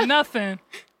didn't do nothing.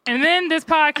 And then this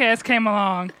podcast came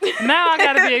along. Now I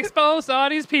got to be exposed to all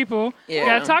these people. Yeah.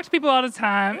 Got to talk to people all the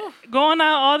time. Going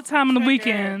out all the time on the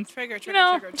weekends. trigger.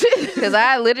 Because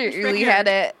I literally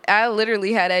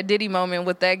had that Diddy moment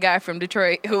with that guy from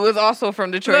Detroit who was also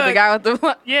from Detroit. The Look. guy with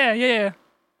the Yeah.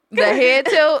 head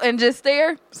tilt and just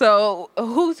stare. So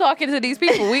who's talking to these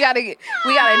people? We gotta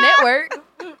network.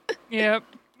 Yep.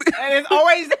 And it's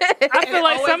always. I feel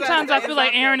like sometimes I feel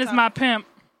like Aaron is my pimp,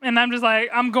 and I'm just like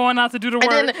I'm going out to do the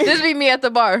work. And then this be me at the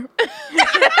bar.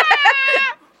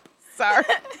 Sorry.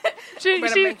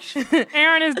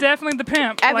 Aaron is definitely the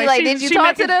pimp. I'd be like, did you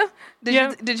talk to them?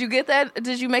 Yeah. Did you get that?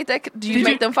 Did you make that? Did you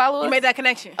make them follow us? You made that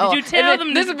connection. Oh, you tell and then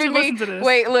them this to would be listen me? to this?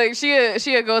 Wait, look,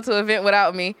 she'll go to an event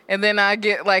without me, and then I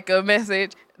get like a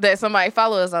message that somebody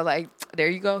follows. I'm like, there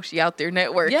you go. She out there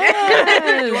networking.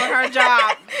 Doing her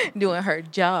job. Doing her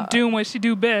job. Doing what she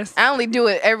do best. I only do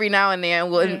it every now and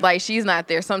then when like she's not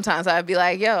there. Sometimes I'd be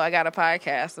like, yo, I got a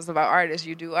podcast. It's about artists.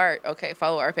 You do art. Okay,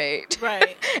 follow our page.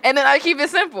 Right. And then I keep it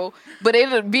simple. But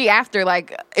it'll be after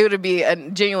like it would be a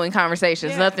genuine conversation.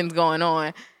 Yeah. Nothing's going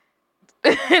on.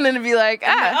 And then it'd be like,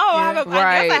 I guess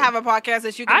Right. I have a podcast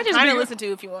that you I can just kind of be- listen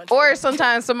to if you want to. or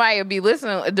sometimes somebody would be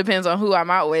listening. It depends on who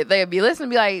I'm out with. They'd be listening,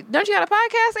 be like, "Don't you got a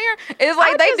podcast here?" It's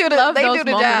like they do the Love they those do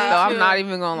the moments, job. though. Me I'm not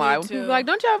even gonna lie. When too. people are like,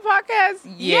 don't you have a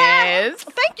podcast? Yes.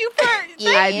 Thank you for.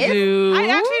 I do. I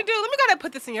actually do. Let me go ahead and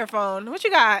put this in your phone. What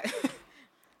you got?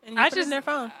 And you I put it in just their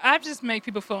phone. I just make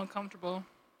people feel uncomfortable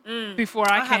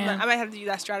before I can. I might have to use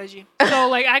that strategy. So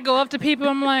like I go up to people,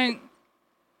 I'm like,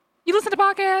 "You listen to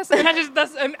podcasts?" And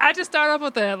I just start off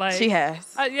with that. Like She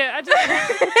has.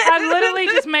 I literally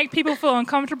just make people feel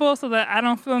uncomfortable so that I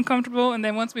don't feel uncomfortable, and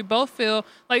then once we both feel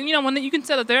like when you can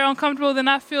tell that they're uncomfortable, then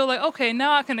I feel like okay,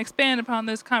 now I can expand upon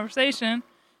this conversation,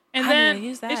 and then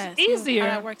use that. it's See easier.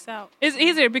 how that works out. It's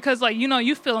easier because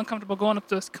you feel uncomfortable going up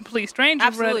to a complete stranger.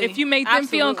 Absolutely. But if you make them feel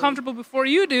Absolutely. uncomfortable before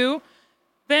you do,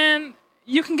 then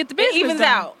you can get the business evens done.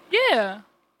 out. Yeah.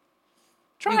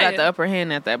 Try You got it. the upper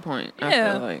hand at that point. I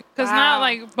Yeah. feel like. Because Wow. now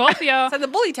like both of y'all. So the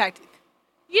bully tactic.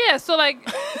 Yeah. So like.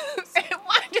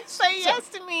 Why just say yes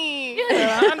to me?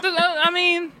 Yeah.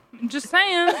 I'm just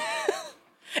saying.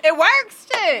 It works.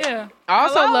 Shit. Yeah. I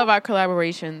also Hello? love our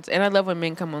collaborations, and I love when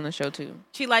men come on the show too.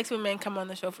 She likes when men come on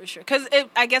the show for sure. Because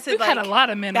I guess it We've had a lot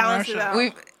of men on our balances show.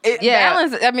 out. Yeah.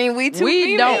 Balance. I mean, we two We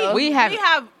females. don't. We have. We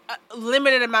have a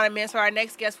limited amount of men, so our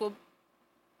next guest will.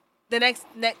 The next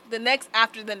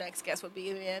after the next guest would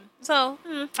be a man. So.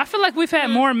 I feel like we've had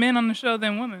more men on the show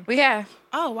than women. We have.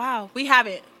 Oh wow, we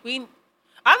haven't.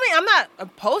 I'm not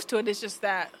opposed to it. It's just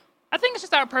that. I think it's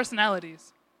just our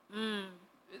personalities.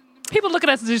 People look at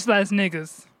us just as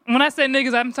niggas. When I say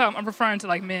niggas, I'm referring to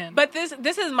like men. But this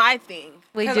is my thing.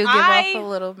 We 'Cause do give I off a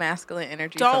little masculine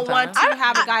energy. don't want sometimes. to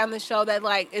have a guy on the show that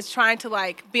like is trying to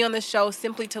like be on the show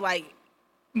simply to like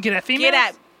get at females. get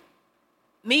at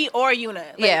me or Yuna.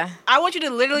 Like, Yeah. I want you to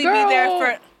literally be there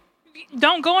for.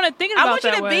 Don't go in and thinking about I want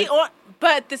you that to way. be on.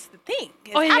 But this is the thing.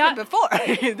 It's Oh, yeah. happened before.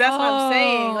 That's what I'm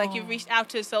saying. Like you Oh. reached out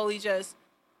to solely just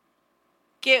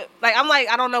get. Like I'm like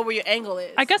I don't know where your angle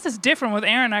is. I guess it's different with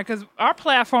Aaron and I because our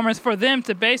platform is for them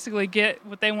to basically get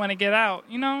what they want to get out.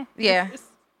 You know? Yeah.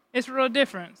 It's real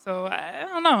different. So I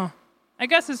don't know. I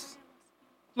guess it's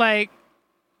like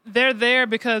they're there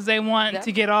because they want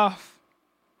to get off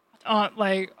on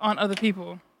other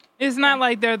people. It's not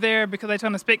like they're there because they're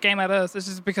trying to spit game at us. It's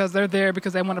just because they're there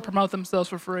because they want to promote themselves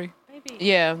for free.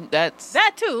 Yeah, that's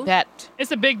that too. that.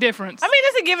 It's a big difference. I mean,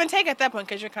 it's a give and take at that point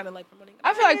because you're kind of like promoting.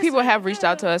 I feel like people have reached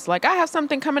out to us like, I have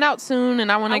something coming out soon,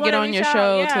 and I want to get on your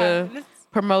show to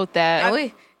promote that.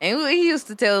 And we used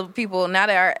to tell people, now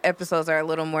that our episodes are a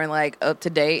little more like up to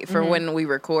date for when we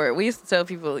record, we used to tell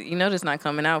people, it's not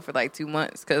coming out for like 2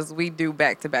 months because we do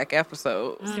back-to-back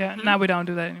episodes. Yeah, now we don't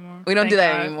do that anymore. We don't Thank do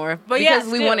that God. anymore But because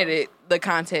yeah, we still. wanted the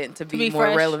content to be more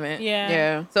fresh. relevant.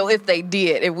 Yeah. So if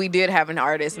we did have an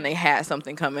artist and they had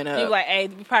something coming You're up, like, hey,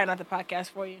 we probably not the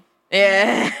podcast for you.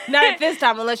 yeah. Not at this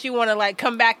time, unless you want to like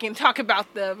come back and talk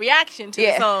about the reaction to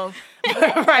Yeah. the song.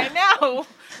 But right now,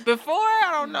 before I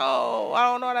don't know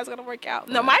how that's gonna work out.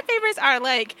 No, my favorites are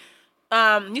like,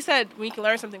 you said we can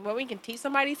learn something, but we can teach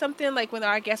somebody something. Like when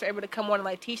our guests are able to come on and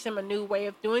like teach them a new way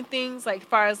of doing things. Like as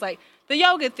far as like the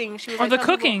yoga thing, she was Or like, the some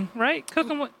people- cooking, right?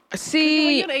 Cooking what?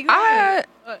 See, Exactly. I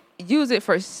What? use it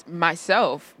for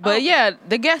myself, but Okay. yeah,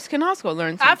 the guests can also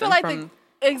learn something I feel like from.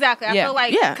 Exactly. I Yeah. feel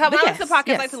like Yeah, come the on to the guests, podcast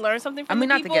yes. like to learn something I from mean,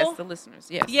 the not the people. guests, the listeners.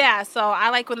 Yes. Yeah, so I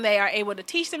like when they are able to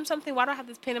teach them something. Why do I have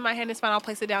this pen in my hand? It's fine. I'll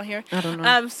place it down here. I don't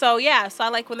know. So yeah, so I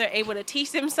like when they're able to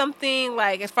teach them something.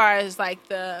 Like as far as like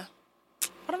the,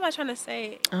 what am I trying to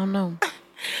say? I don't know.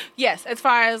 Yes, as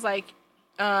far as like,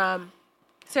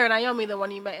 Sarah Naomi, the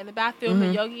one you met in the bathroom, the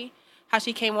yogi, how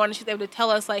she came on and she's able to tell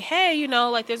us like, hey,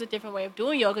 like there's a different way of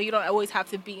doing yoga. You don't always have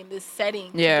to be in this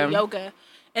setting to Yeah. do yoga.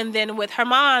 And then with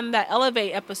Herman, that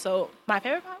Elevate episode, my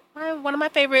favorite, one of my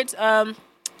favorites,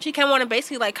 she came on and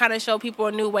basically like kind of showed people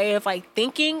a new way of like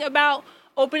thinking about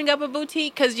opening up a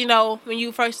boutique. Cause when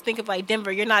you first think of like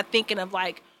Denver, you're not thinking of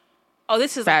like, oh,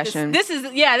 this is Fashion. This is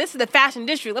the fashion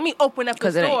district. Let me open up the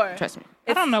Because it store. ain't. Trust me.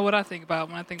 I don't know what I think about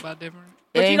when I think about different.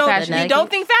 It But ain't fashion. you don't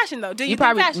think fashion though. Do you You think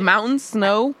probably fashion? mountains,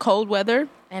 snow, cold weather.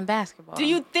 And basketball. Do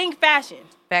you think fashion?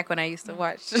 Back when I used to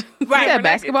watch. Right. Yeah,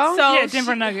 basketball. So Yeah,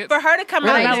 Denver Nuggets. For her to come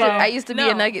I out used, to, and I used to be No.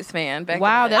 a Nuggets fan. Back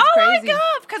Wow, in the day. that's oh crazy. my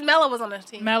god, because Melo was on the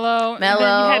team. Mello. And then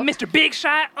Mello. you had Mr. Big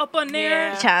Shot up on there.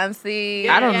 Yeah. Chauncey.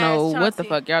 I don't Yes, know what the Chauncey.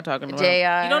 fuck y'all talking about.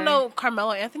 J.I. You don't know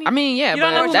Carmelo Anthony? I mean, yeah, You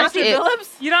don't know but who that's Chauncey it.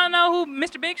 Billups? You don't know who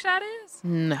Mr. Big Shot is?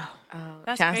 No.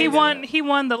 That's Chauncey. crazy. He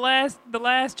won the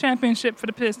last championship for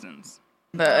the Pistons.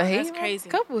 But he That's won crazy.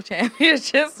 a couple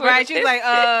championships. with Right? the She's like,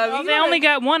 Well, you they know, only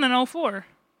got one in 04.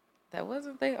 That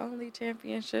wasn't their only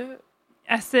championship.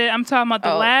 I said, I'm talking about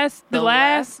the Oh, last. the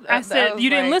last? I That said, was you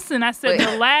didn't like- listen. I said Wait.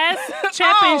 the last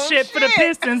championship for the shit.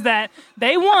 Pistons that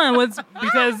they won was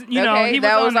because you know okay, he was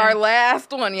that on was there. our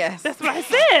last one. Yes. That's what I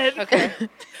said. Okay.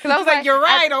 Because I was like, you're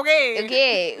right, okay.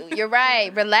 Okay, you're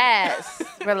right. Relax,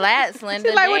 relax, Linda.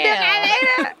 She's like, what Damn.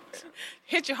 that?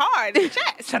 hit you hard in the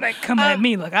chest. So they come at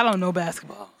me like I don't know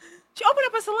basketball. She opened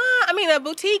up a salon, a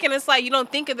boutique, and it's like you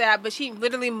don't think of that, but she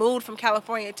literally moved from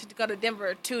California to go to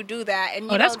Denver to do that. And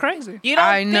you Oh, that's don't- crazy. You don't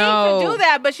I think know. to do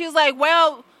that, but she was like,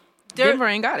 well, Denver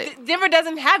ain't got it. Denver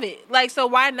doesn't have it. Like, so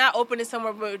why not open it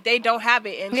somewhere where they don't have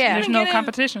it? And Yeah. she's There's been no getting-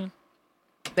 competition.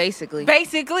 Basically.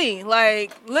 Basically,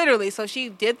 like literally. So she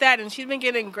did that, and she's been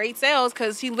getting great sales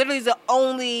because she literally is the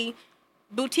only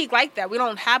boutique like that. We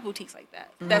don't have boutiques like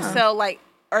that that sell like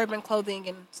urban clothing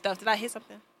and stuff. Did I hit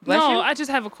something? Bless no, you. I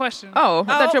just have a question. Oh, I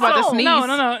thought you were about to oh, sneeze.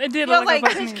 No. It did I look was like,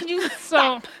 like, a can sneeze. you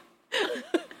So, stop?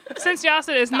 since y'all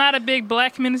said it's not a big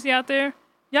black community out there,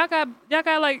 y'all got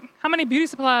like how many beauty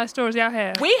supply stores y'all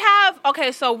have? We have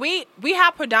so we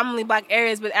have predominantly black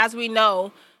areas, but as we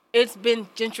know, it's been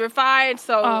gentrified.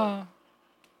 So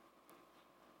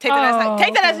take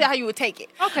that as how you would take it.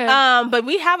 Okay. But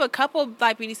we have a couple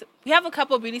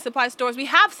beauty supply stores. We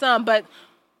have some, but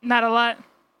Not a lot.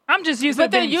 I'm just used to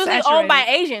they're being usually saturated. owned by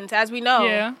Asians, as we know.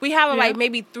 Yeah. We have Yeah. like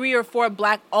maybe 3 or 4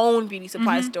 black-owned beauty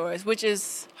supply stores, which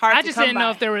is hard. I to just come didn't by. know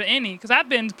if there were any because I've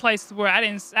been to places where I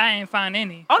didn't find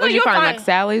any. Oh no, What did you you'll find? find Like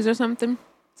Sally's or something?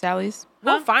 Sally's?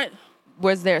 We'll Huh? find.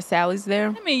 Was there Sally's there?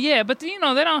 I mean, yeah, but you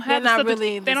know they don't have They're the not stuff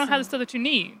really they don't have the the stuff that you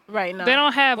need. Right now. They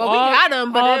don't have Well, all, we got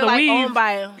them, but all they're the like weave. owned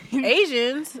by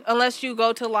Asians. Unless you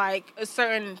go to like a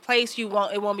certain place, it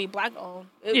won't be black owned.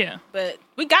 Yeah. but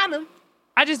we got them.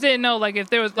 I just didn't know like if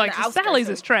there was like the outskirts Sally's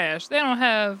of- is trash. They don't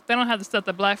have the stuff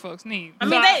that black folks need. I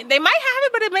mean, they might have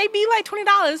it, but it may be like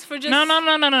 $20 for just No.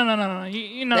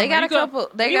 You know They got you a go- couple.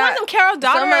 They You got want some Carol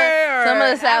Daughter? some of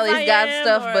the or Sally's got As I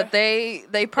stuff, Am, but or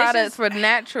they products just- for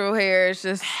natural hair is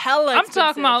just hella. I'm expensive.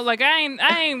 talking about like I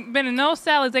ain't been in no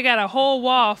Sally's. They got a whole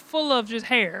wall full of just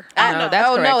hair. No, that's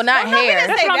oh no, correct. not No, we hair.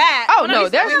 didn't say what I'm- that. Oh, no,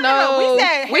 there's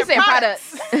no... we said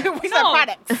products. we said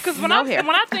products. Because when No hair.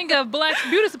 I think of black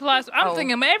beauty supplies, I'm Oh.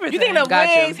 thinking of everything. You think of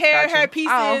Gotcha, wigs, hair, gotcha. hair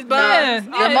pieces, Oh, buns.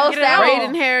 yeah. The most get it all.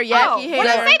 Braiding hair, yucky hair, what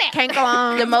did I say that?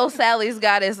 cankalon. The most Sally's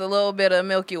got is a little bit of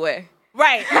Milky Way.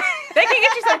 Right. They can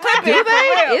get you some clippings. Do for they?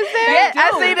 real. Is there? They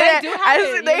I do. see They that. do have I it,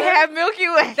 see you they know? have Milky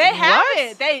Way. They have What?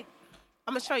 it.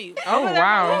 I'm gonna show you. Oh,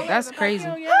 wow. That's crazy.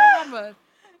 Yeah, they have a.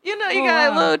 You know, you Oh,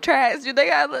 got wow. a little trash. They got. They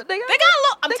got a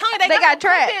little. I'm telling you, they got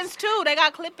tracks. clip-ins too. They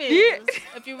got clip-ins. Yeah.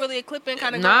 If you're really a clip-in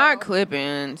kind of Not girl.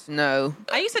 clip-ins, no.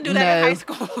 I used to do that No. in high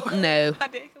school. No. I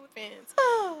did clip-ins.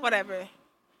 Whatever.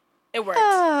 It worked.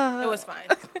 It was fine.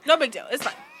 No big deal. It's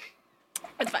fine.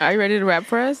 It's fine. Are you ready to rap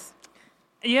for us?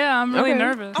 Yeah, I'm really Okay.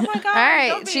 nervous. Oh my god. All right,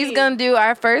 don't she's be. gonna do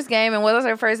our first game. And what was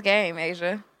her first game,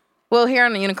 Asia? Well, here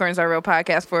on the Unicorns Are Real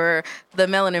podcast for the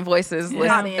Melanin Voices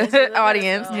Audience.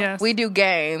 audience, Yes. we do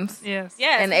games. Yes.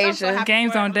 Yes, and I'm so Asia. happy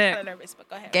Games for her. on I'm deck. kinda nervous, but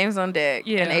go ahead. Games on deck.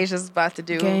 Yeah. And Asia's about to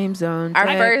do Games on our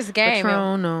deck, first game.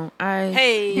 Patron on ice.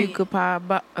 Hey. You could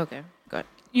pop... Okay, go ahead.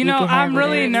 You You know, can have I'm it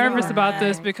really anytime. nervous about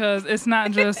this because it's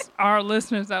not just our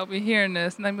listeners that will be hearing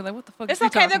this and they'll be like, what the fuck It's is she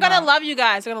okay. They're talking gonna about? love you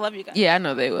guys. They're gonna love you guys. Yeah, I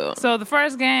know they will. So the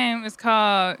first game is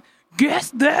called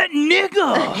Guess That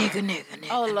Nigga.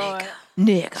 Oh lord.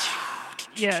 Nigga.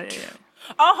 Yeah.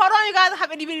 Oh, hold on, you guys. I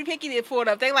have itty bitty picky they pulled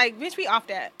up. They like, bitch, we off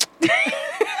that.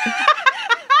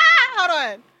 Hold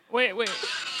on. Wait.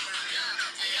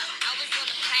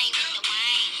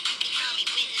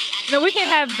 No, we can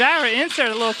have Dyra insert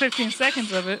a little 15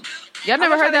 seconds of it. Y'all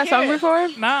never gonna heard that try to song hear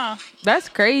before? Nah. That's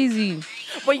crazy.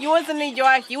 When you was in New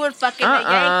York, you was fucking the Yankee.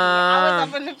 I was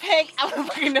up in the pink. I was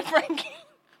fucking the Frankie.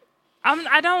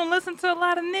 I don't listen to a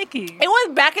lot of Nicki. It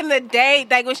was back in the day,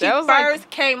 like when she That was like first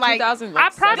came, like 2000. I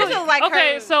probably This is like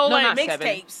okay. her- So No, like not seven.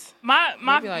 mixtapes. my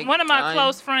Maybe like one of my 9,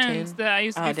 close friends 10. that I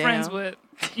used to be Oh, friends damn. with,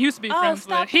 used to be Oh, friends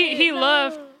stop with. He it, no.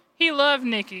 loved He loved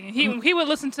Nicki. He would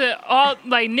listen to all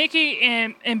like Nicki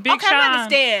and Big Okay, Sean. I'm not a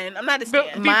stan. I'm not a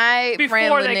stan. My before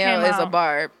friend they Linnell came is a out.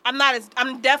 barb.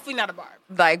 I'm definitely not a barb.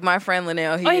 Like my friend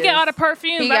Linnell, Oh, he got all the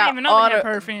perfumes. He I got didn't even know all they had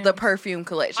perfumes. the perfume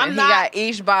collection. I'm He not- got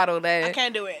each bottle I that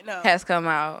can't do it. No, has come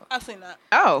out. absolutely not.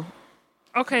 Oh,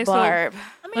 Okay, so Barb.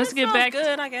 I mean, Let's it get smells back-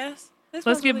 Good, I guess. It let's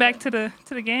smells get really back good.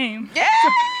 to the game. Yeah.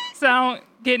 So I don't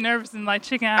get nervous and like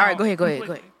chicken out. All right, go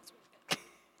ahead.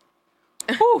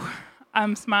 Whew,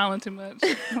 I'm smiling too much.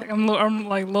 Like I'm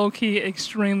like low key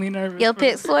extremely nervous. Your for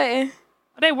pit this. sweating.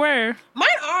 They were. Mine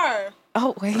are.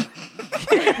 Oh wait.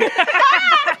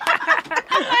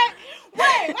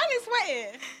 Wait, why they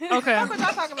sweating? Okay. What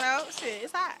y'all talking about? Shit,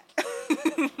 it's hot.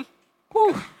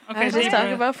 Whew. I Okay. was just Deidre.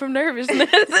 talking about from nervousness.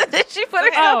 She put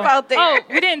herself Oh, out there. oh,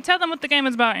 we didn't tell them what the game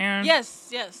is about, Aaron.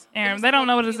 Yes. Aaron, they don't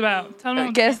know what it's about. Tell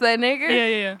them. Guess that nigga.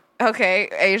 Yeah. Okay,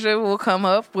 Asia will come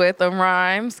up with a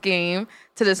rhyme scheme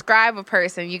to describe a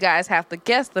person. You guys have to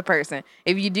guess the person.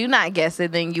 If you do not guess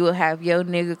it, then you will have your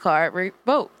nigga card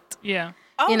revoked. Yeah.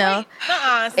 Oh, You know, wait.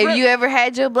 Nuh-uh. If you ever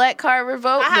had your black card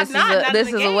revoked, I have this not, is not this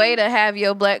in the is a way game. to have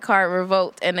your black card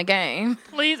revoked in the game.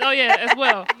 Please. Oh yeah, as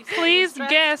well. Please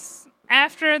guess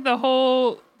after the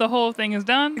whole thing is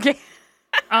done. Because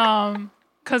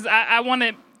I want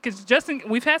to. Because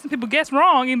we've had some people guess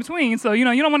wrong in between, so you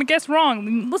don't want to guess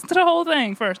wrong. Listen to the whole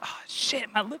thing first. Oh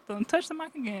shit, my lip done touched the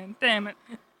mic again. Damn it.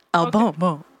 Oh,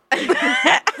 boom.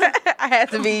 I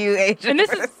had to be you, Asia. And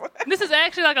this is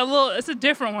actually like it's a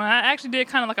different one. I actually did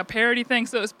kind of like a parody thing,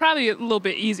 so it's probably a little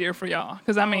bit easier for y'all.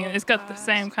 Because I mean, it's got the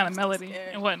same kind of melody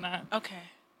scared. and whatnot. Okay.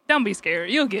 Don't be scared.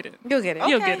 You'll get it. You'll get it.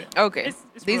 You'll Okay. get it. okay.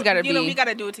 It's These real. got to You know, we be got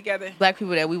to do it together. black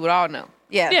people that we would all know.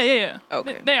 Yes. Yeah.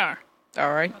 Okay. They are.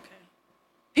 All right. Okay.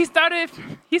 He started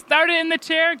in the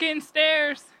chair getting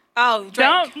stares. Oh, Drake.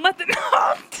 Don't let the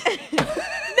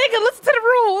nigga listen to the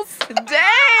rules.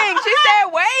 Dang, she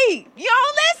said, wait. You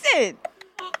don't listen.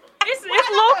 It's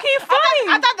low key funny.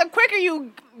 I thought the quicker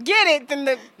you get it, then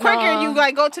the quicker No. you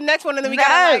like go to the next one, and then we No.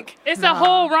 gotta like. It's a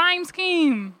whole rhyme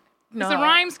scheme. It's a No.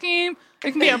 rhyme scheme.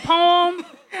 It can be a poem.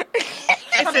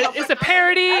 It's a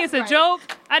parody. It's a joke.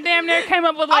 I damn near came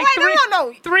up with like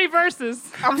no. three verses.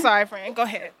 I'm sorry, friend. Go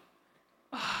ahead.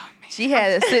 She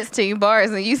had 16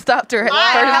 bars and you stopped her at the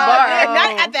I first know, bar.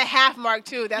 Not at the half mark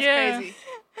too. That's Yeah. crazy.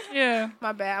 Yeah.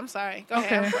 My bad. I'm sorry. Go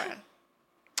ahead. I'm Okay. sorry.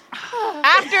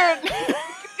 After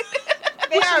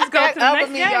they are go to the up next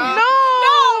with me, game. y'all.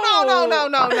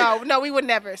 No. We would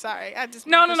never. Sorry. I just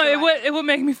No. just It would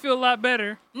make me feel a lot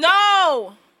better.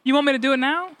 No. You want me to do it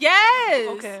now? Yes.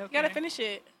 Okay. You gotta finish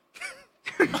it.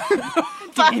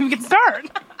 Didn't even get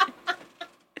started.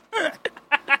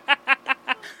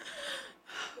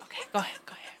 Go ahead.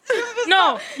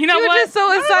 No. You know You were what? just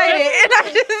so excited, and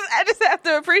I just have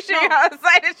to appreciate how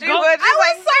excited she Go- was. She's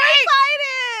like,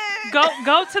 excited.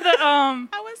 Go to the I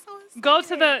was so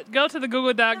excited. go to the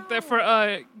Google Doc that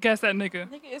for guess that nigga.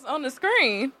 it's on the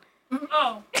screen.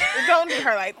 Oh. Don't do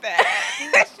her like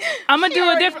that. I'm gonna do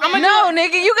a different. I'm gonna No,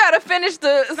 nigga, you gotta finish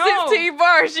the No. 16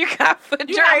 bars you got for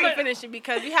You have Drake. to finish it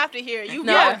because we have to hear it. You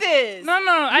No. got this. No,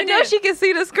 I You know did. she can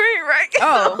see the screen, right?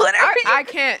 Oh, So whatever you- I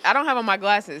can't. I don't have on my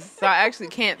glasses, so I actually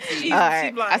can't see. She's, All right.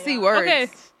 she's blind, I see y'all. words. Okay.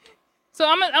 So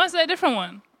I'm gonna say a different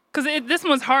one because this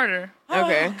one's harder.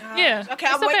 Okay. Oh, gosh. Yeah, Okay,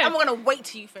 it's okay. I'm gonna wait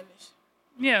till you finish.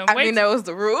 Yeah. I wait. mean, that was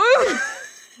the rule.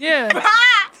 Yeah.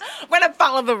 I'm gonna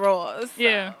follow the rules.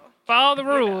 Yeah. Follow the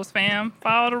rules, fam.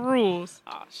 Follow the rules.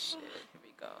 Oh shit. Here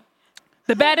we go.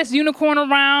 The baddest unicorn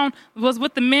around was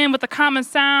with the men with the common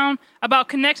sound about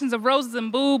connections of roses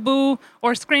and boo boo,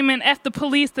 or screaming F the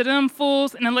police to them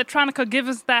fools. And Electronica give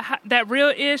us that real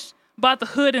ish about the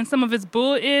hood and some of its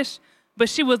bull ish. But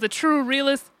she was a true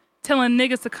realist, telling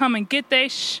niggas to come and get they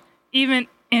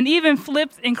even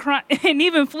flipped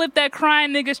that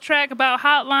crying niggas track about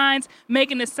hotlines,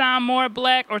 making it sound more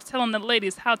black, or telling the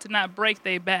ladies how to not break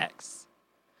their backs.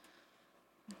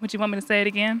 Would you want me to say it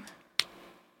again?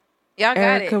 Y'all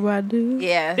got it. Badu.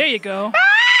 Yeah. There you go.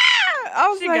 I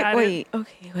was She like, got wait,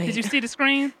 okay, wait. Did you see the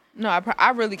screen? No, I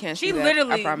really can't see She that.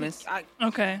 literally. I promise.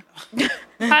 Okay.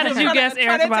 How did you Tryna- guess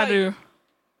tryna Erykah tell Badu?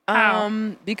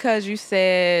 How? Because you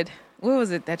said, what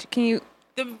was it that you can you?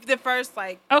 The first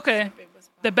like. Okay. it was-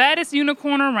 The baddest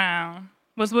unicorn around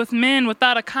was with men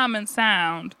without a common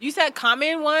sound. You said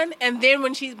common one, and then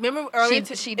when she remember earlier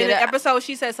She in did the it. episode,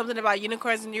 she said something about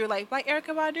unicorns, and you were like Erykah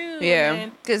Badu. Yeah.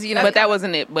 And Because, you know, But that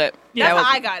wasn't it. But Yeah. that that's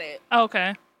how was I got it.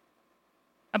 Okay.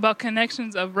 About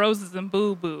connections of roses and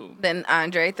boo boo. then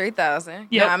Andre 3000.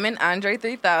 Yep. I'm in Andre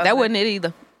 3000. that wasn't it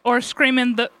either. Or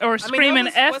screaming what's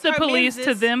F the her police means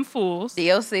to is- them fools.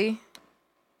 DLC.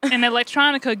 And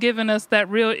Electronica giving us that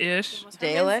real ish.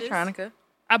 J Electronica.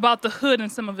 about the hood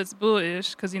and some of its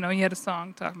bullish, because, you know, he had a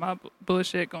song talking about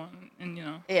bullshit going and, you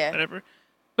know, whatever.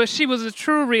 But she was a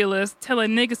true realist,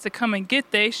 telling niggas to come and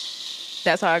get they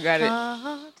That's how I got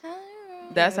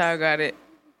it. That's how I got it.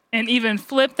 And even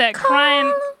flip that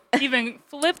crying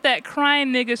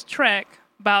niggas track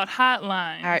about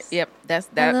hotlines. All right, yep, that's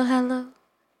that. Hello.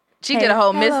 She did a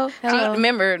whole hello.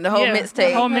 remember the whole mixtape.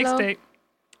 The whole mixtape.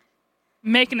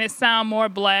 Making it sound more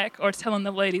black or telling the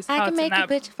ladies I how can to make you not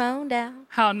put your phone down.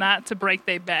 how not to break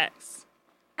their backs.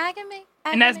 I can make.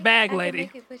 And that's Bag Lady.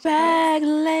 Bag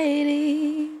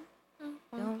lady,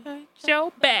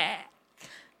 Show back.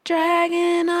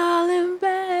 dragging all in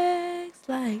bags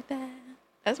like that.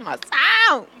 That's my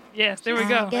sound. Yes, there we I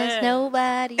go. guess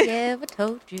nobody ever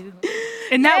told you.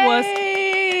 And that was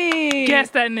Hey. Guess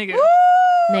That Nigga.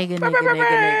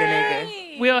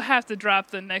 Nigga. We'll have to drop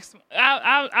the next one.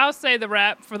 I'll say the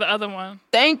rap for the other one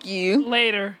Thank you.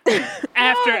 later.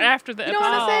 after the episode.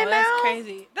 wanna say it that's now?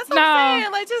 crazy. That's what No. I'm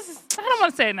saying. Like, just I don't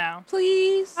want to say it now.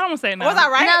 Please. I don't want to say it now. was I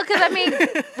right? No, because I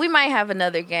mean, we might have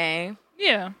another game.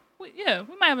 Yeah. We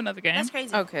might have another game. That's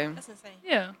crazy. Okay. That's insane.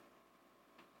 Yeah.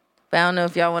 But I don't know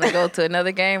if y'all want to go to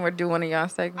another game or do one of y'all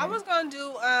segments. I was gonna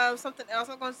do something else.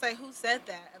 I was gonna say who said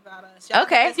that about us. Y'all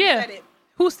Okay. guess who Yeah. said it.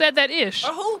 Who said that ish?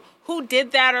 Or who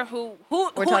did that, or who We're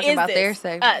who talking is about this? their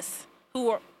segment. Us. Who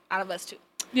are out of us two?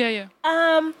 Yeah.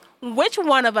 Which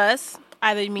one of us,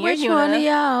 either me Which or you, one of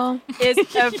y'all? is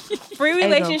a free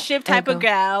relationship type of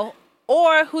gal,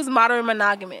 or who's modern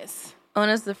monogamous? When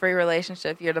it's the free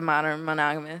relationship, you're the modern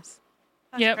monogamous.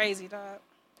 That's Yep. crazy, dog.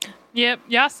 Yep.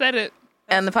 Y'all said it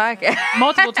And the podcast.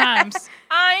 multiple times.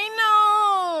 I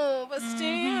know, but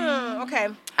still, okay.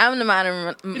 I'm the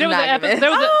modern There was an monogamous.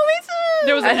 episode. Me too.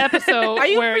 There was an episode Are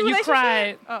you where free you relationship?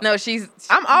 cried. Oh. No, she's.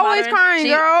 I'm always Modern. crying,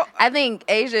 girl. I think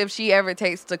Asia, if she ever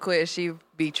takes to quit, she'd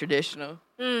be traditional.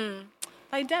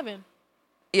 Like Devin.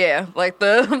 Yeah, like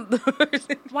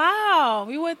the. Wow,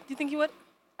 you think you would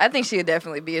I think she'd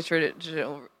definitely be a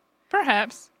traditional.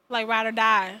 Perhaps. like ride or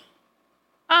die?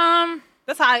 Um.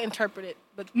 That's how I interpret it.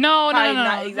 But No. Probably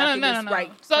not exactly No. this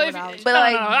right So if terminology. But no,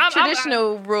 like no, I'm-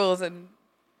 traditional rules and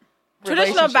traditional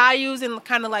relationships. values and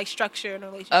kind of like structure in a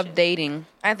relationship Of dating.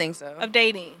 I think so. of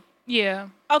dating. Yeah.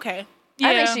 Okay. Yeah.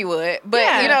 I think she would, but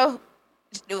Yeah. you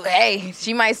know, hey,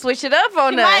 she might switch it up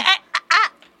on us.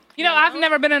 You know, I've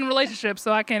never been in a relationship,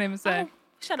 so I can't even say.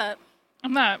 Shut up.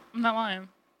 I'm not lying.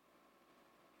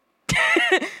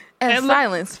 And And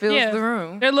silence fills yeah. the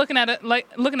room. They're looking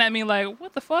at me like,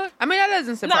 what the fuck? I mean, that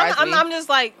doesn't No, surprise me. I'm just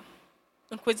like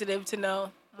inquisitive to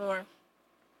know more.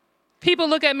 People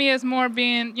look at me as more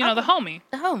being, you know, the homie.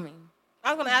 The homie.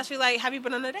 I was gonna ask you like, have you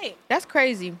been on a date? That's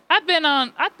crazy. I've been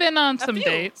on some few.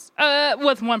 dates.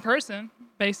 With one person,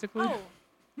 basically. Oh,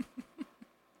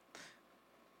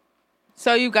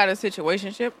 So you got a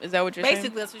situationship? Is that what you're basically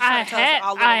saying? that's what you're trying to tell us.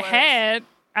 All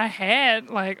I had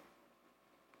like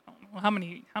I don't know how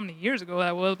many years ago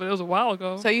that was, but it was a while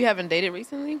ago. So you haven't dated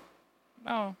recently?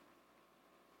 No,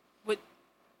 What?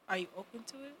 Are you open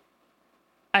to it?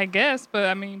 I guess, but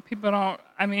I mean, people don't.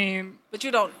 I mean, But you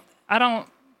don't know I don't.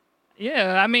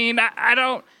 Yeah, I mean, I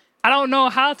don't. I don't know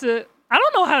how to. I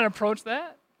don't know how to approach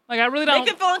that. Like, I really that. don't.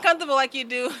 Make it feel uncomfortable like you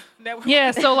do. Network.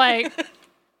 Yeah, so like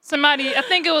somebody, I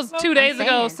think it was 2 days saying,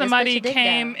 ago, just put somebody your dick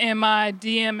came in my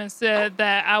DM and said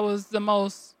that I was the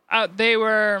most, they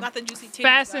were Not the juicy titties.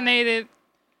 fascinated.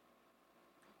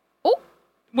 Oh,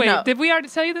 wait, No. did we already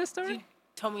tell you this story? You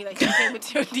told me like you came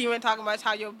with your demon talking about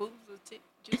how your boobs was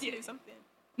juicy or something.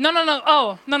 No.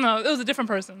 Oh, no, it was a different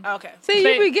person. Okay. See,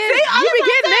 They- you be getting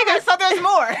niggas. So there's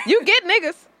more. You get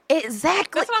niggas.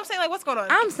 Exactly. That's what I'm saying. Like, what's going on?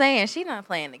 I'm saying she not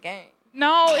playing the game.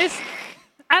 No,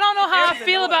 I don't know how I There's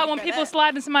feel no about way when for people that.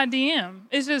 slide into my DM.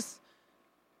 It's just,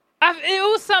 it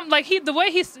was something like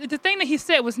the thing that he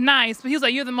said was nice, but he was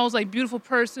like, you're the most like beautiful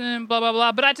person, blah, blah,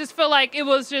 blah. But I just felt like it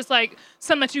was just like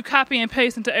something that you copy and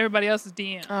paste into everybody else's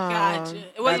DM. Gotcha.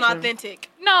 It wasn't gotcha. authentic.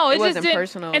 No, it, It just wasn't didn't.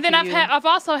 personal And then to I've you. I've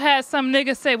also had some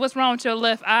niggas say, "What's wrong with your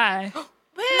left eye?"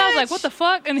 And I was like, "What the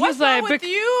fuck?" And What's he's like, wrong with "Bec-"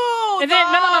 you? And then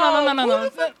no,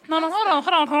 dog?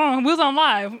 hold on. We was on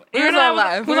live. We was on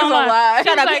live. We was on live. Shut He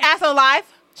was up. We like- asked on live.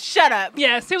 Shut up.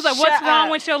 Yes, he was like, Shut "What's wrong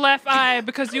up. with your left eye?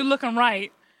 Because you looking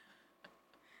right."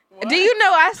 Do you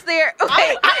know I stared?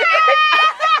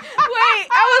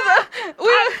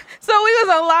 Wait, so we was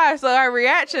on live, so our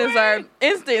reactions are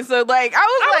instant. So like, I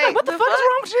was like, "What the fuck is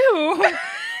wrong with you?"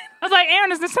 I was like,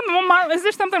 "Aaron, is there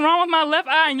something wrong with my left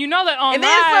eye?" And you know that on And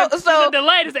then live, so- there's a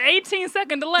delay. There's an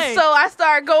 18-second delay. So I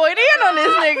started going in on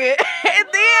this nigga,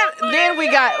 and then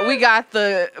we got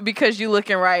the because you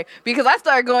looking right, because I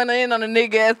started going in on the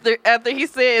nigga after he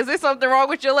said, "Is there something wrong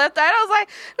with your left eye?" And I was like,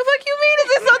 "The fuck you mean?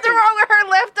 Is there something wrong with her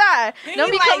left eye?" God.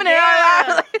 Don't be coming in our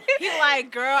lives. He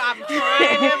like, girl, I'm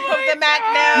trying to put the Mac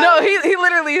down. No, he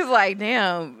literally is like,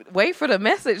 damn, wait for the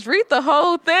message. Read the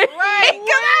whole thing. Right. Because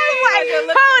I was You're like,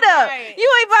 looking hold up. right.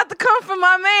 You ain't about to come for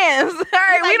my mans. All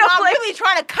right, Like, we don't I'm play. really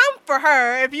trying to come for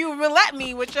her if you will let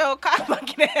me with your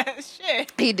cock-blocking ass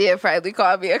shit. He did probably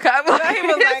call me a cop. He was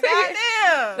like, God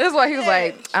damn. That's why he was Yeah,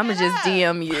 like, I'ma just shut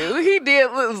up. DM you. He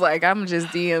did was like, I'ma just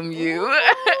DM you.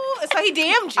 Ooh, so he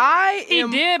DM'd you.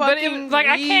 He did, but it was like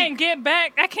I can't get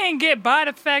back. I can't get by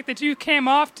the fact that you came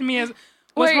off to me as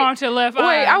what's Wait, wrong with your left eye.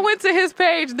 Wait, I went to his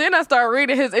page, then I started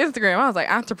reading his Instagram. I was like,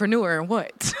 entrepreneur and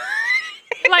what?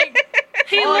 like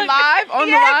he On looked. live? On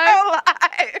the Yes, live?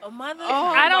 alive. Oh, mother.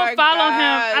 I don't follow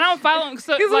him. I don't follow him.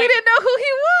 So, Because like, we didn't know who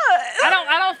he was.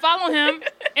 I don't follow him.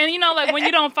 And you know, like when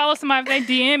you don't follow somebody, they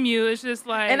DM you. It's just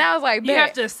like, And I was like, you bet.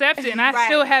 have to accept it. And I Right.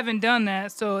 still haven't done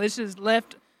that. So it's just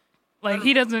left. Like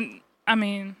he doesn't. I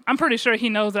mean, I'm pretty sure he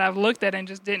knows that I've looked at it and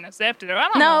just didn't accept it. Or I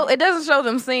don't know. No, it doesn't show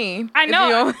them seen. I if you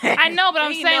know, don't- I know, but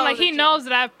I'm He saying knows like he that knows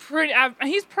that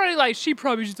he's probably like she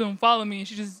probably just don't follow me.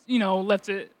 She just left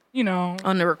it,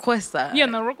 On the request side. yeah,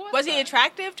 no request. Was he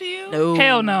attractive to you? No.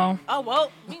 Hell no. Oh,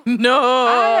 well. No.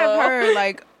 I have heard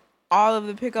like all of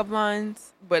the pickup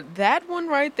lines, but that one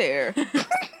right there.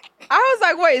 I was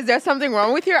like, wait, is there something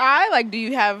wrong with your eye? Like, do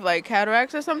you have like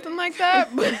cataracts or something like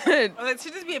that? But It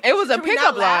should just be it was a should we not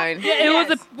pickup laugh? line. Yeah, it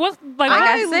was a what like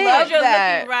I I said, love you're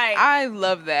that. looking right. I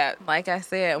love that. Like I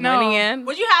said, No. went in.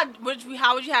 Would you have?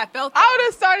 How would you have felt? I would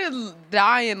have started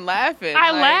dying laughing.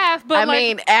 I like, laugh, but I like,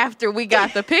 mean, after we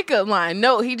got the pickup line.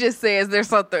 No, he just says there's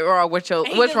something wrong with your.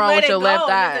 He What's just wrong let with it your go. left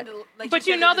There's eye? a del- like but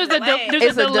you you said, know there's a delay. there's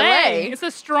It's a a delay. delay. It's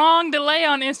a strong delay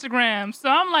on Instagram. So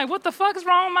I'm like, what the fuck is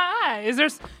wrong with my eye?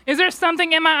 Is there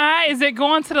something in my eye? Is it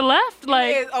going to the left?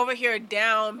 Like It's over here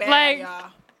down bad, like- y'all.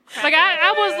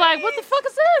 I was like, what the fuck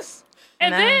is this?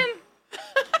 And Nah. then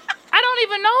I don't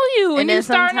even know you, And you then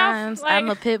starting sometimes off like, I'm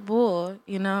a pit bull, so I Hey,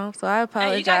 you gotta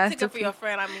apologize stick to up for your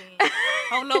friend. I mean,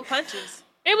 hold no punches.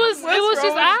 it was just wrong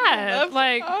with eyes. left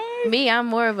Like eye? me. I'm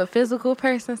more of a physical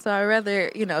person, so I'd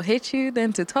rather hit you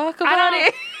than to talk I about don't-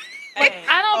 it. Hey,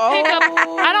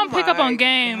 I don't pick up my on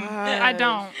game. I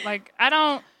don't. Like I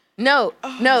don't. No.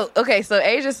 Okay, so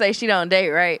Asia say she don't date,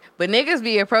 right? But niggas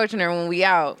be approaching her when we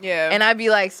out. Yeah. And I be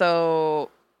like, so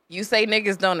you say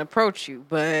niggas don't approach you,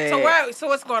 but so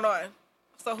what's going on?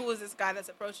 So who is this guy that's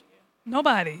approaching you?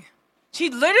 Nobody. She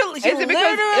literally. Is it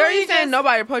because are you saying just-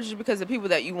 nobody approaches you because the people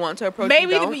that you want to approach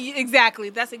Maybe you to don't? be exactly.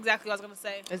 That's exactly what I was gonna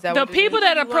say. Is that The what it people is?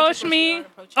 that You want to approach push me. you, want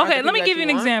to approach you. Okay, the let me people give that you an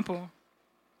you want? example.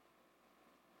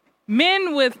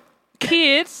 Men with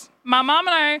kids. My mom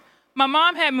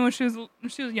had me when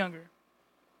she was younger.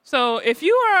 So if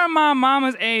you are in my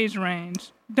mama's age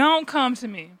range, don't come to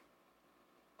me.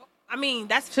 I mean,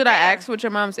 that's. Should I fair. ask what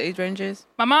your mom's age range is?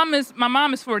 My mom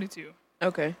is 42.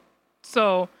 Okay.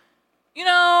 So,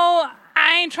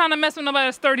 I ain't trying to mess with nobody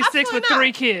that's 36 Absolutely with not.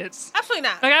 3 kids. Absolutely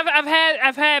not. Like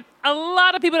I've had a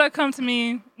lot of people that come to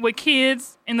me with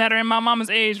kids and that are in my mama's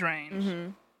age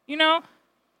range.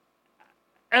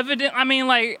 Evident. I mean,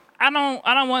 like I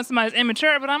don't want somebody that's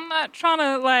immature, but I'm not trying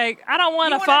to I don't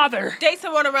want You a wanna getting Date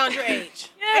someone around your age.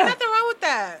 Yeah. Ain't nothing wrong with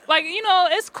that. like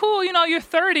it's cool. You're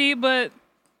 30, but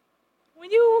when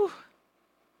you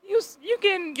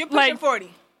getting You're pushing like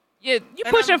 40. yeah, you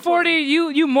and pushing I'm 40.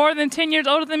 You more than 10 years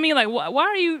older than me. Like why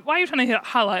are you trying to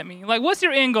highlight me? Like what's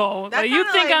your end goal? That Like you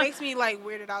kinda, think I'm makes me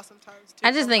weirded out sometimes too.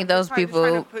 I just So, think you're those probably just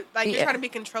trying to people- put, you're yeah. trying to be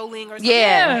controlling or something.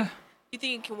 Yeah. You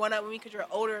think you can one up with me because you're an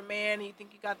older man and you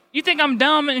think you got. You think I'm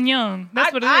dumb and young.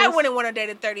 That's what it is. I wouldn't want to date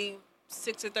a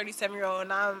 36 or 37-year-old,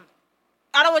 and I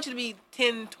don't want you to be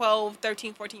 10, 12,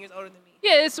 13, 14 years older than me.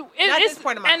 Yeah, it's this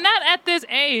point in my and not at this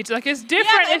age. Like it's Yeah,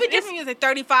 different. but it'd be different. If you're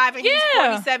 35 and he's Yeah.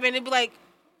 47. It'd be like,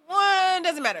 well,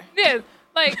 doesn't matter. Yeah,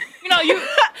 like you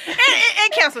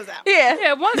It cancels out.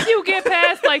 yeah. Once you get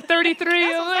past like 33,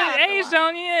 That's what I'm saying. age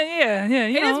don't. Yeah.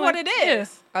 It is what it is.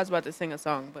 Yeah. I was about to sing a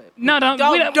song, but No, don't.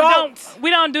 Don't- We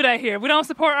don't do that here. We don't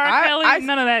support R. Kelly.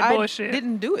 None of that I bullshit.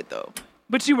 didn't do it though.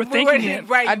 But you were thinking it.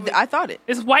 Right. I thought it.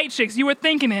 It's white chicks. You were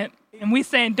thinking it, and we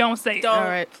saying don't say it. don't. All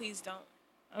right. Please don't.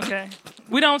 Okay.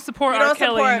 We don't support We R. don't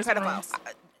Kelly in support this room.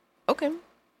 pedophiles. Okay.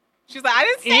 She's like, I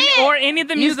didn't say it. Or any of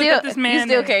the music that this man you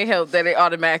still made. can't help that it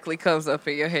automatically comes up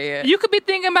in your head. You could be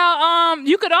thinking about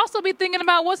you could also be thinking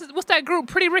about what's that group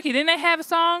Pretty Ricky? Didn't they have a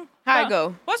song? How it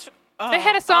go? What's They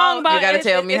had a song about- You gotta it's,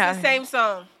 tell me it's how- the same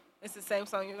song. It's the same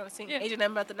song you're gonna sing. Yeah. Age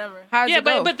number at the number. How's Yeah, it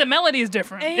go? but the melody is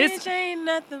different. Age It's ain't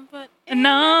nothing but a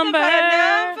number.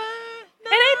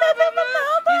 It ain't nothing but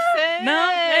number. You say No,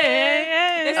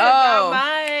 hey, it's hey. about Oh,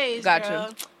 my age, gotcha.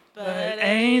 girl, But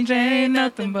age ain't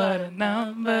nothing but a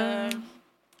number.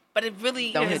 But it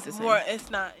really Don't hit is the same. more. It's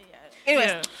not. Yeah.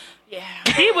 Anyways, Yeah.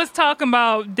 He was talking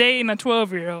about dating a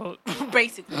 12-year-old.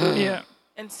 basically. Yeah.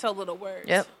 In so little words.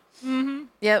 Yep. Mm-hmm.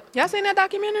 Yep. Y'all seen that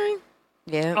documentary?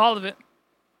 Yep. All of it.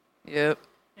 Yep.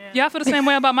 Y'all feel the same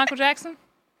way about Michael Jackson?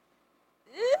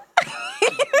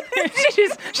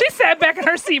 she sat back in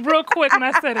her seat real quick when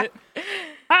I said it.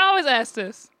 I always ask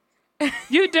this.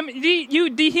 You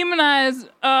dehumanize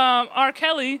R.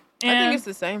 Kelly. And I think it's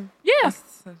the same. Yeah, It's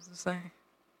the same.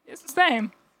 it's the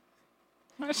same.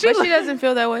 But she doesn't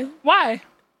feel that way. Why?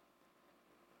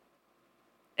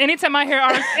 Anytime I hear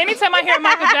a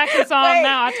Michael Jackson song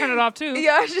now, I turn it off too.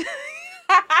 Yeah.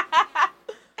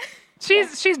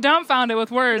 She's dumbfounded with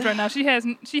words right now. She has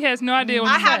no idea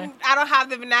what to say. I don't have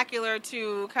the vernacular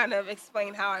to kind of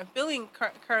explain how I'm feeling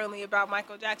currently about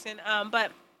Michael Jackson.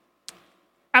 But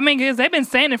I mean, because they've been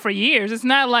saying it for years. It's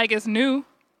not like it's new.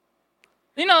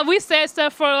 You know, we said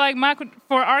stuff for like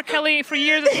for R. Kelly for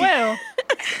years as well,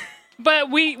 but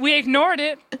we ignored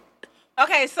it.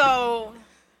 okay, so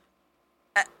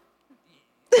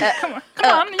Come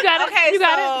on, you got it. okay, you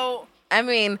got it. so I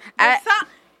mean, the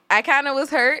I kind of was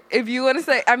hurt, if you want to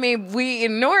say. I mean, we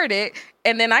ignored it,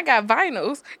 and then I got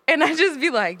vinyls, and I just be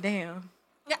like, damn.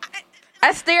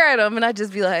 I stare at them, and I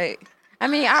just be like, I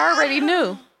mean, I already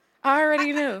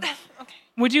knew.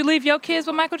 Would you leave your kids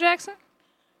with Michael Jackson?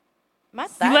 My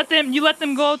You let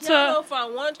them go I don't know to. if I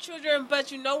want children,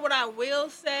 but you know what I will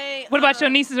say. What about your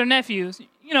nieces or nephews?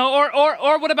 You know,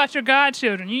 or what about your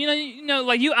godchildren? You know,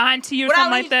 like you auntie or Would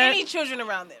something I like leave that. any children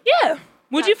around them? Yeah.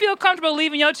 Would you feel comfortable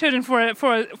leaving your children for a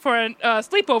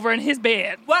sleepover in his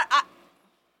bed?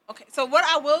 So what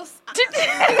I will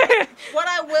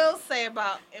say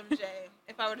about MJ,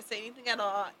 if I were to say anything at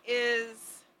all, is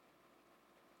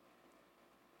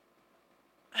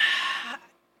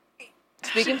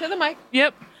Speaking to the mic.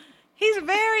 Yep. he's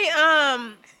very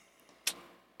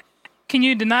Can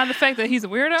you deny the fact that he's a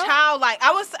weirdo? childlike.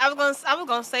 I was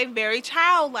gonna say very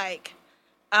childlike.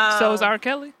 So is R.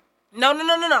 Kelly.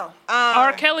 No.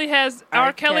 R. Kelly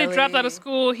R. Kelly dropped Kelly. out of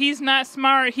school. He's not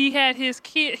smart. He had his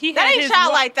kid. That ain't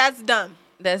childlike. That's dumb.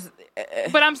 That's,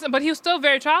 But he was still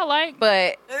very childlike.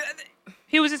 but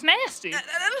He was just nasty.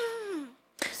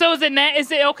 So is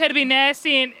it okay to be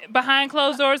nasty and behind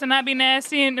closed doors and not be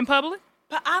nasty in public?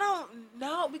 But I don't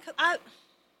know because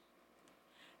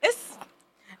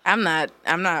I'm not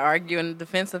arguing in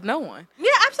defense of no one.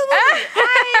 yeah, absolutely.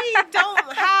 I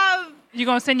don't have. You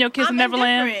gonna send your kids to I'm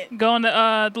Neverland, indifferent. go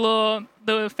on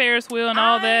the Ferris wheel and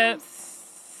all that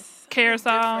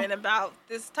carousel? Different about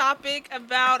this topic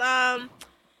about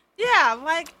yeah,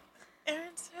 like Aaron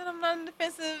said, I'm not in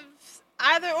defensive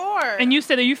either or. And you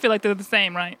said that you feel like they're the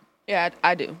same, right? Yeah,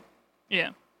 I do. Yeah.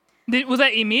 Was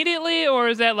that immediately or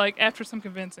is that like after some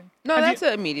convincing? No, Have that's you,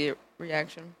 an immediate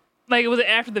reaction. like was it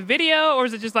after the video or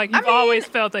is it just like you've mean- always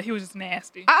felt that he was just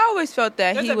nasty? I always felt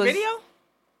that There's he a was. video?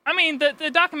 I mean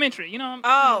the documentary, you know.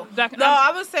 Oh, doc- no,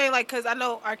 I was saying like because I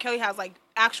know R. Kelly has like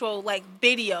actual like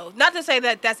video. Not to say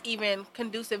that that's even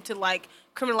conducive to like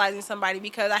criminalizing somebody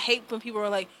because I hate when people are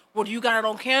like, "Well, do you got it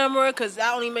on camera?" Because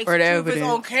that only makes Or it the true if it's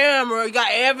evidence. on camera. You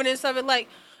got evidence of it. Like,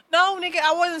 no, nigga,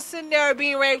 I wasn't sitting there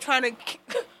being raped trying to.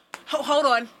 Hold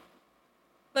on,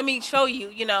 let me show you.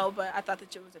 You know, but I thought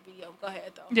that it was a video. Go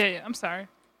ahead though. Yeah, I'm sorry.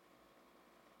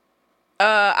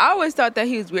 I always thought that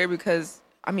he was weird because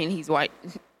I mean he's white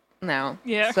now.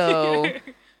 Yeah. So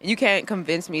you can't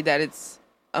convince me that it's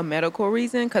a medical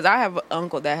reason because I have an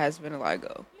uncle that has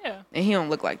vitiligo Yeah. and he don't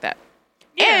look like that.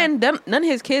 Yeah. And none of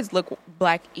his kids look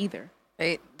black either.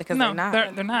 Because No, they're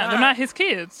not. they're not. They're not his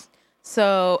kids.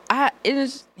 So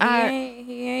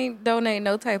He ain't donate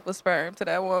no type of sperm to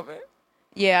that woman.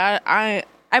 I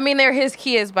I mean, they're his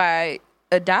kids by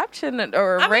adoption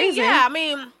or I mean, raising. yeah, I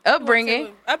mean,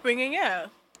 Upbringing. upbringing, yeah.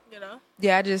 You know,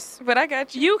 I just But I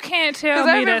got you. You can't tell 'Cause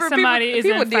I me that remember somebody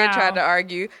people isn't did try foul. to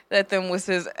argue that them was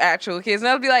his actual kids, and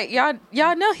I'll be like, y'all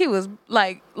know he was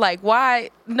like why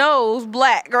nose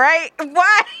black, right?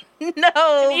 Why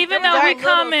nose? Even There though was we a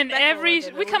come little in speckle every of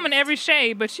it, we come in every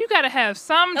shade, but you gotta have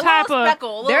some a type little of speckle,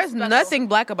 a little there's speckle. nothing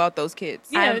black about those kids.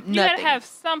 yeah. You nothing. gotta have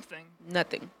something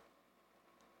Nothing.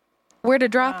 Where to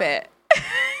drop at?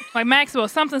 like Maxwell,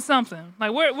 something.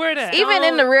 Like where that? Even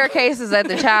in the rare cases that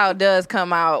the child does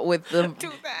come out with the Do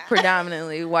that.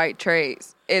 predominantly white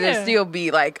traits, it'll Yeah. still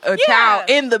be like a Yeah. child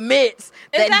in the midst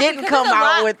that Exactly, didn't 'cause come there's a out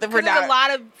lot- with the 'cause there's a predominant.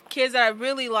 lot of kids that are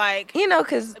really like You know,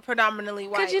 because predominantly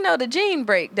white. you know the gene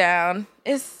breakdown.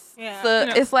 It's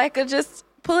Yeah. it's like a just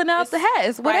pulling out the hat.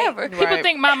 It's whatever. Right. People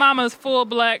think my mama's full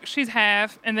black, she's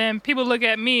half, and then people look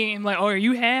at me and like, oh, are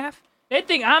you half? They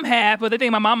think I'm half, but they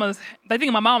think my mama's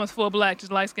full black,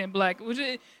 just light skinned black.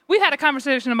 We had a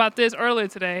conversation about this earlier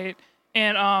today,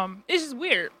 and it's just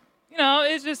weird. You know,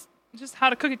 it's just just how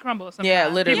the cookie crumbles. Sometimes. Yeah,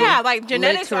 literally. Yeah, like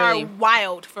genetics Literally. are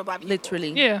wild for black people.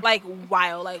 Literally. Yeah. Like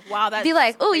wild. Like wow, that's Be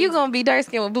like, oh, you crazy. gonna be dark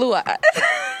skinned with blue eyes.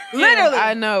 Literally.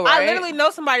 I know, I right? literally know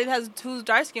somebody who's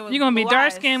dark skinned with You're gonna be blue dark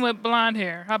eyes. skinned with blonde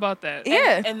hair. How about that?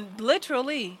 Yeah. And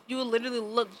literally, you will literally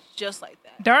look just like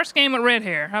that. Dark skinned with red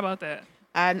hair. How about that?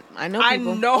 I know I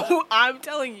people. know. I'm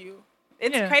telling you,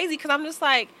 it's Yeah. crazy because I'm just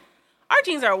like, our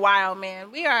genes are wild,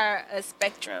 man. We are a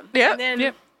spectrum. Yep. And then,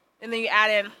 Yep. and then you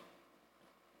add in.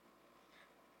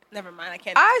 Never mind. I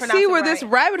can't. I pronounce see it where right. this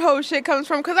rabbit hole shit comes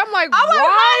from because I'm like, I'm like,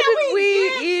 why how did did we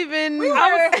we even?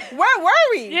 Where were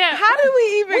we? Yeah. How did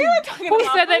we even? We were talking Who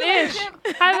about said that ish?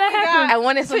 relationship. How did that happen? I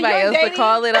wanted So somebody you're else to dating,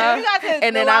 call it and off, we got to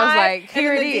and then the I was live, like, and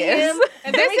here it then the is. DM,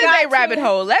 and then This we is got a rabbit to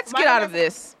hole. Let's my get out number. of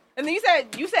this. And then you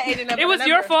said agent number. It was a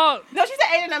your number. fault. No, she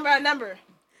said agent number.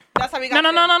 That's how we got.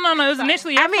 No. there. It was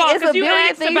initially your I mean, fault it's a because you billion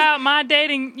asked things- about my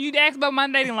dating. You asked about my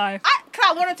dating life. Cause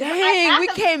I wanted to. Dang, we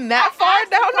came that I far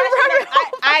asked down the question. rabbit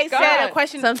hole. I said God. a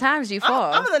question. Sometimes you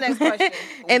fall. I'm on the next question.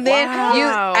 And then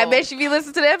Wow. I bet you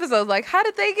listen to the episodes like, how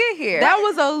did they get here? That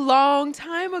was a long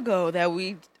time ago that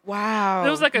we. Wow. It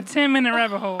was like a 10-minute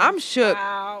rabbit hole. I'm shook.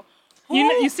 Wow.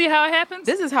 you see how it happens?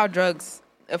 This is how drugs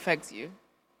affects you.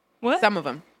 What? Some of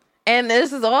them. and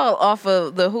this is all off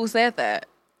of the Who Said That.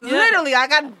 Literally,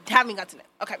 haven't got to that.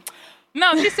 Okay.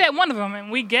 No, she said one of them,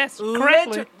 and we guessed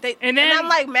correctly. And then I'm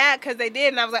like mad because they did,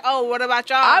 and I was like, "Oh, what about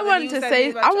y'all?" I And wanted you to said say-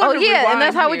 me about I y'all. wanted Oh to yeah, and rewind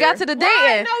that's how we got here. to the What?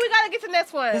 dating. No, we gotta get to the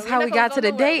next one. That's We're how not we gonna got to go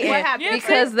the nowhere. dating What happened? Yeah,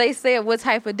 because they said what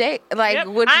type of date, like Yep.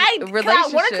 which I wanted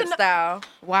relationship to know- style.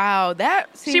 Wow,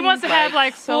 that seems She wants to have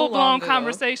like so full blown long ago.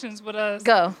 conversations with us.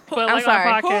 Go. But I'm like on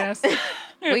our sorry. podcast.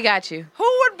 We got you.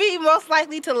 Who would be most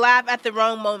likely to laugh at the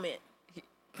wrong moment?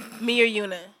 Me or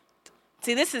Yuna?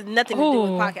 See, this is nothing to do with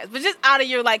Ooh. podcasts, but just out of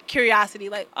your like curiosity,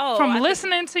 like, oh, From I think-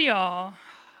 listening to y'all.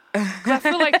 'Cause I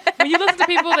feel like when you listen to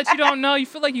people that you don't know, you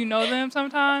feel like you know them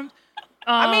sometimes.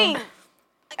 I mean,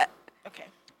 okay.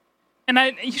 And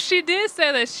she did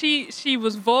say that she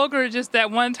was vulgar just that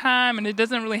one time, and it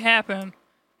doesn't really happen.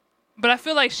 But I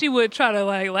feel like she would try to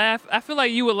like laugh. I feel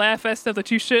like you would laugh at stuff that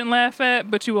you shouldn't laugh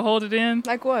at, but you would hold it in.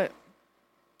 Like what?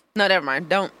 No, never mind.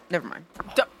 Never mind.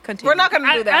 Continue. We're not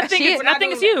gonna do that. I think We're it's not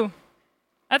doing you.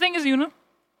 I think it's Una.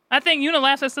 I think Una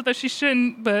laughs at stuff that she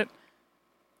shouldn't, but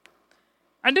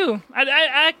I do.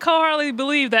 I wholeheartedly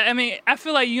believe that. I mean, I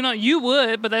feel like you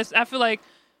would, but I feel like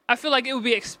it would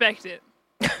be expected.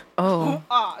 Oh,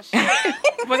 Oh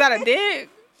shit! Was that a dig?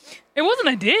 It wasn't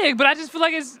a dig, but I just feel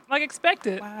like it's like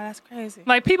expected. Wow, that's crazy.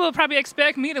 Like people would probably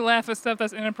expect me to laugh at stuff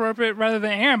that's inappropriate rather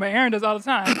than Aaron, but Aaron does all the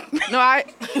time. No, I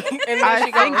think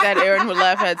that Aaron would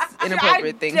laugh at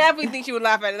inappropriate I things. definitely think she would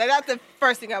laugh at it. Like, that's the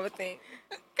first thing I would think.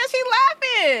 Cause she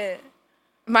laughing.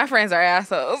 my friends are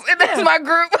assholes, and that's my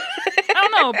group. I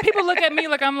don't know. People look at me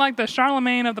like I'm like the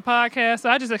Charlemagne of the podcast, so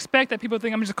I just expect that people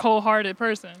think I'm just a cold-hearted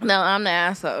person. No, I'm the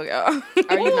asshole, y'all.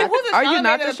 Are you not, Who's the are you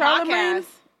not Charlamagne the of Charlemagne? podcast?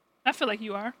 I feel like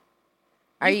you are.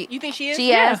 Are you? You think she is?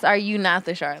 She asked, "Are you not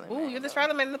the Charlotte?" Ooh, you're the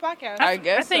Charlamagne in the podcast. I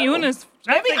guess I think so. Una's.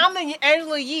 Maybe I'm the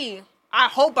Angela Yee. I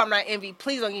hope I'm not Envy.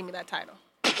 Please don't give me that title.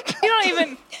 You don't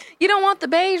even. You don't want the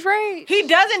beige rage. He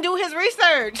doesn't do his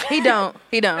research. He don't.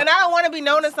 And I don't want to be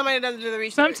known as somebody that doesn't do the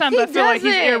research. Sometimes He I feel like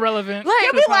he's doesn't. irrelevant. Like-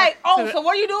 He'll to be the pod- like, to oh, the- so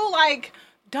what do you do? Like,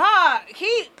 dog,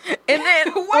 he... And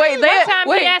then What wait, is they One time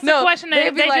wait, he asked no, a question they'd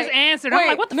that be they like, just answered. I'm wait,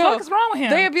 like, what the no. fuck is wrong with him?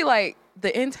 They'd be like,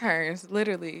 the interns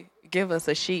literally give us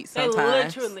a sheet They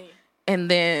sometimes, literally... and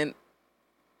then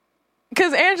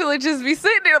because Angela just be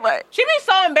sitting there like, She be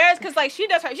so embarrassed because, like, she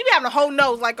be having a whole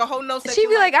nose, like a whole nose section. she'd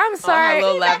be like, I'm sorry,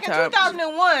 little back in laptop.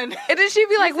 2001, and then she'd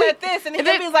be like, said wait, this, and and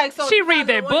he'll then be like, so she read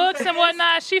their 2001 books said and this.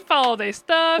 whatnot. She follow their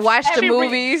stuff. watch the She read-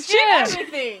 movies. She Yeah.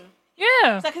 everything.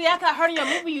 Yeah. It's like, yeah, I heard in your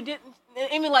movie you didn't. And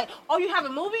Amy like, oh, you have a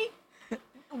movie?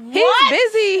 He's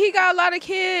busy. He got a lot of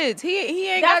kids. He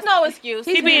ain't That's got. no excuse.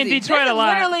 He be in busy. Detroit This a is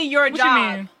lot. literally your What job.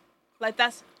 you mean? Like,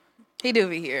 that's He do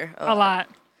be here A lot.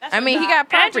 that's I your mean, he job. got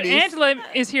properties. Angela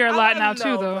is here a I lot let now him too,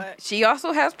 know, though. but- She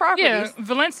also has properties. Yeah,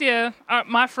 Valencia,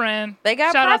 my friend. They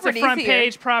got shout out to properties Front here.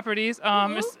 Page Properties.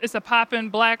 It's a poppin'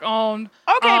 black owned.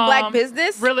 Okay, black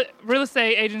business. Real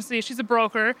estate agency. She's a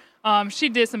broker. She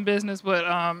did some business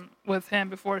with him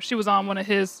before. She was on one of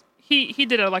his. He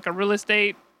did a real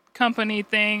estate company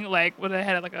thing, like where they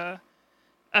had like a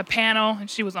panel, and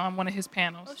she was on one of his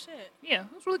panels. Oh shit. Yeah,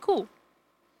 it was really cool.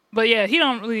 But yeah, he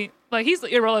don't really he's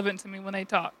irrelevant to me when they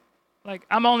talk. Like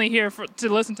I'm only here to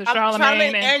listen to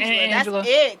Charlamagne and Angela. That's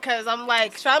it, because I'm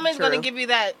like, Charlamagne's True. going to give you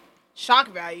that shock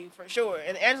value for sure,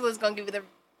 and Angela's going to give you the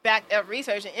backed up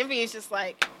research, and Envy is just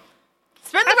like,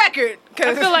 spin the record.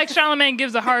 I feel like Charlamagne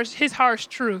gives his harsh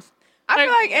truth. I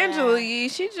feel like Angela Yee,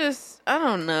 she just, I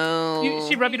don't know.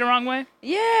 She rub you the wrong way.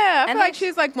 Yeah, I feel like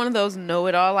she's like one of those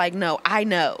know-it-all. Like, no, I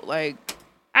know. Like,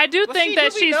 I do think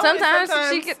that she's sometimes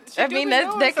she can. I mean,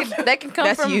 that can come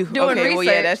that's from you. doing Okay, research. well,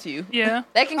 yeah, that's you. Yeah.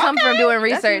 That can come from doing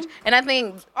research, and I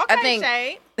think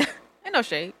Shade. Ain't no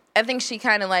shade. I think she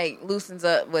kind of like loosens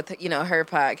up with her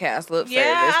podcast Lip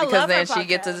Yeah, Service I because love then her she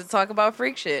gets to podcast. talk about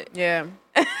freak shit. Yeah.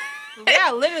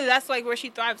 Yeah, literally, that's like where she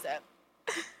thrives at.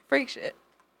 Freak shit.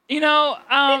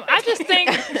 I just think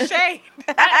Shade.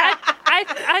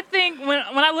 I think when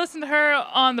I listen to her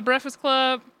on The Breakfast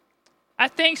Club, I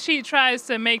think she tries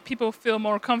to make people feel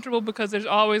more comfortable because there's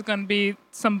always going to be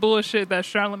some bullshit that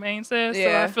Charlamagne says. So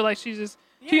Yeah. I feel like she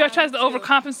tries to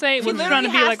overcompensate with trying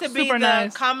to be like super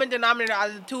nice. The common denominator out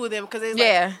of the two of them because it's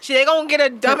Yeah. like they gonna get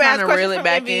a dumbass kinda question reel it from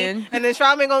back Envy, in. and then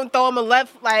Charlamagne gonna throw him a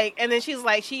left and then she's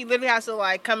like she literally has to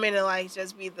like come in and like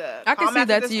just be the. I can calm see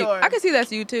after that's the you. storm. I can see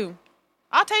that's you too.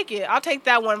 I'll take it. I'll take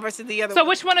that one versus the other. So one.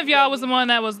 which one of y'all was the one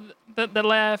that was the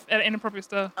laugh at inappropriate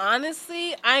stuff?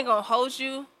 Honestly, I ain't gonna hold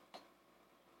you.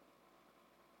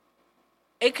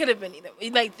 It could have been either.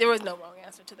 Like there was no wrong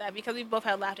answer to that because we both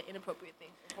had laughed at inappropriate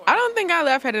things before. I don't think I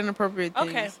laugh at inappropriate things.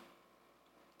 Okay.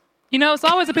 It's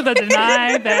always the people that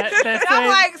deny that I'm say,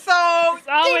 like so.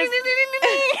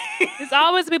 it's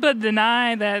always the people that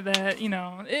deny that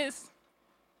it's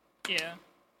yeah.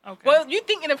 Okay. Well, you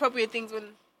think inappropriate things when.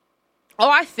 Oh,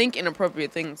 I think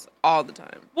inappropriate things all the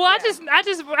time. Well, I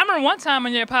remember one time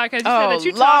on your podcast you said Oh, that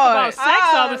you talk about Lord. sex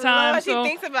all the time. Lord, So, she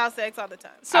thinks about sex all the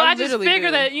time. so I I just literally figure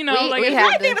do. that We I'm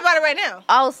have thinking about it right now.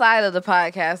 Outside of the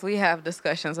podcast, we have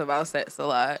discussions about sex a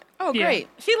lot. Oh, Yeah. great.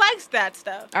 She likes that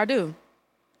stuff. I do.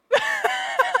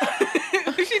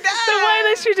 She does. the way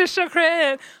that she just shook her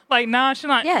head, like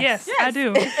nonchalant. Yes. Yes, I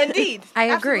do. Indeed. I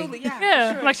agree. Absolutely, yeah.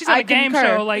 Yeah, for sure. like she's on I a game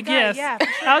concur. show. Like, Yeah, yes, yeah, for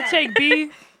sure. I'll take B.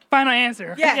 Final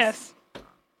answer. Yes.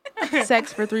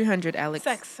 Sex for 300, Alex.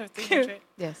 Sex or 300.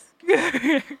 Yes.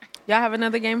 Yes. Y'all have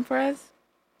another game for us?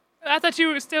 I thought you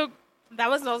were still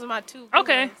Those are my two. good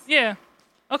okay. ones. Yeah.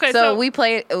 Okay. So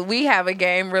we have a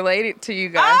game related to you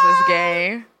guys'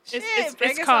 game, Shit, it's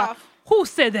break us called off. Who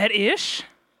Said That Ish?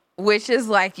 which is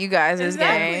like you guys' game.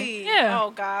 Exactly. Yeah.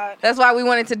 Oh God. That's why we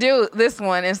wanted to do this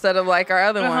one instead of like our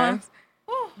other ones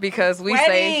because we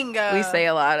Wedding. say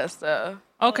a lot of stuff.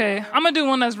 Okay, I'm gonna do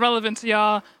one that's relevant to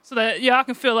y'all so that y'all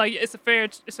can feel like it's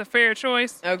a fair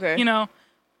choice. Okay.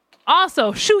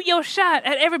 Also, shoot your shot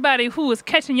at everybody who is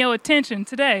catching your attention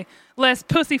today. Less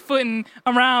pussyfooting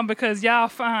around because y'all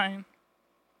fine.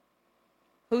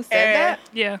 Who said Aaron. that?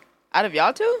 Yeah, Out of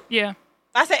y'all two? yeah.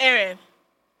 I said Aaron.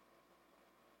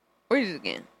 Read it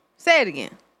again. Say it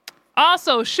again.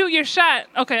 Also, shoot your shot.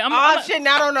 Okay, Shit,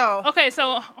 now I don't know. Okay,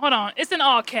 so hold on. It's in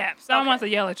all caps. I don't want to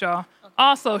yell at y'all.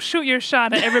 Also, shoot your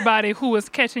shot at everybody who is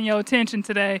catching your attention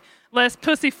today. Less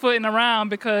pussyfooting around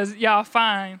because y'all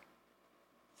fine.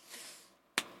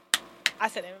 I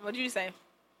said Aaron. What did you say?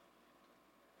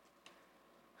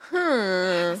 Hmm.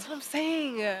 That's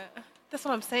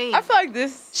what I'm saying. I feel like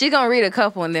this. She's gonna read a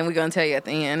couple and then we're gonna tell you at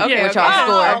the end Okay, what y'all okay.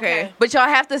 score. Oh, okay. But y'all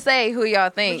have to say who y'all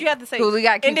think. But you have to say who we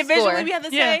got keep individually. score. We have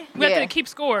to Yeah, say. we have Yeah. to keep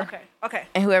score. Okay.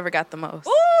 And whoever got the most.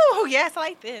 Ooh, yes, I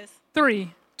like this.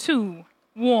 3, 2,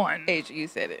 1. Age, you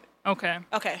said it. Okay.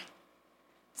 Okay.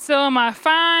 So am I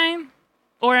fine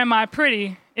or am I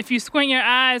pretty if you squint your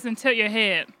eyes and tilt your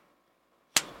head?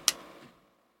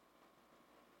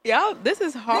 Y'all, this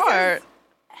is hard.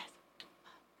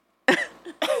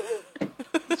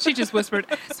 She just whispered,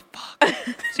 as fuck.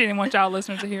 She didn't want y'all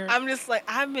listeners to hear it. I'm just like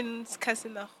I've been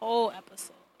cussing the whole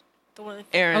episode. The one.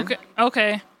 Aaron.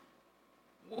 Okay.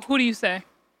 Who do you say?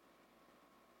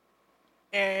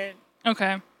 Aaron.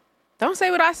 Okay. Don't say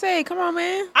what I say. Come on,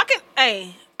 man. I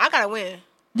gotta win.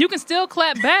 You can still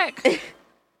clap back.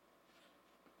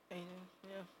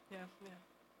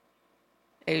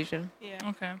 Asian. Yeah.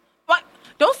 Okay. What?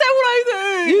 Don't say what I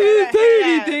say. You Head say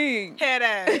ass. anything. Head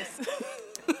ass.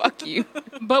 Fuck you.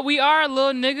 But we are a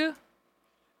little nigga.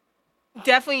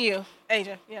 Definitely you,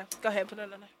 Asia. Yeah. Go ahead. Put it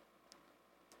on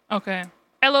there. Okay.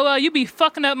 LOL, you be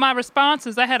fucking up my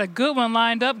responses. I had a good one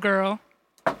lined up, girl.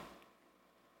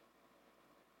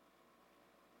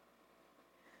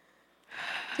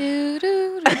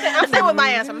 I'm staying with my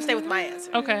answer. I'm gonna stay with my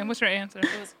answer. Okay, what's your answer? It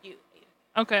was you.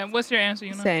 Okay, what's your answer,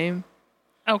 you know? Same.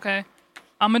 Okay.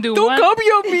 I'm gonna do Don't one. copy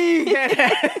on me.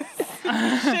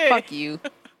 Shit. Fuck you.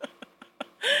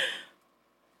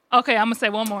 Okay, I'm gonna say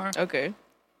one more. Okay.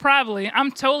 Probably.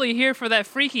 I'm totally here for that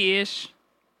freaky-ish.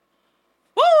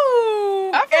 Woo!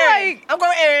 I feel Aaron. like- I'm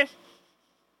going Aaron.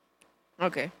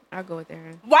 Okay. I'll go with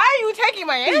Aaron. Why are you taking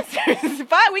my answers?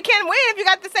 But we can't win if you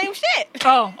got the same shit.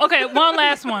 Oh, okay, one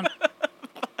last one.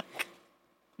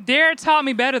 Dare taught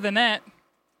me better than that.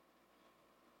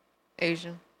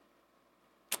 Asian.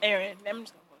 Aaron. I'm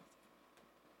just gonna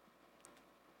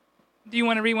Do you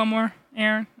want to read one more,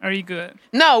 Aaron? Or are you good?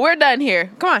 No, we're done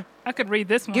here. Come on. I could read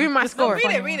this one. Give me my This is score. a read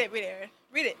funny it, one. read it, Aaron.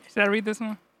 Read it. Should I read this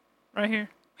one? Right here.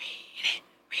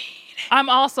 I'm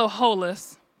also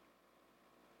holeless.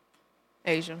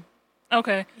 Asian.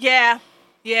 Okay. Yeah.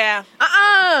 Yeah.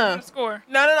 Score.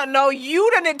 No. You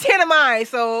done did 10 of mine,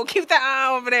 so keep that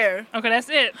eye over there. Okay, that's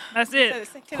it. That's it.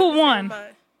 10 Who of won?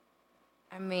 mine.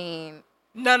 I mean,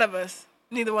 None of us.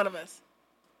 Neither one of us.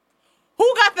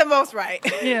 Who got the most right?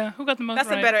 Yeah, who got the most That's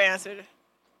right? a better answer.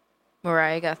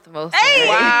 Mariah got the most. Hey!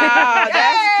 right. Wow,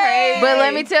 that's Hey! crazy. But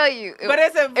let me tell you, But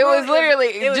it's a. it was literally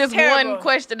it was just terrible. one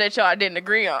question that y'all didn't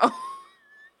agree on.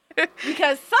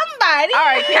 Because somebody. All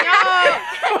right, can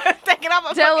y'all was thinking I'm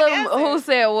a tell fucking them answer. who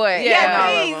said what? Yeah,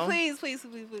 and all of them. please.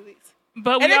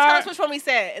 But we And then are. tell us which one we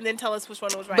said, and then tell us which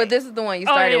one was right. But this is the one you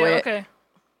Oh, started yeah, with. okay.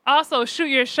 Also, shoot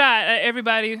your shot at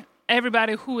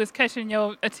everybody who is catching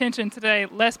your attention today.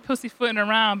 Less pussyfooting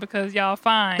around because y'all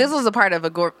fine. This was a part of a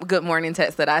good morning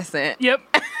text that I sent. Yep.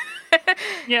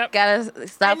 Yep. Gotta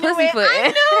stop I knew it.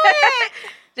 pussyfooting.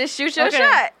 Just shoot your Okay.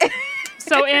 shot.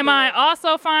 So am I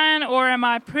also fine or am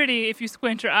I pretty if you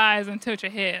squint your eyes and tilt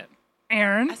your head?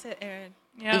 Aaron? I said Aaron.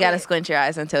 Yeah. You gotta squint your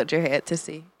eyes and tilt your head to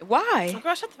see. Why?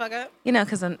 Girl, shut the fuck up. You know,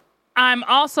 because I'm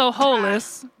also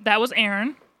holeless. That was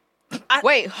Aaron.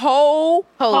 Wait, whole.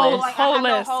 holeless. Like, I have no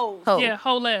Holeless. holes. Hole. Yeah,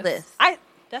 holeless. List. Did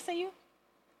I say you?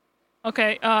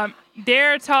 Okay.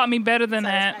 Dare taught me better than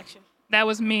that. Satisfaction. That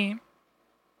was me.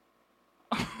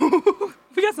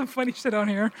 We got some funny shit on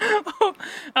here.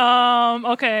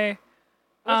 Okay.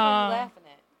 laughing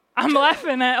at? I'm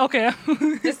laughing at. Okay.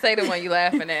 Just say the one you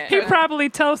laughing at. He probably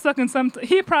toe sucking some.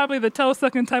 He probably the toe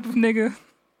sucking type of nigga.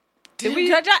 Did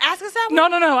y'all ask us that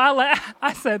one? No.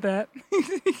 I said that.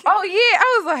 Oh yeah,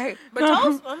 I was like, But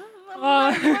toast?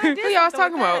 Who y'all was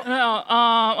talking about?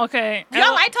 No. Okay. Do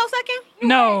y'all like toe sucking?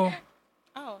 No.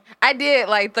 Oh. I did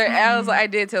like. I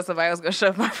did tell somebody I was gonna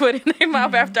shove my foot in their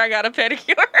mouth after I got a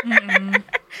pedicure. And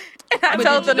I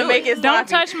told them to make it Don't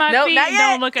sloppy. touch my Nope, feet. not yet.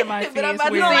 Don't look at my feet. But I'm It's about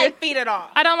to You weird. don't say like feet at all.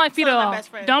 I don't like feet at Some of my all. best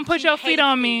friends. Don't put She your feet hates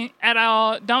on feet. me at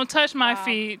all. Don't touch my Wow.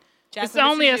 feet. Jasmine, It's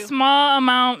only a this is you. small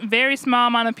amount, very small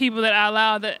amount of people that I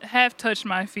allow that have touched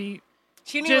my feet.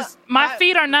 She knew Just my my-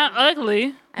 feet are not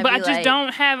ugly, I'd but be I just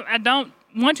like- I don't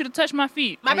want you to touch my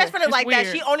feet. My best friend is It's like that.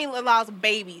 weird. She only allows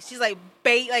babies. She's like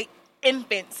like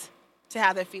infants to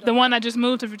have their feet The on. one that just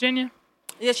moved to Virginia.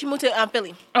 Yeah, she moved to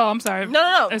Philly. Oh, I'm sorry.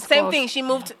 No. It's Same close. thing. She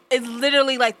moved. It's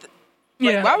literally like.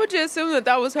 Yeah. Why would you assume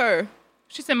that was her?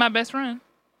 She said my best friend.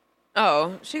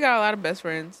 Oh, she got a lot of best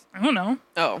friends. I don't know.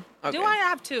 Oh, okay. Do I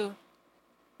have two?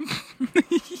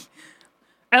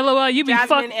 LOL, you be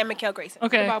Jasmine fuck. and Mikhail Grayson.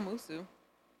 Okay. What about Musu?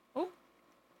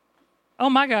 Oh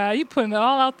my God, you putting it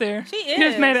all out there. She You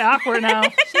just is. made it awkward now.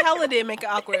 She hella did make it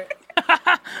awkward.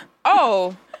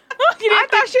 Oh, I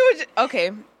thought she was. Okay,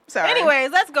 sorry.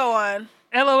 Anyways, let's go on.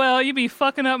 LOL, you be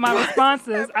fucking up my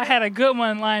responses. I had a good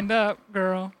one lined up,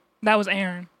 girl. That was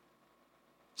Aaron.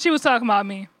 She was talking about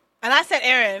me. And I said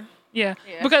Aaron. Yeah.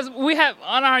 Because we have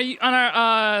on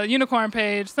our unicorn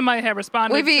page, somebody had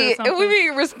responded We to something. be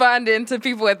responding to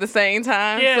people at the same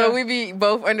time. Yeah. So we be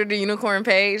both under the unicorn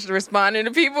page responding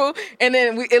to people, and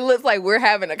then it looks like we're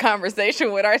having a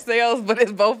conversation with ourselves, but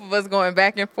it's both of us going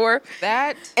back and forth.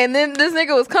 That. And then this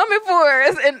nigga was coming for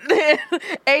us, and then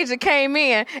Asia came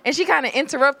in, and she kind of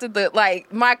interrupted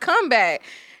my comeback.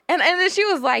 And then she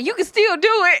was like, "You can still do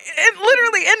it," and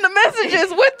literally in the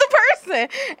messages with the person.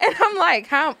 And I'm like,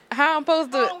 "How I'm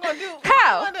supposed to? How I'm gonna do?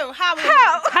 How? I'm gonna do?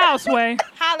 How? Houseway.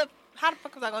 How the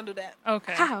fuck was I gonna do that?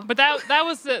 Okay. How? But that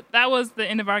was the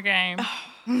end of our game. Wow,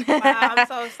 I'm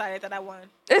so excited that I won.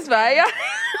 It's fine.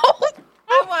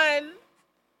 I won.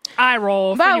 I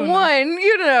roll. By for you one,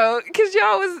 because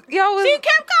y'all was. She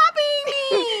kept copying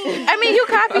me. I mean, you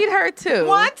copied her too.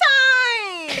 One time.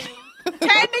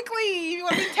 Technically, if you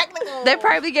want to be technical. They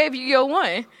probably gave you your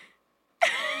one.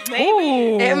 Maybe.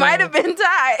 Ooh. It might have been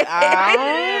tied. I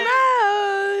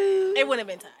don't know. It wouldn't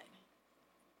have been tied.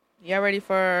 Y'all ready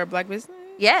for Black Business?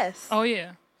 Yes. Oh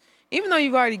yeah. Even though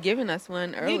you've already given us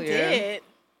one earlier. You did.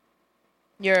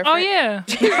 You're a Oh friend- yeah.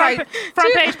 Like,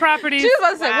 Front page properties. she was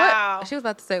about to say Wow. what? She was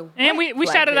about to say. And we Black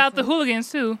shouted out the business.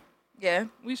 hooligans too. Yeah.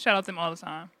 We shout out them all the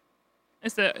time.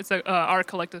 It's a art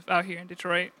collective out here in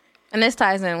Detroit. And this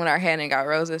ties in with our Hannah Got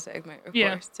Roses segment, of Yeah.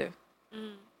 course, too.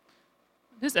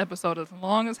 This episode is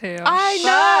long as hell. I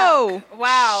know.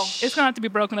 Wow. It's gonna have to be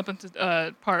broken up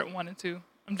into part 1 and 2.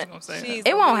 I'm just gonna say that. Jeez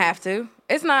It won't Louise. have to.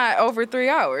 It's not over 3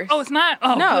 hours. Oh, it's not.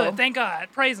 Oh, No. good. Thank God.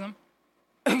 Praise him.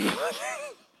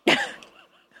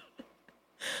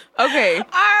 Okay.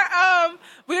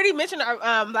 We already mentioned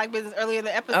our black business earlier in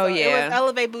the episode. Oh, It yeah. was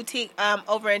Elevate Boutique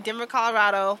over in Denver,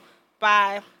 Colorado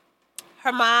by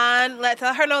Herman.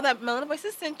 Tell her know that Melanin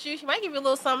Voices sent you. She might give you a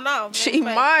little something off. She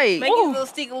might. Make you a little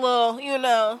stick, a little, you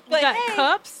know. We got hey,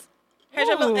 cups. here's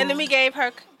your and then we gave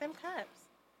her them cups.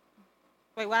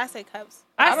 Wait, why I say cups?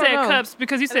 I don't said know. cups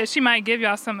because you said she might give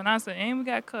y'all something. I said, and we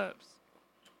got cups.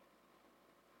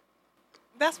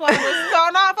 That's why I was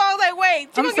thrown off. I was like, wait.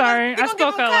 she I'm gonna give us- sorry. we I gonna give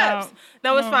spoke them out cups. loud.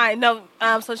 No, it's No. fine.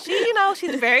 No, so she,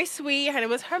 she's very sweet. Her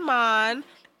name is Herman,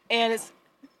 and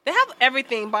they have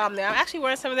everything bomb there. I'm actually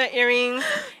wearing some of their earrings.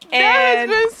 There has And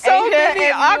been so Asia many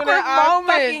and awkward Luna are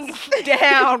moments. fucking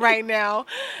down right now.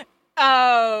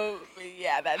 Oh,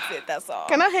 yeah, that's it. That's all.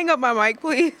 Can I hang up my mic,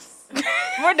 please?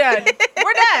 We're done.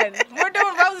 We're done. We're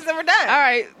doing roses and we're done. All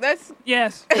right. That's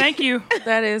Yes, thank you,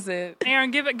 That is it.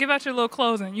 Aaron. Give out your little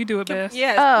closing. You do it best.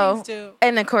 Yes, Oh, please do.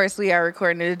 and of course, we are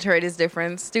recording in Detroit is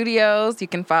Different Studios. You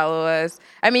can follow us.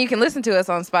 I mean, you can listen to us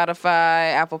on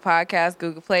Spotify, Apple Podcasts,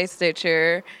 Google Play,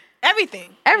 Stitcher,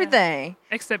 Everything. everything.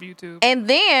 Except YouTube. And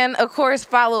then, of course,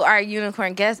 follow our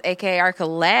Unicorn Guest, aka our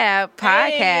collab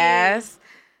podcast.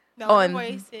 No On-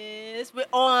 voices. We're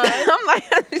on. I'm like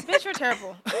Bitch, you're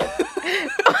terrible.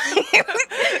 I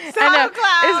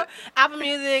SoundCloud, Apple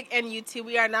Music, and YouTube.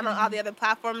 We are not on all the other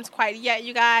platforms quite yet,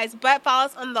 you guys, but follow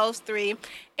us on those three.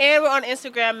 And we're on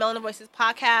Instagram, Melanin Voices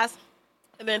Podcast,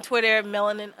 and then Twitter,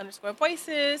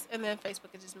 Melanin_Voices, and then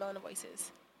Facebook is just Melanin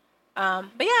Voices. But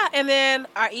yeah, and then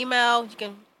our email, you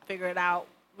can figure it out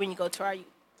when you go to our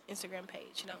Instagram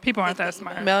page. You know, People aren't link that the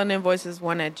smart. email.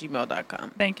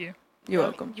 melaninvoices1@gmail.com. Thank you. You're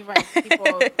welcome. You're right.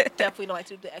 People definitely don't like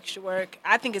to do the extra work.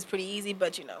 I think it's pretty easy,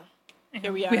 but you know,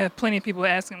 here we are. We have plenty of people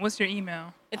asking, "What's your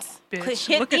email?" It's Bitch,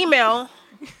 hit look at- email,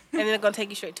 and then they're gonna take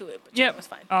you straight to it. But you Yep, know, it's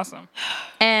fine. awesome.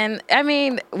 And I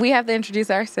mean, we have to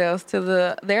introduce ourselves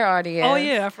to their audience. Oh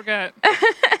yeah, I forgot.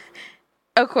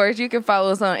 Of course, you can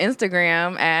follow us on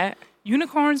Instagram at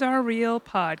Unicorns Are Real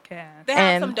podcast. They have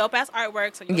And- some dope ass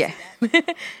artwork, so you yeah, see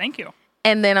that. Thank you.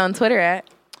 and then on Twitter at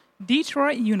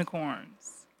Detroit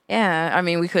Unicorns. yeah. I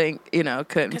mean, we couldn't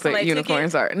somebody put took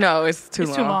unicorns are no, it's too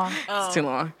It's long. too long. It's too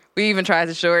long. We even tried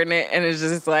to shorten it, and it's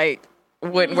just like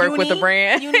wouldn't work with the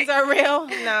brand. Unis are real.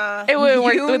 Nah. It wouldn't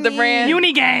work with the brand.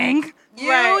 Uni Gang.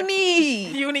 Right.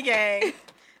 Uni. Uni gang.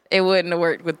 It wouldn't have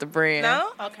worked with the brand. No.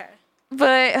 Okay.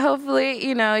 But hopefully,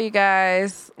 you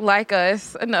guys like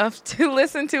us enough to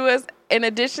listen to us in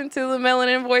addition to the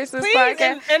Melanin Voices Please,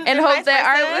 podcast, and hope vice that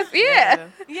versa. our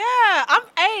listen. Yeah.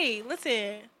 Hey,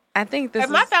 listen. I think this If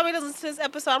my is family doesn't listen to this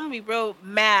episode, I'm gonna be real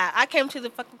mad. I came to the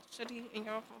fucking city and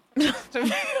y'all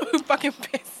fucking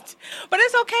pissed. But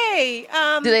it's okay.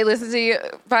 Do they listen to your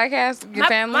podcast, your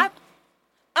family?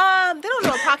 They don't know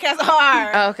what podcasts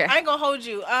are. Oh, okay. I ain't gonna hold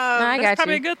you. No, I That's got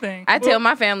probably you. a good thing. I tell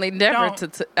my family never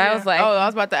don't. to. I was like, Oh, I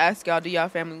was about to ask y'all, do y'all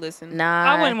family listen?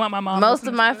 nah. I wouldn't want my mom. Most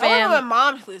of listening my to I don't know family. when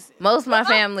moms listen. Most of my But,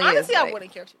 family is honestly, I like,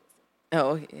 wouldn't care.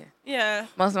 oh yeah. Yeah.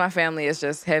 Most of my family is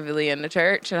just heavily in the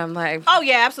church, and I'm like, Oh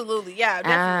yeah, absolutely. Yeah.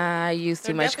 Definitely. I use too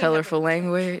They're much definitely colorful heavily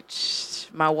language.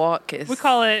 My walk is. We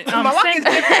call it. My walk is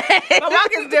sen- different. My walk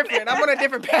is different. I'm on a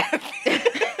different path.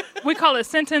 we call it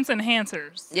sentence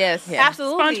enhancers. yes. Yeah.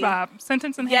 Absolutely. SpongeBob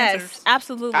sentence enhancers. Yes,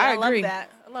 absolutely. I I love agree. that.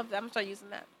 I love that. I'm gonna start using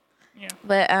that. Yeah.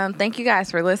 But thank you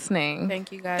guys for listening.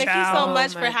 Thank you guys. Thank you so Ciao.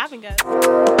 much for having us.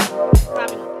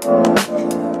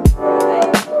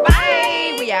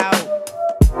 Bye. We out.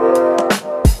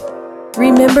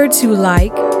 Remember to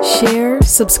like, share,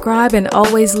 subscribe, and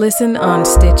always listen on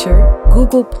Stitcher,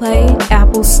 Google Play,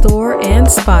 Apple Store, and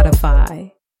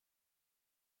Spotify.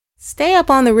 Stay up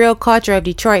on the real culture of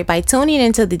Detroit by tuning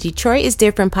into the Detroit is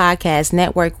Different podcast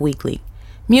network weekly.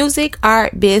 Music,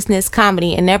 art, business,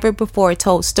 comedy, and never before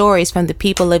told stories from the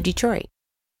people of Detroit.